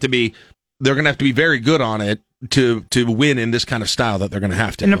going to have to be very good on it to win in this kind of style that they're going to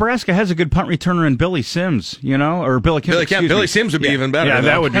have to. And Nebraska has a good punt returner in Billy Sims, or Billy Kemp. Billy Sims would be even better. Yeah,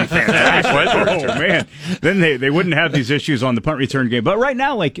 that would be fantastic. Oh, man. Then they wouldn't have these issues on the punt return game. But right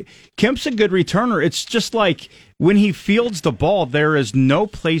now, Kemp's a good returner. It's just like when he fields the ball, there is no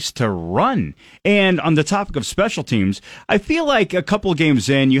place to run. And on the topic of special teams, I feel like a couple games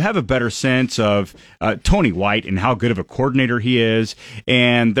in, you have a better sense of Tony White and how good of a coordinator he is.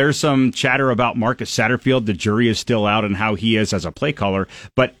 And there's some chatter about Marcus Satterfield. The jury is still out on how he is as a play caller.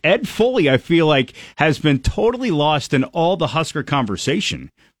 But Ed Foley, I feel like, has been totally lost in all the Husker conversation.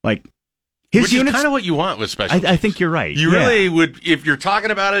 Which is kind of what you want with special teams. I think you're right. You really would, if you're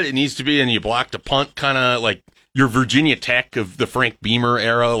talking about it, it needs to be, and you blocked a punt, kind of like your Virginia Tech of the Frank Beamer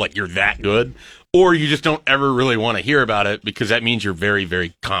era, like you're that good, or you just don't ever really want to hear about it because that means you're very,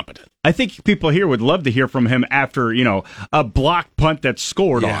 very competent. I think people here would love to hear from him after, a block punt that's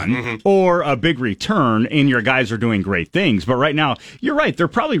scored on or a big return and your guys are doing great things. But right now, you're right. They're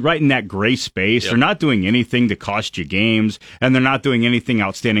probably right in that gray space. They're not doing anything to cost you games, and they're not doing anything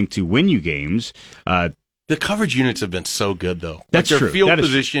outstanding to win you games. The coverage units have been so good, though. That's their true. Field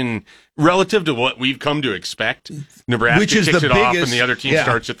position, relative to what we've come to expect, Nebraska Which is kicks the it off biggest- and the other team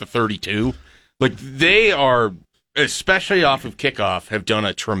starts at the 32. They are, especially off of kickoff, have done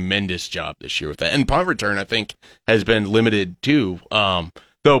a tremendous job this year with that. And punt return, I think, has been limited too.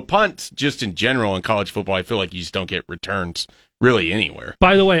 Though punts, just in general in college football, I feel like you just don't get returns really anywhere.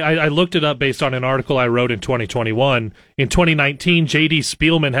 By the way, I looked it up based on an article I wrote in 2021. In 2019, J.D.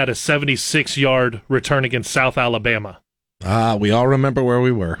 Spielman had a 76-yard return against South Alabama. We all remember where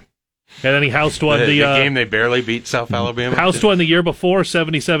we were. And then he housed one the game they barely beat South Alabama. Housed one the year before,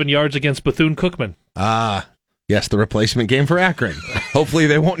 77 yards against Bethune-Cookman. Yes, the replacement game for Akron. Hopefully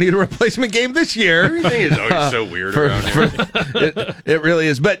they won't need a replacement game this year. Everything is always so weird around here. It really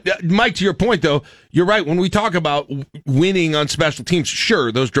is. But, Mike, to your point, though, you're right. When we talk about winning on special teams, sure,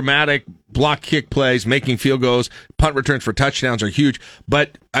 those dramatic block kick plays, making field goals, punt returns for touchdowns are huge.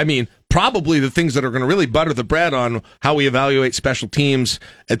 But, probably the things that are going to really butter the bread on how we evaluate special teams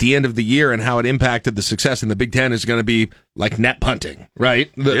at the end of the year and how it impacted the success in the Big Ten is going to be like net punting,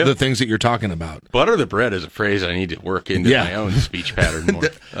 right? The things that you're talking about. Butter the bread is a phrase I need to work into my own speech pattern more.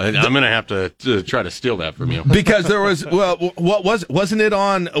 I'm going to have to try to steal that from you. Because there was, wasn't it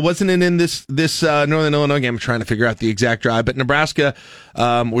in this Northern Illinois game? I'm trying to figure out the exact drive, but Nebraska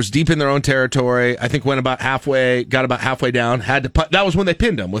was deep in their own territory. I think got about halfway down, had to punt. That was when they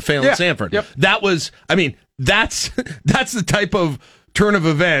pinned them with Phelan Sanford. Yep. That was, that's the type of turn of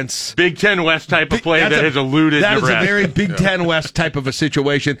events. Big Ten West type of play that has eluded Nebraska. That is a very Big Ten West type of a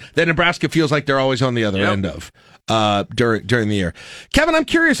situation that Nebraska feels like they're always on the other end of during the year. Kevin, I'm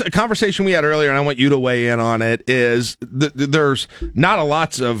curious, a conversation we had earlier, and I want you to weigh in on it, is there's not a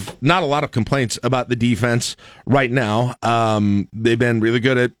lot of complaints about the defense right now. They've been really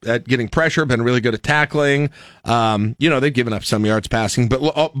good at getting pressure, been really good at tackling. They've given up some yards passing,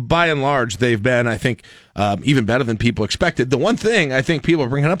 but by and large, they've been, I think, even better than people expected. The one thing I think people are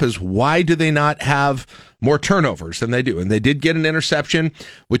bringing up is why do they not have more turnovers than they do? And they did get an interception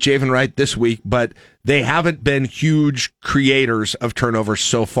with Javen Wright this week, but they haven't been huge creators of turnovers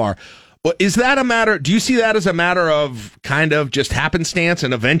so far. Well, is that a matter? Do you see that as a matter of kind of just happenstance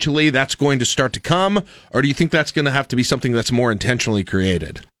and eventually that's going to start to come? Or do you think that's going to have to be something that's more intentionally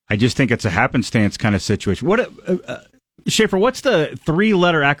created? I just think it's a happenstance kind of situation. Schaefer, what's the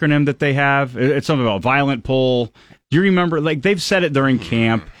 3-letter acronym that they have? It's something about violent pull. Do you remember? Like, they've said it during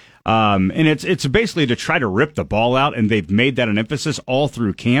camp. And it's basically to try to rip the ball out, and they've made that an emphasis all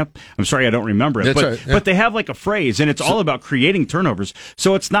through camp. I'm sorry I don't remember it, but they have like a phrase, and it's all about creating turnovers.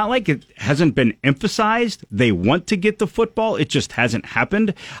 So it's not like it hasn't been emphasized. They want to get the football. It just hasn't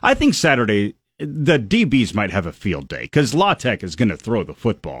happened. I think Saturday, the DBs might have a field day because La Tech is going to throw the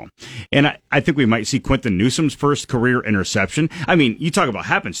football. And I think we might see Quentin Newsom's first career interception. I mean, you talk about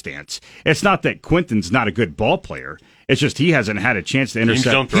happenstance. It's not that Quentin's not a good ball player. It's just he hasn't had a chance to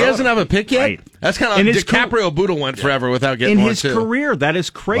intercept. He doesn't have a pick yet? Right. That's kind of like DiCaprio Boodle went forever without getting one, too. In his career, that is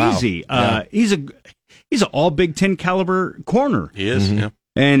crazy. Wow. He's an all Big Ten caliber corner. He is, yeah.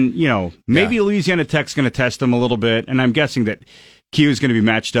 And, maybe Louisiana Tech's going to test him a little bit, and I'm guessing that Q is going to be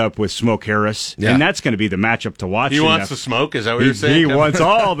matched up with Smoke Harris, and that's going to be the match'up to watch. He wants the smoke? Is that what you're saying? He wants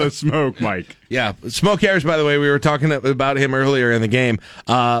all the smoke, Mike. Yeah, Smoke Harris, by the way, we were talking about him earlier in the game.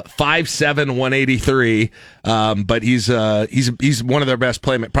 5'7", 183, but he's one of their best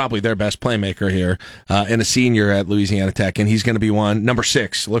probably their best playmaker here, and a senior at Louisiana Tech, and he's going to be number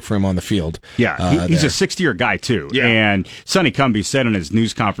 6. Look for him on the field. Yeah, he's a 6th-year guy, too. Yeah. And Sonny Cumbie said in his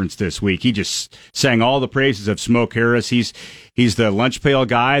news conference this week, he just sang all the praises of Smoke Harris. He's the lunch pail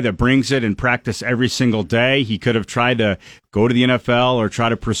guy that brings it in practice every single day. He could have tried to go to the NFL or try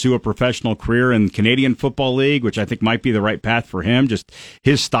to pursue a professional career in Canadian Football League, which I think might be the right path for him. Just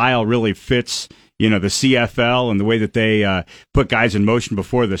his style really fits, the CFL and the way that they put guys in motion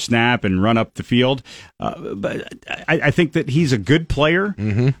before the snap and run up the field. But I think that he's a good player.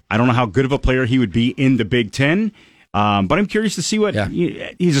 Mm-hmm. I don't know how good of a player he would be in the Big Ten, but I'm curious to see what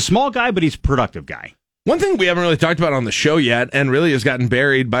he's a small guy, but he's a productive guy. One thing we haven't really talked about on the show yet, and really has gotten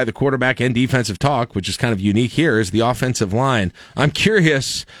buried by the quarterback and defensive talk, which is kind of unique here, is the offensive line. I'm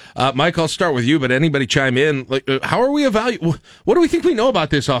curious, Mike, I'll start with you, but anybody chime in. Like, how are we evaluating? What do we think we know about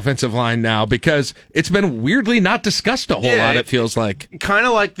this offensive line now? Because it's been weirdly not discussed a whole lot, it feels like. Kind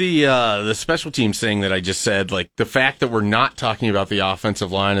of like the special teams thing that I just said. Like, the fact that we're not talking about the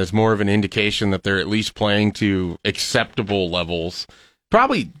offensive line is more of an indication that they're at least playing to acceptable levels,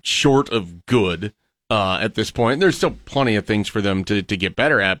 probably short of good. At this point, there's still plenty of things for them to get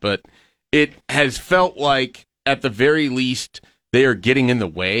better at, but it has felt like, at the very least, they are getting in the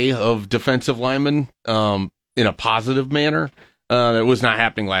way of defensive linemen in a positive manner. That was not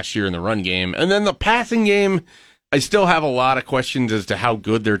happening last year in the run game. And then the passing game, I still have a lot of questions as to how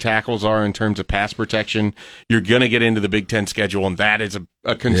good their tackles are in terms of pass protection. You're going to get into the Big Ten schedule, and that is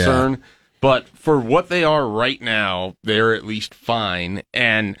a concern. Yeah. But for what they are right now, they're at least fine.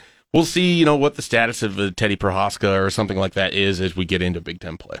 And we'll see, what the status of Teddy Prohaska or something like that is as we get into Big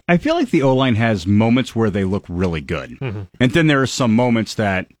Ten play. I feel like the O-line has moments where they look really good. Mm-hmm. And then there are some moments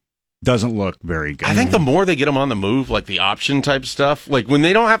that doesn't look very good. I think the more they get them on the move, like the option type stuff, like when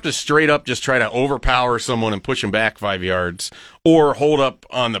they don't have to straight up just try to overpower someone and push them back 5 yards or hold up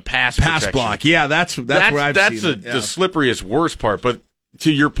on the pass block. Yeah, that's where I've seen it. The slipperiest, worst part. But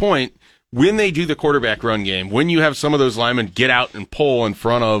to your point, when they do the quarterback run game, when you have some of those linemen get out and pull in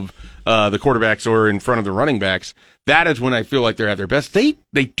front of the quarterbacks or in front of the running backs, that is when I feel like they're at their best. They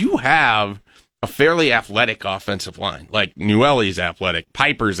do have a fairly athletic offensive line. Like, Newelli's athletic,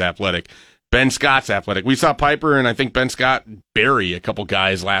 Piper's athletic, Ben Scott's athletic. We saw Piper and I think Ben Scott bury a couple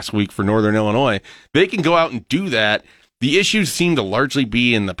guys last week for Northern Illinois. They can go out and do that. The issues seem to largely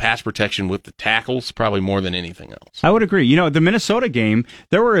be in the pass protection with the tackles, probably more than anything else. I would agree. The Minnesota game,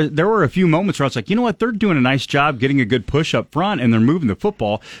 there were a few moments where I was like, you know what, they're doing a nice job getting a good push up front, and they're moving the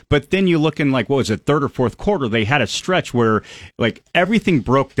football. But then you look in, third or fourth quarter, they had a stretch where, everything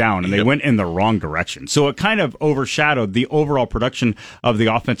broke down, and they went in the wrong direction. So it kind of overshadowed the overall production of the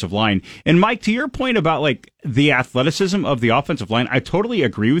offensive line. And, Mike, to your point about, the athleticism of the offensive line, I totally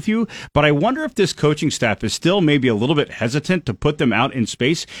agree with you, but I wonder if this coaching staff is still maybe a little bit hesitant to put them out in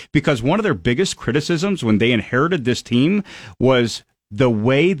space, because one of their biggest criticisms when they inherited this team was the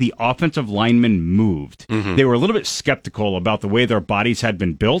way the offensive linemen moved. Mm-hmm. They were a little bit skeptical about the way their bodies had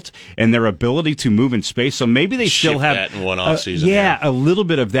been built and their ability to move in space. So maybe they still have that in one offseason. A little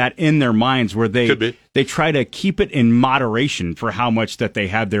bit of that in their minds where they try to keep it in moderation for how much that they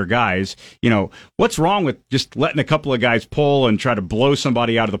have their guys. What's wrong with just letting a couple of guys pull and try to blow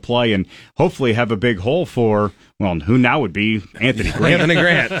somebody out of the play and hopefully have a big hole for, who now would be Anthony Grant. Anthony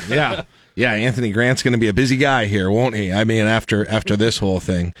Grant, yeah. Yeah, Anthony Grant's going to be a busy guy here, won't he? I mean, after this whole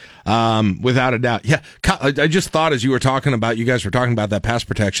thing, without a doubt. Yeah, I just thought as you guys were talking about that pass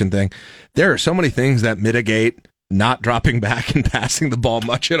protection thing, there are so many things that mitigate not dropping back and passing the ball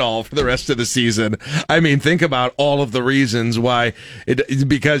much at all for the rest of the season. I mean, think about all of the reasons why.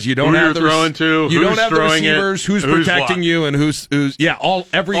 Because you don't have the receivers, who's protecting you, and who's all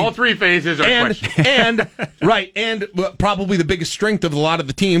three phases are questionable. And probably the biggest strength of a lot of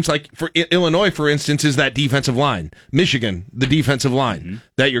the teams, like for Illinois, for instance, is that defensive line. Michigan, the defensive line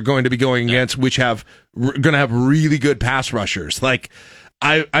that you're going to be going against, which going to have really good pass rushers. Like,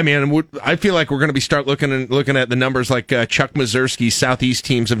 I feel like we're going to be looking at the numbers like Chuck Mazursky's Southeast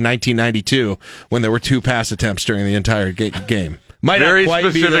teams of 1992 when there were 2 pass attempts during the entire game. Very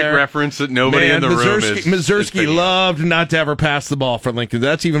specific reference that nobody in the room is. Mazursky loved not to ever pass the ball for Lincoln.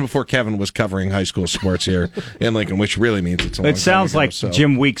 That's even before Kevin was covering high school sports here in Lincoln, which really means it's a long It sounds time ago, like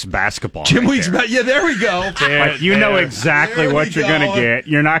Jim Weeks basketball. Jim Weeks, there we go. Like you know exactly what you're going to get.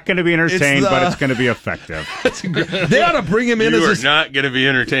 You're not going to be entertained, but it's going to be effective. They ought to bring him in you as are not going to be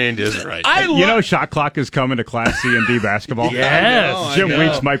entertained, is right. You know, shot clock is coming to Class C and D basketball. Yes, Jim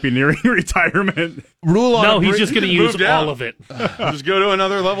Weeks might be nearing retirement. He's just going to use all of it. Just go to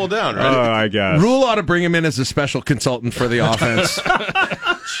another level down, right? Oh, I guess. Rule ought to bring him in as a special consultant for the offense.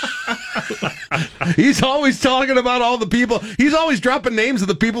 He's always talking about all the people. He's always dropping names of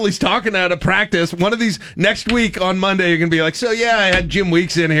the people he's talking at practice. One of these next week on Monday, you're going to be like, so yeah, I had Jim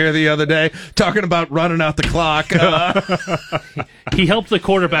Weeks in here the other day talking about running out the clock. He helped the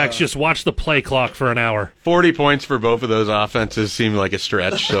quarterbacks just watch the play clock for an hour. 40 points for both of those offenses seemed like a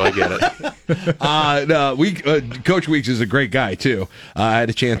stretch, so I get it. Coach Weeks is a great guy, too.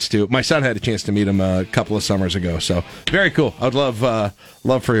 My son had a chance to meet him a couple of summers ago, so very cool. I'd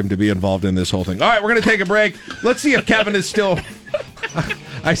love for him to be involved in this whole thing. All right, we're going to take a break. Let's see if Kevin is still...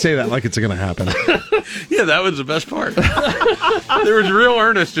 I say that like it's going to happen. Yeah, that was the best part. There was real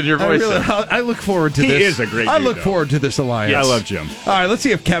earnest in your voice. I look forward to this. He is a great dude, I look forward to this alliance. Yeah, I love Jim. All right, let's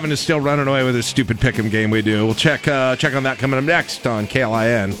see if Kevin is still running away with his stupid pick'em game we do. We'll check on that coming up next on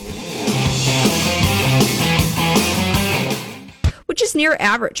KLIN. Which is near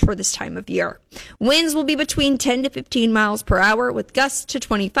average for this time of year. Winds will be between 10 to 15 miles per hour with gusts to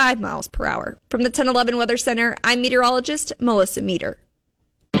 25 miles per hour. From the 1011 Weather Center, I'm meteorologist Melissa Meter.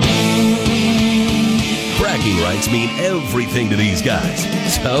 Bragging rights mean everything to these guys.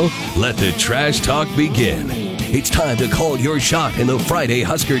 So let the trash talk begin. It's time to call your shot in the Friday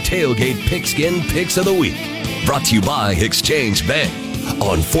Husker Tailgate Pigskin Picks of the Week. Brought to you by Exchange Bank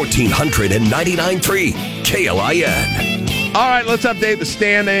on 1499.3 KLIN. All right, let's update the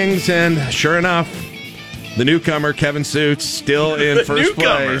standings, and sure enough, the newcomer, Kevin Suits, still in first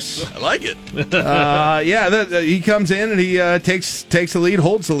place. I like it. He comes in and he takes the lead,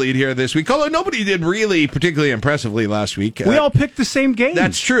 holds the lead here this week. Although nobody did really particularly impressively last week. We all picked the same games.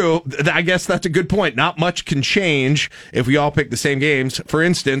 That's true. I guess that's a good point. Not much can change if we all pick the same games. For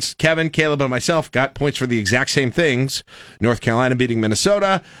instance, Kevin, Caleb, and myself got points for the exact same things. North Carolina beating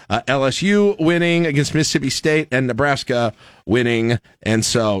Minnesota, LSU winning against Mississippi State, and Nebraska winning. And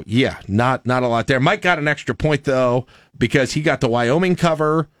so, not a lot there. Mike got an extra point, though, because he got the Wyoming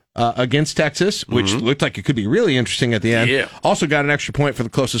cover against Texas, which looked like it could be really interesting at the end. Yeah. Also got an extra point for the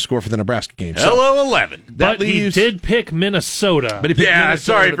closest score for the Nebraska game. Hello, 11. But he did pick Minnesota.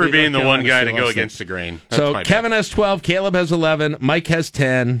 Sorry for being the one guy to go against the grain. So Kevin has 12, Caleb has 11, Mike has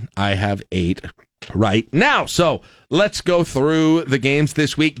 10, I have 8 right now. So let's go through the games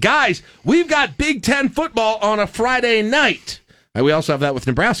this week. Guys, we've got Big Ten football on a Friday night. We also have that with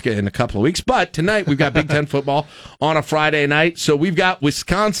Nebraska in a couple of weeks, but tonight we've got Big Ten football on a Friday night. So we've got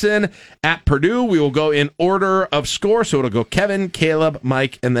Wisconsin at Purdue. We will go in order of score. So it'll go Kevin, Caleb,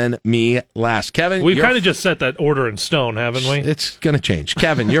 Mike, and then me last. Kevin, we've kind of just set that order in stone, haven't we? It's going to change.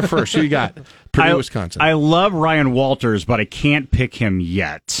 Kevin, you're first. Who you got? Purdue, Wisconsin. I love Ryan Walters, but I can't pick him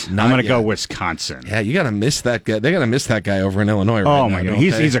yet. I'm going to go Wisconsin. Yeah, you got to miss that guy. They're going to miss that guy over in Illinois right now. Oh, my God.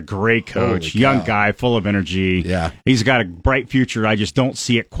 He's a great coach. Young guy, full of energy. Yeah. He's got a bright future. I just don't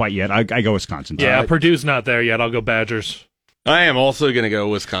see it quite yet. I go Wisconsin. Yeah, Purdue's not there yet. I'll go Badgers. I am also going to go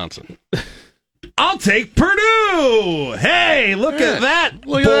Wisconsin. I'll take Purdue. Hey, look at that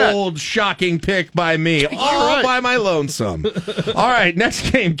bold, shocking pick by me. All by my lonesome. All right,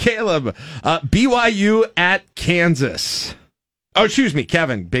 next game, Caleb. BYU at Kansas. Oh, excuse me,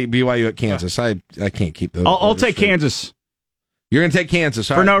 Kevin. BYU at Kansas. I can't keep those. I'll take Kansas. You're going to take Kansas.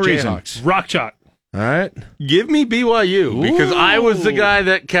 For no reason. Rock chalk. All right. Give me BYU because I was the guy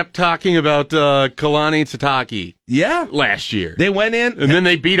that kept talking about Kalani Sitake. Yeah. Last year. They went in. And then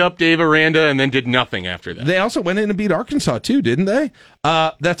they beat up Dave Aranda and then did nothing after that. They also went in and beat Arkansas, too, didn't they?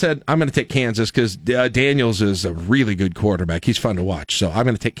 That said, I'm going to take Kansas because Daniels is a really good quarterback. He's fun to watch, so I'm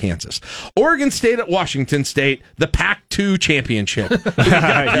going to take Kansas. Oregon State at Washington State, the Pac-2 championship.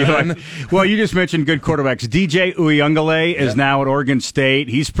 Well, you just mentioned good quarterbacks. DJ Uyunglele is now at Oregon State.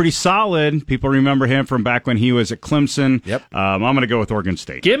 He's pretty solid. People remember him from back when he was at Clemson. Yep. I'm going to go with Oregon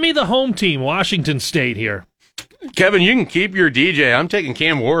State. Give me the home team, Washington State here. Kevin, you can keep your DJ. I'm taking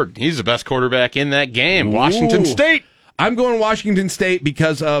Cam Ward. He's the best quarterback in that game. Washington State. I'm going Washington State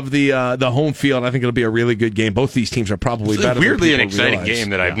because of the home field. I think it'll be a really good game. Both these teams are probably better. Weirdly, than an exciting game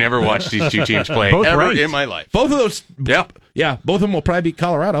that I've never watched these two teams play Both ever right. in my life. Both of those, yeah, both of them will probably beat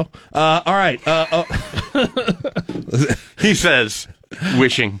Colorado. All right, he says,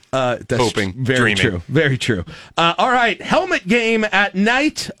 wishing, hoping, very dreaming. true, very true. All right, helmet game at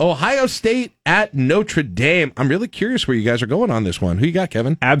night. Ohio State at Notre Dame. I'm really curious where you guys are going on this one. Who you got,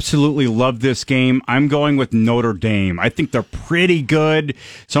 Kevin? Absolutely love this game. I'm going with Notre Dame. I think they're pretty good.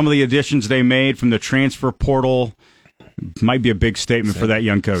 Some of the additions they made from the transfer portal might be a big statement for that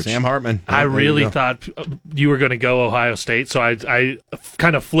young coach. Sam Hartman. I really thought you were going to go Ohio State, so I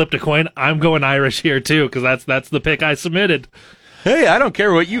kind of flipped a coin. I'm going Irish here, too, because that's the pick I submitted. Hey, I don't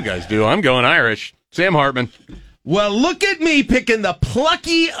care what you guys do. I'm going Irish. Sam Hartman. Well, look at me picking the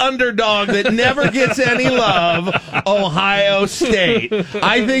plucky underdog that never gets any love, Ohio State.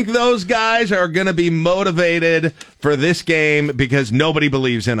 I think those guys are going to be motivated for this game because nobody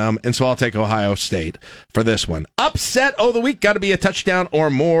believes in them, and so I'll take Ohio State for this one. Upset of the week, got to be a touchdown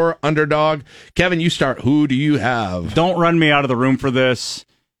or more underdog. Kevin, you start. Who do you have? Don't run me out of the room for this.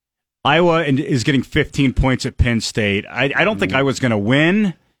 Iowa is getting 15 points at Penn State. I don't think Iowa's going to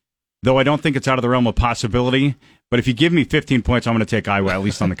win, though I don't think it's out of the realm of possibility. But if you give me 15 points, I'm going to take Iowa, at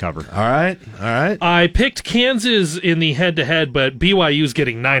least on the cover. All right. I picked Kansas in the head-to-head, but BYU's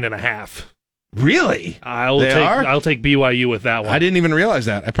getting 9.5. Really? I'll take BYU with that one. I didn't even realize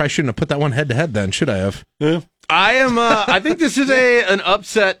that. I probably shouldn't have put that one head-to-head then, should I have? Yeah. I think this is an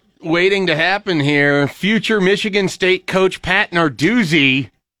upset waiting to happen here. Future Michigan State coach Pat Narduzzi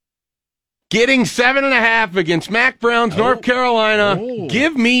getting 7.5 against Mac Brown's North Carolina.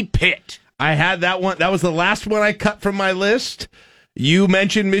 Give me Pitt. I had that one. That was the last one I cut from my list. You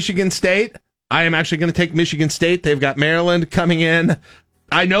mentioned Michigan State. I am actually going to take Michigan State. They've got Maryland coming in.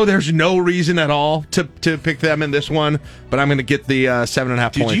 I know there's no reason at all to pick them in this one, but I'm going to get the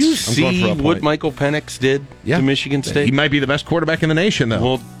 7.5 points. Did you see what Michael Penix did to Michigan State? He might be the best quarterback in the nation, though.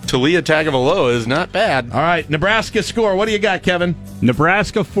 Well, Talia Tagovailoa is not bad. All right, Nebraska score. What do you got, Kevin?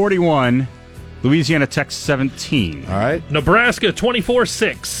 Nebraska 41, Louisiana Tech 17. All right. Nebraska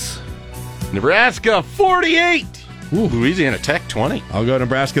 24-6. Nebraska 48. Louisiana Tech 20. I'll go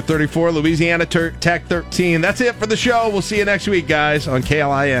Nebraska 34, Louisiana Tech 13. That's it for the show. We'll see you next week, guys, on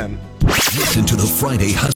KLIN. Listen to the Friday Husker.